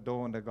knocks on the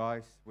door, and the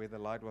guy where the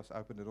light was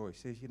opened the door. He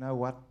says, you know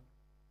what?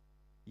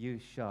 You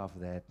shove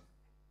that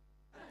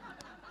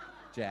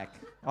jack.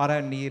 I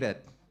don't need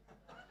it.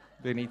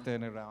 Then he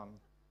turned around.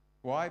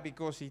 Why?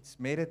 Because he's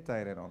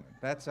meditated on it.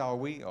 That's how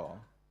we are.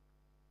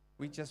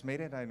 We just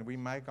meditate and we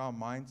make our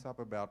minds up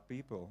about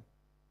people.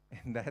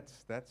 And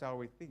that's how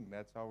we think.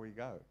 That's how we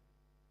go.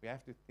 We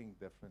have to think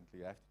differently.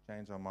 We have to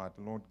change our mind.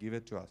 The Lord give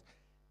it to us.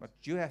 But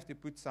you have to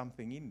put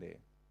something in there.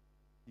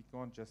 You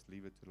can't just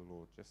leave it to the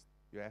Lord.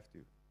 You have to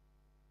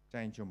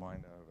change your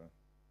mind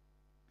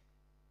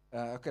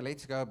over. Okay,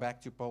 let's go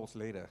back to Paul's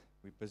letter.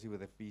 We're busy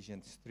with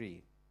Ephesians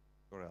 3.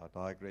 Sorry, I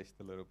digressed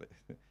a little bit.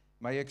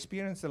 May you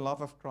experience the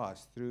love of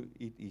Christ through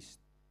it is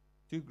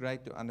too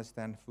great to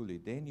understand fully.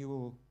 Then you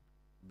will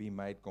be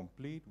made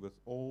complete with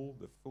all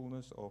the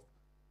fullness of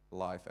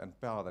life and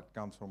power that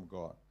comes from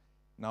God.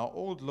 Now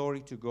all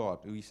glory to God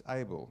who is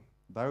able,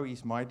 though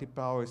his mighty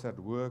power is at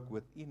work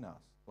within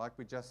us, like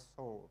we just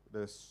saw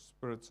the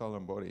spirit, soul,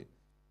 and body,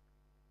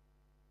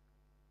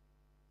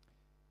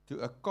 to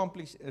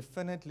accomplish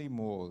infinitely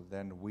more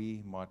than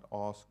we might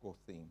ask or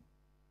think.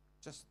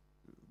 Just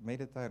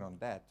meditate on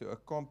that, to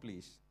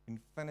accomplish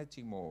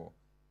infinity more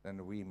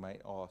than we may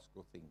ask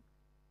or think.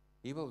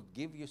 He will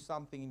give you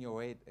something in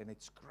your head and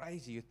it's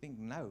crazy. You think,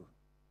 no,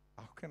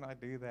 how can I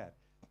do that?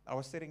 I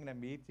was sitting in a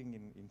meeting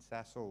in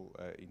Sasol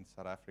in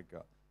South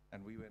Africa,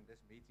 and we were in this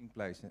meeting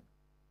place,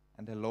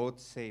 and the Lord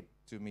said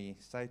to me,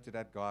 say to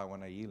that guy I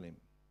want to heal him.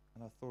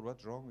 And I thought,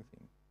 what's wrong with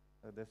him?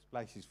 This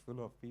place is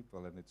full of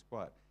people and it's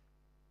quiet.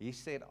 He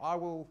said, I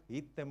will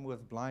hit them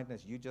with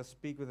blindness. You just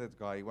speak with that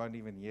guy, he won't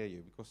even hear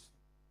you, because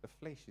the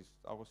flesh is,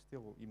 I was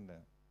still in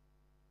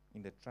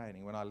the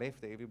training. When I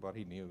left there,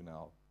 everybody knew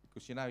now.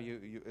 Because, you know,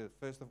 you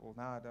first of all,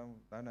 no, I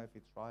don't know if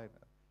it's right.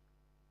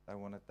 I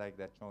don't want to take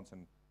that chance.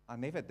 And I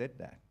never did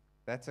that.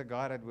 That's a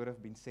guy that would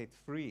have been set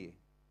free.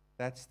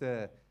 That's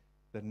the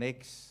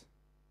next,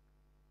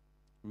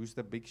 who's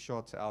the big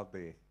shots out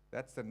there?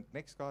 That's the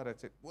next guy that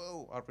said,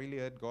 whoa, I really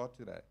heard God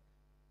today.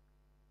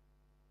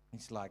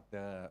 It's like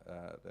the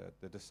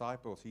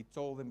disciples. He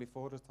told them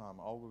before the time,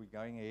 I will be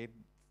going ahead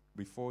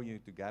before you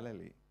to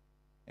Galilee.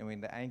 And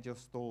when the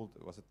angels told,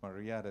 was it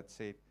Maria that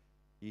said,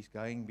 he's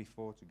going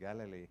before to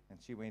Galilee? And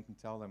she went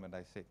and told them, and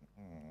they said,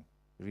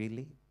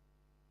 really?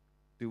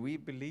 Do we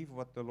believe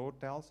what the Lord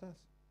tells us,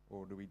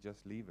 or do we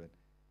just leave it?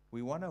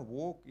 We want to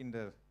walk in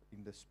the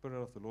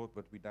Spirit of the Lord,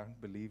 but we don't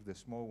believe the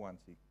small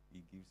ones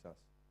He gives us.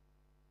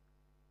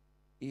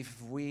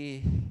 If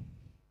we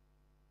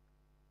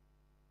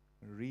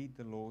read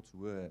the Lord's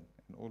Word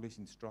and all His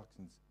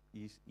instructions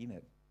is in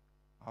it,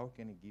 how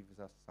can He give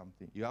us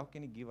something? How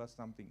can He give us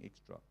something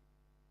extra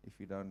if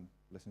we don't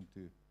listen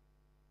to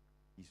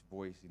His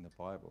voice in the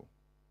Bible?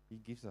 He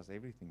gives us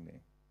everything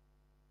there.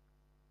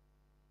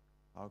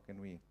 How can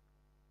we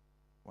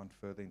want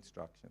further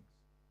instructions?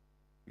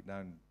 We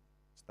don't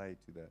stay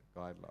to the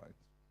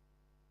guidelines.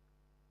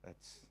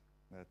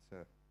 That's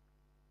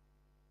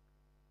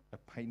a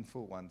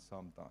painful one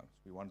sometimes.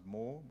 We want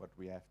more, but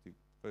we have to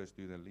first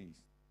do the least.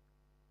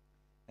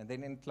 And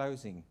then in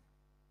closing,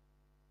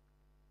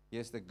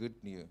 here's the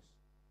good news.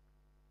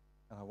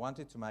 And I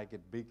wanted to make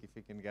it big. If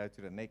you can go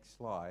to the next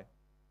slide.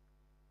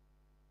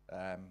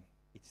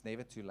 It's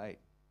never too late.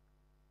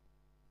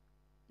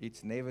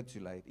 It's never too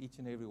late. Each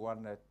and every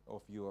one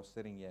of you are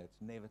sitting here.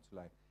 It's never too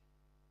late.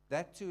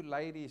 That two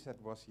ladies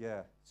that was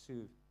here,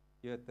 Sue,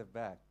 here at the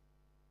back,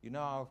 you know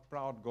how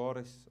proud God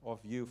is of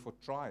you for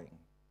trying.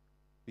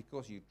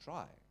 Because you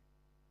try.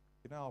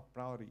 You know how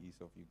proud He is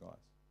of you guys.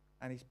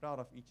 And He's proud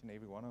of each and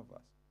every one of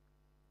us.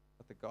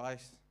 But the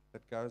guys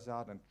that goes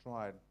out and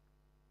tried,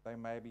 they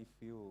maybe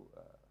feel,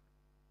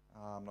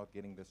 I'm not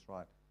getting this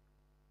right.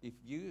 If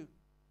you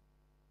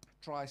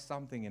try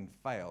something and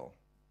fail,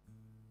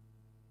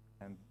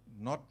 and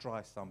not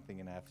try something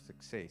and have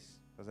success,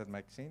 does that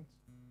make sense?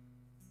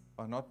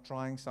 By not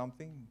trying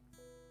something,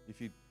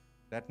 if you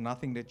that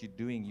nothing that you're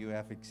doing, you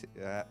have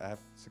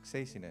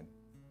success in it.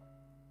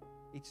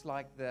 It's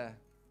like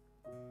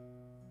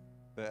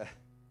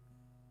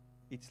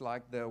it's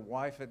like the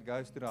wife that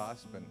goes to the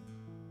husband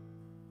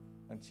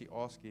and she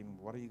asks him,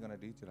 what are you going to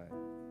do today?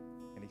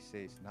 And he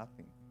says,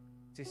 nothing.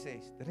 She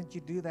says, didn't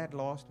you do that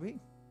last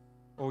week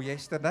or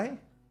yesterday?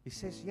 He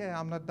says, yeah,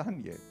 I'm not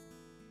done yet.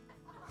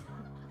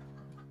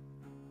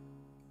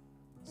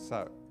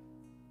 So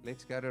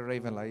let's go to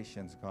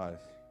Revelations, guys.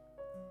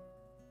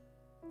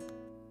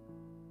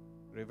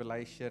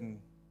 Revelation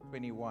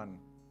 21.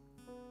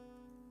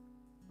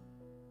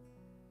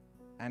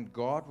 And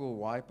God will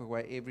wipe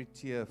away every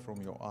tear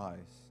from your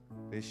eyes.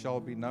 There shall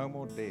be no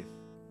more death,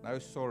 no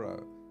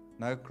sorrow,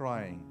 no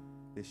crying.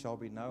 There shall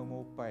be no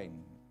more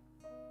pain.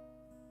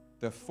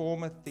 The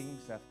former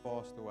things have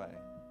passed away.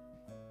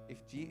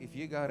 If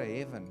you go to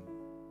heaven,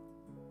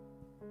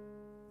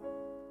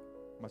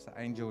 must the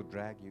angel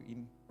drag you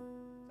in,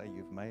 say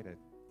you've made it.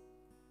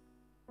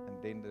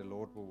 And then the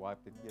Lord will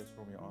wipe the tears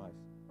from your eyes.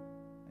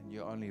 And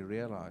you only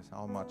realize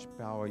how much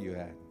power you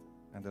had.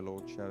 And the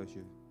Lord shows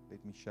you,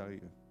 let me show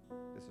you.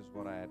 This is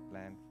what I had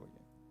planned for you.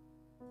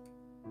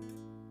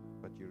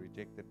 But you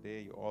rejected there.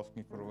 You asked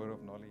me for a word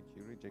of knowledge.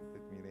 You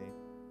rejected me there.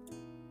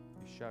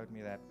 You showed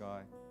me that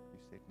guy. You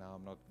said, no,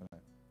 I'm not going to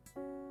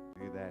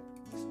do that.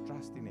 Just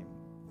trust in Him.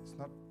 It's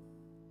not,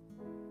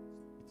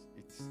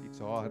 it's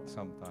hard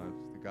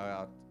sometimes to go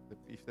out.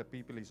 If the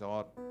people is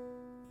hard,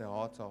 their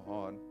hearts are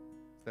hard,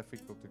 it's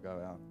difficult to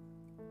go out.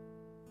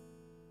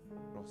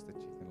 Cross the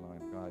chicken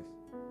line, guys.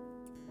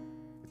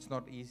 It's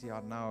not easy,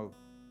 I know.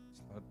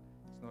 It's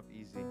not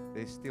easy.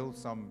 There's still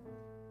some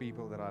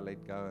people that I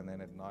let go, and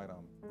then at night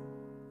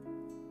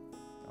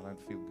I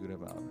don't feel good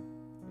about it.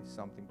 There's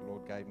something, the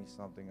Lord gave me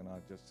something, and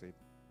I just said,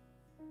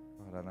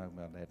 I don't know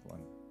about that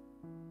one.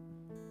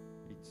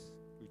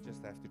 We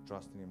just have to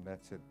trust in Him.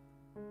 That's it.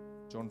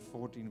 John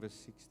 14 verse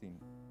 16.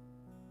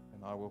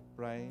 And I will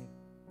pray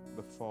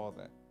the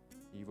Father.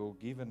 He will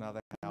give another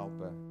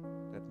helper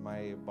that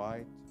may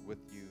abide with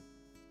you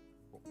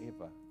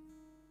forever.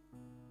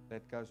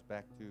 That goes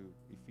back to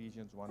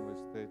Ephesians 1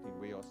 verse 13.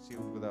 We are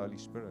sealed with the Holy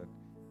Spirit.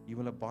 He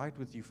will abide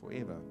with you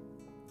forever.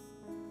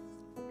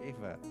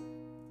 Forever.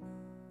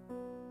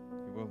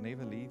 He will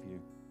never leave you.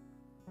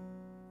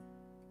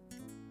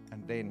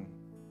 And then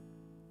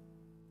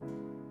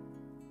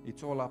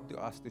it's all up to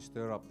us to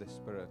stir up the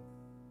Spirit.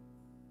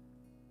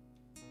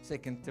 2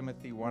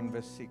 Timothy 1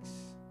 verse 6.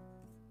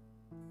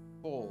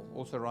 Paul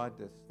also wrote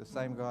this, the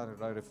same guy that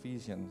wrote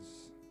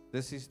Ephesians.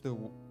 This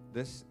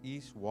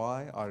is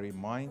why I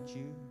remind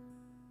you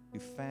to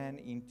fan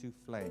into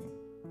flame.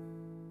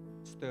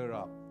 Stir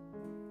up.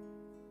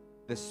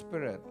 The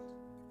Spirit,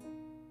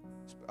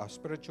 a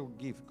spiritual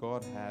gift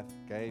God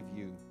gave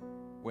you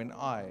when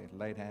I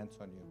laid hands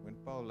on you, when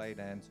Paul laid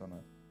hands on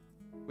her.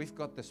 We've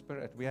got the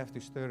Spirit, we have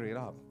to stir it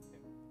up.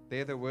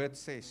 There the word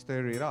says,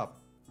 stir it up.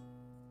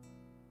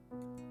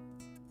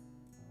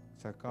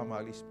 So come,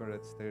 Holy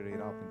Spirit, stir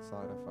it up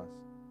inside of us.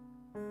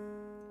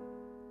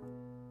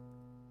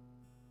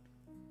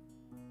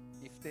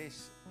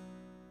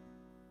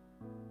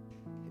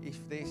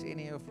 If there's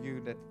any of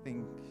you that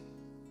think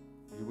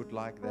you would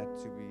like that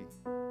to be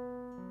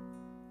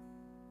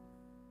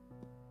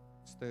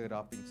stirred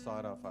up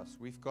inside of us,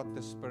 we've got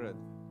the Spirit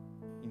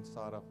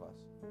inside of us.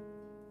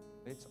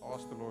 Let's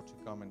ask the Lord to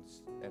come and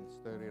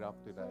stir it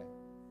up today.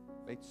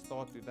 Let's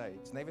start today.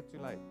 It's never too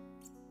late.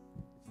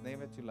 It's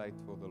never too late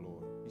for the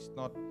Lord. It's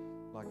not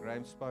like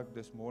Graham spoke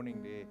this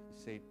morning there. He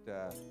said,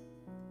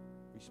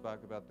 we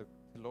spoke about the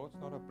Lord's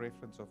not a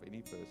preference of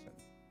any person.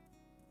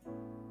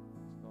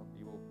 It's not,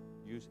 He will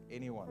use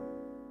anyone.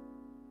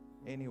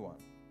 Anyone.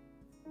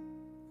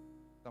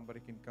 Somebody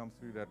can come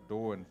through that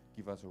door and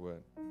give us a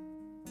word.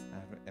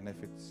 And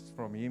if it's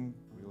from Him,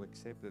 we'll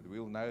accept it.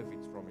 We'll know if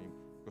it's from Him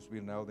because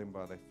we'll know them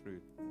by their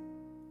fruit.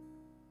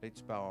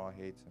 Let's bow our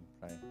heads and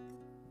pray.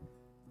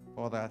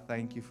 Father, I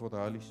thank You for the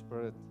Holy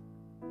Spirit.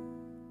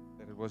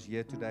 That it was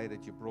here today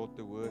that You brought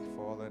the word,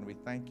 Father, and we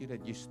thank You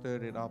that You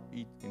stirred it up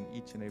in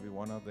each and every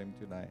one of them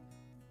today.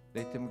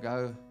 Let them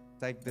go,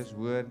 take this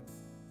word,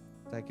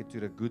 Take it to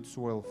the good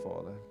soil,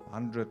 Father,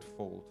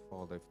 100-fold,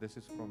 Father. If this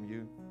is from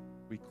you,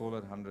 we call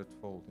it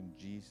 100-fold in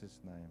Jesus'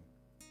 name.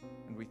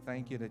 And we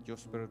thank you that your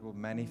Spirit will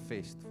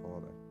manifest,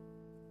 Father.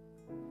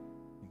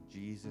 In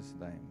Jesus'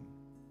 name.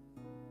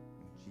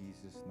 In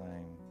Jesus'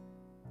 name.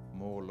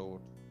 More,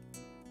 Lord.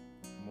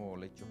 More.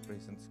 Let your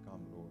presence come,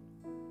 Lord.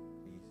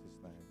 In Jesus'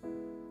 name.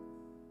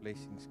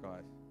 Blessings,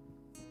 guys.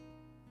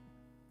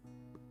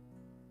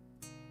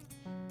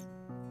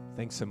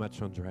 Thanks so much,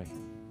 Andre.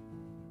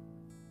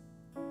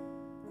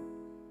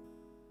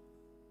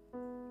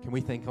 Can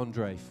we thank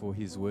Andre for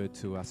his word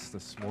to us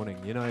this morning?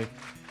 You know,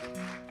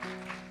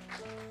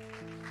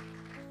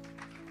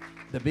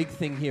 the big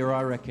thing here,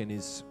 I reckon,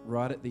 is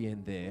right at the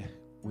end there,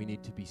 we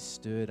need to be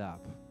stirred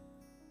up.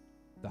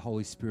 The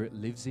Holy Spirit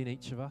lives in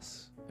each of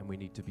us, and we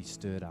need to be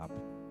stirred up.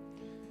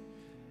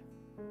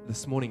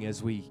 This morning,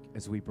 as we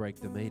break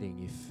the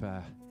meeting,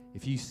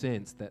 if you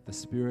sense that the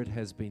Spirit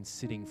has been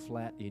sitting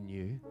flat in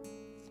you,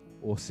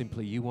 or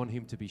simply you want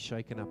him to be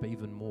shaken up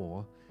even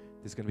more,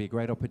 there's going to be a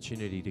great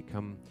opportunity to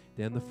come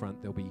down the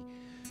front. There'll be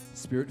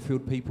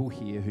Spirit-filled people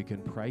here who can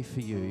pray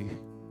for you,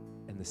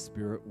 and the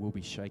Spirit will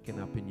be shaken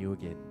up in you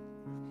again.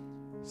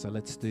 So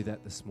let's do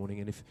that this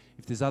morning. And if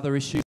there's other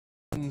issues,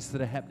 things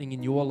that are happening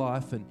in your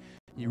life, and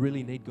you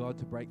really need God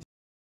to break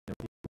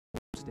through,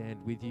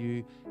 stand with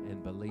you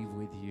and believe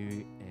with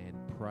you and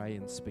pray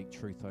and speak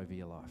truth over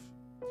your life.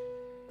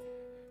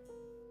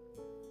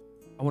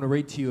 I want to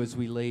read to you as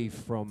we leave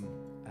from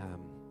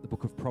the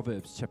book of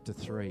Proverbs, chapter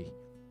 3.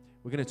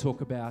 We're going to talk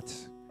about,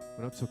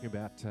 we're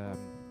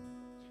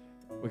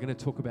going to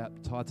talk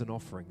about tithes and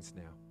offerings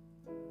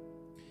now.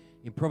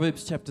 In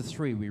Proverbs chapter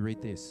 3, we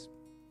read this: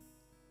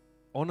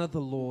 honor the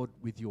Lord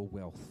with your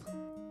wealth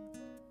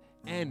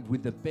and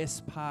with the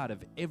best part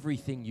of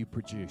everything you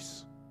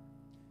produce.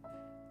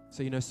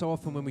 So, you know, so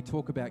often when we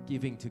talk about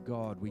giving to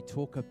God, we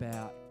talk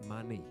about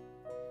money.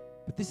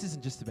 But this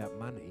isn't just about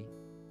money.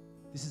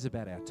 This is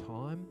about our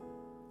time.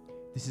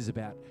 This is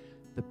about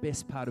the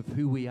best part of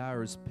who we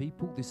are as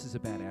people. This is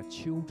about our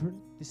children.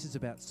 This is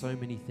about so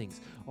many things.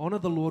 Honor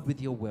the Lord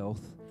with your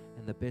wealth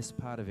and the best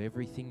part of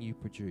everything you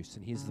produce.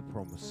 And here's the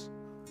promise.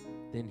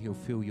 Then he'll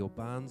fill your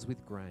barns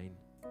with grain,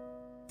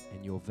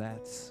 and your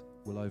vats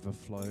will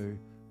overflow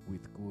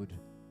with good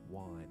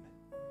wine.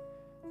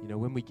 You know,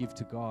 when we give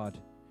to God,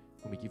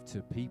 when we give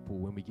to people,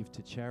 when we give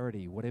to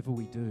charity, whatever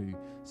we do,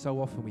 so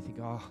often we think,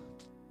 oh,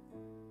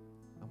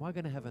 am I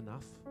going to have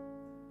enough?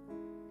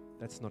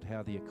 That's not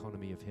how the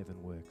economy of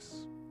heaven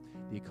works.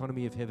 The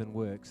economy of heaven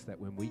works that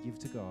when we give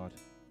to God,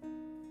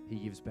 he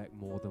gives back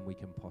more than we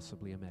can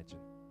possibly imagine.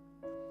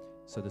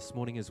 So this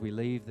morning as we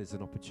leave, there's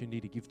an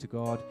opportunity to give to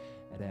God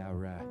at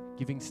our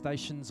giving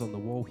stations on the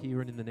wall here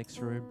and in the next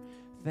room.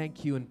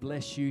 Thank you and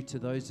bless you to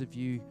those of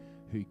you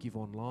who give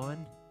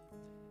online.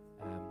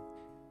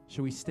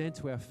 Shall we stand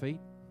to our feet?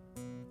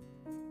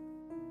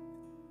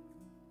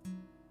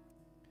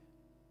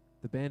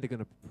 The band are going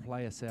to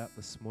play us out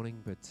this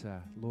morning, but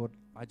Lord,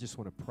 I just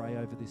want to pray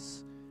over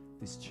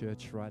this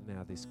church right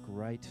now, this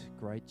great,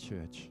 great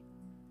church.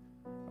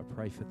 I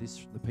pray for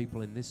the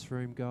people in this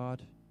room,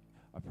 God.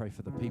 I pray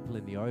for the people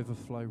in the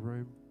overflow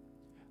room.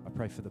 I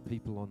pray for the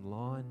people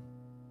online.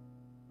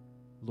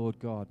 Lord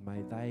God,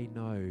 may they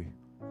know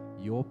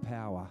your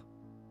power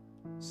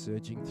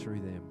surging through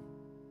them,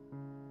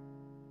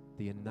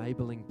 the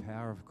enabling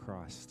power of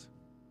Christ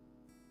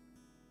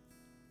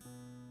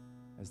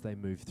as they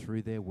move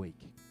through their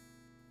week.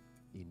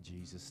 In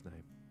Jesus'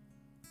 name,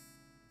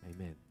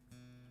 amen.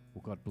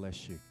 Well, God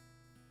bless you.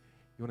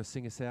 You want to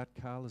sing us out,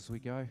 Carl, as we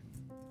go?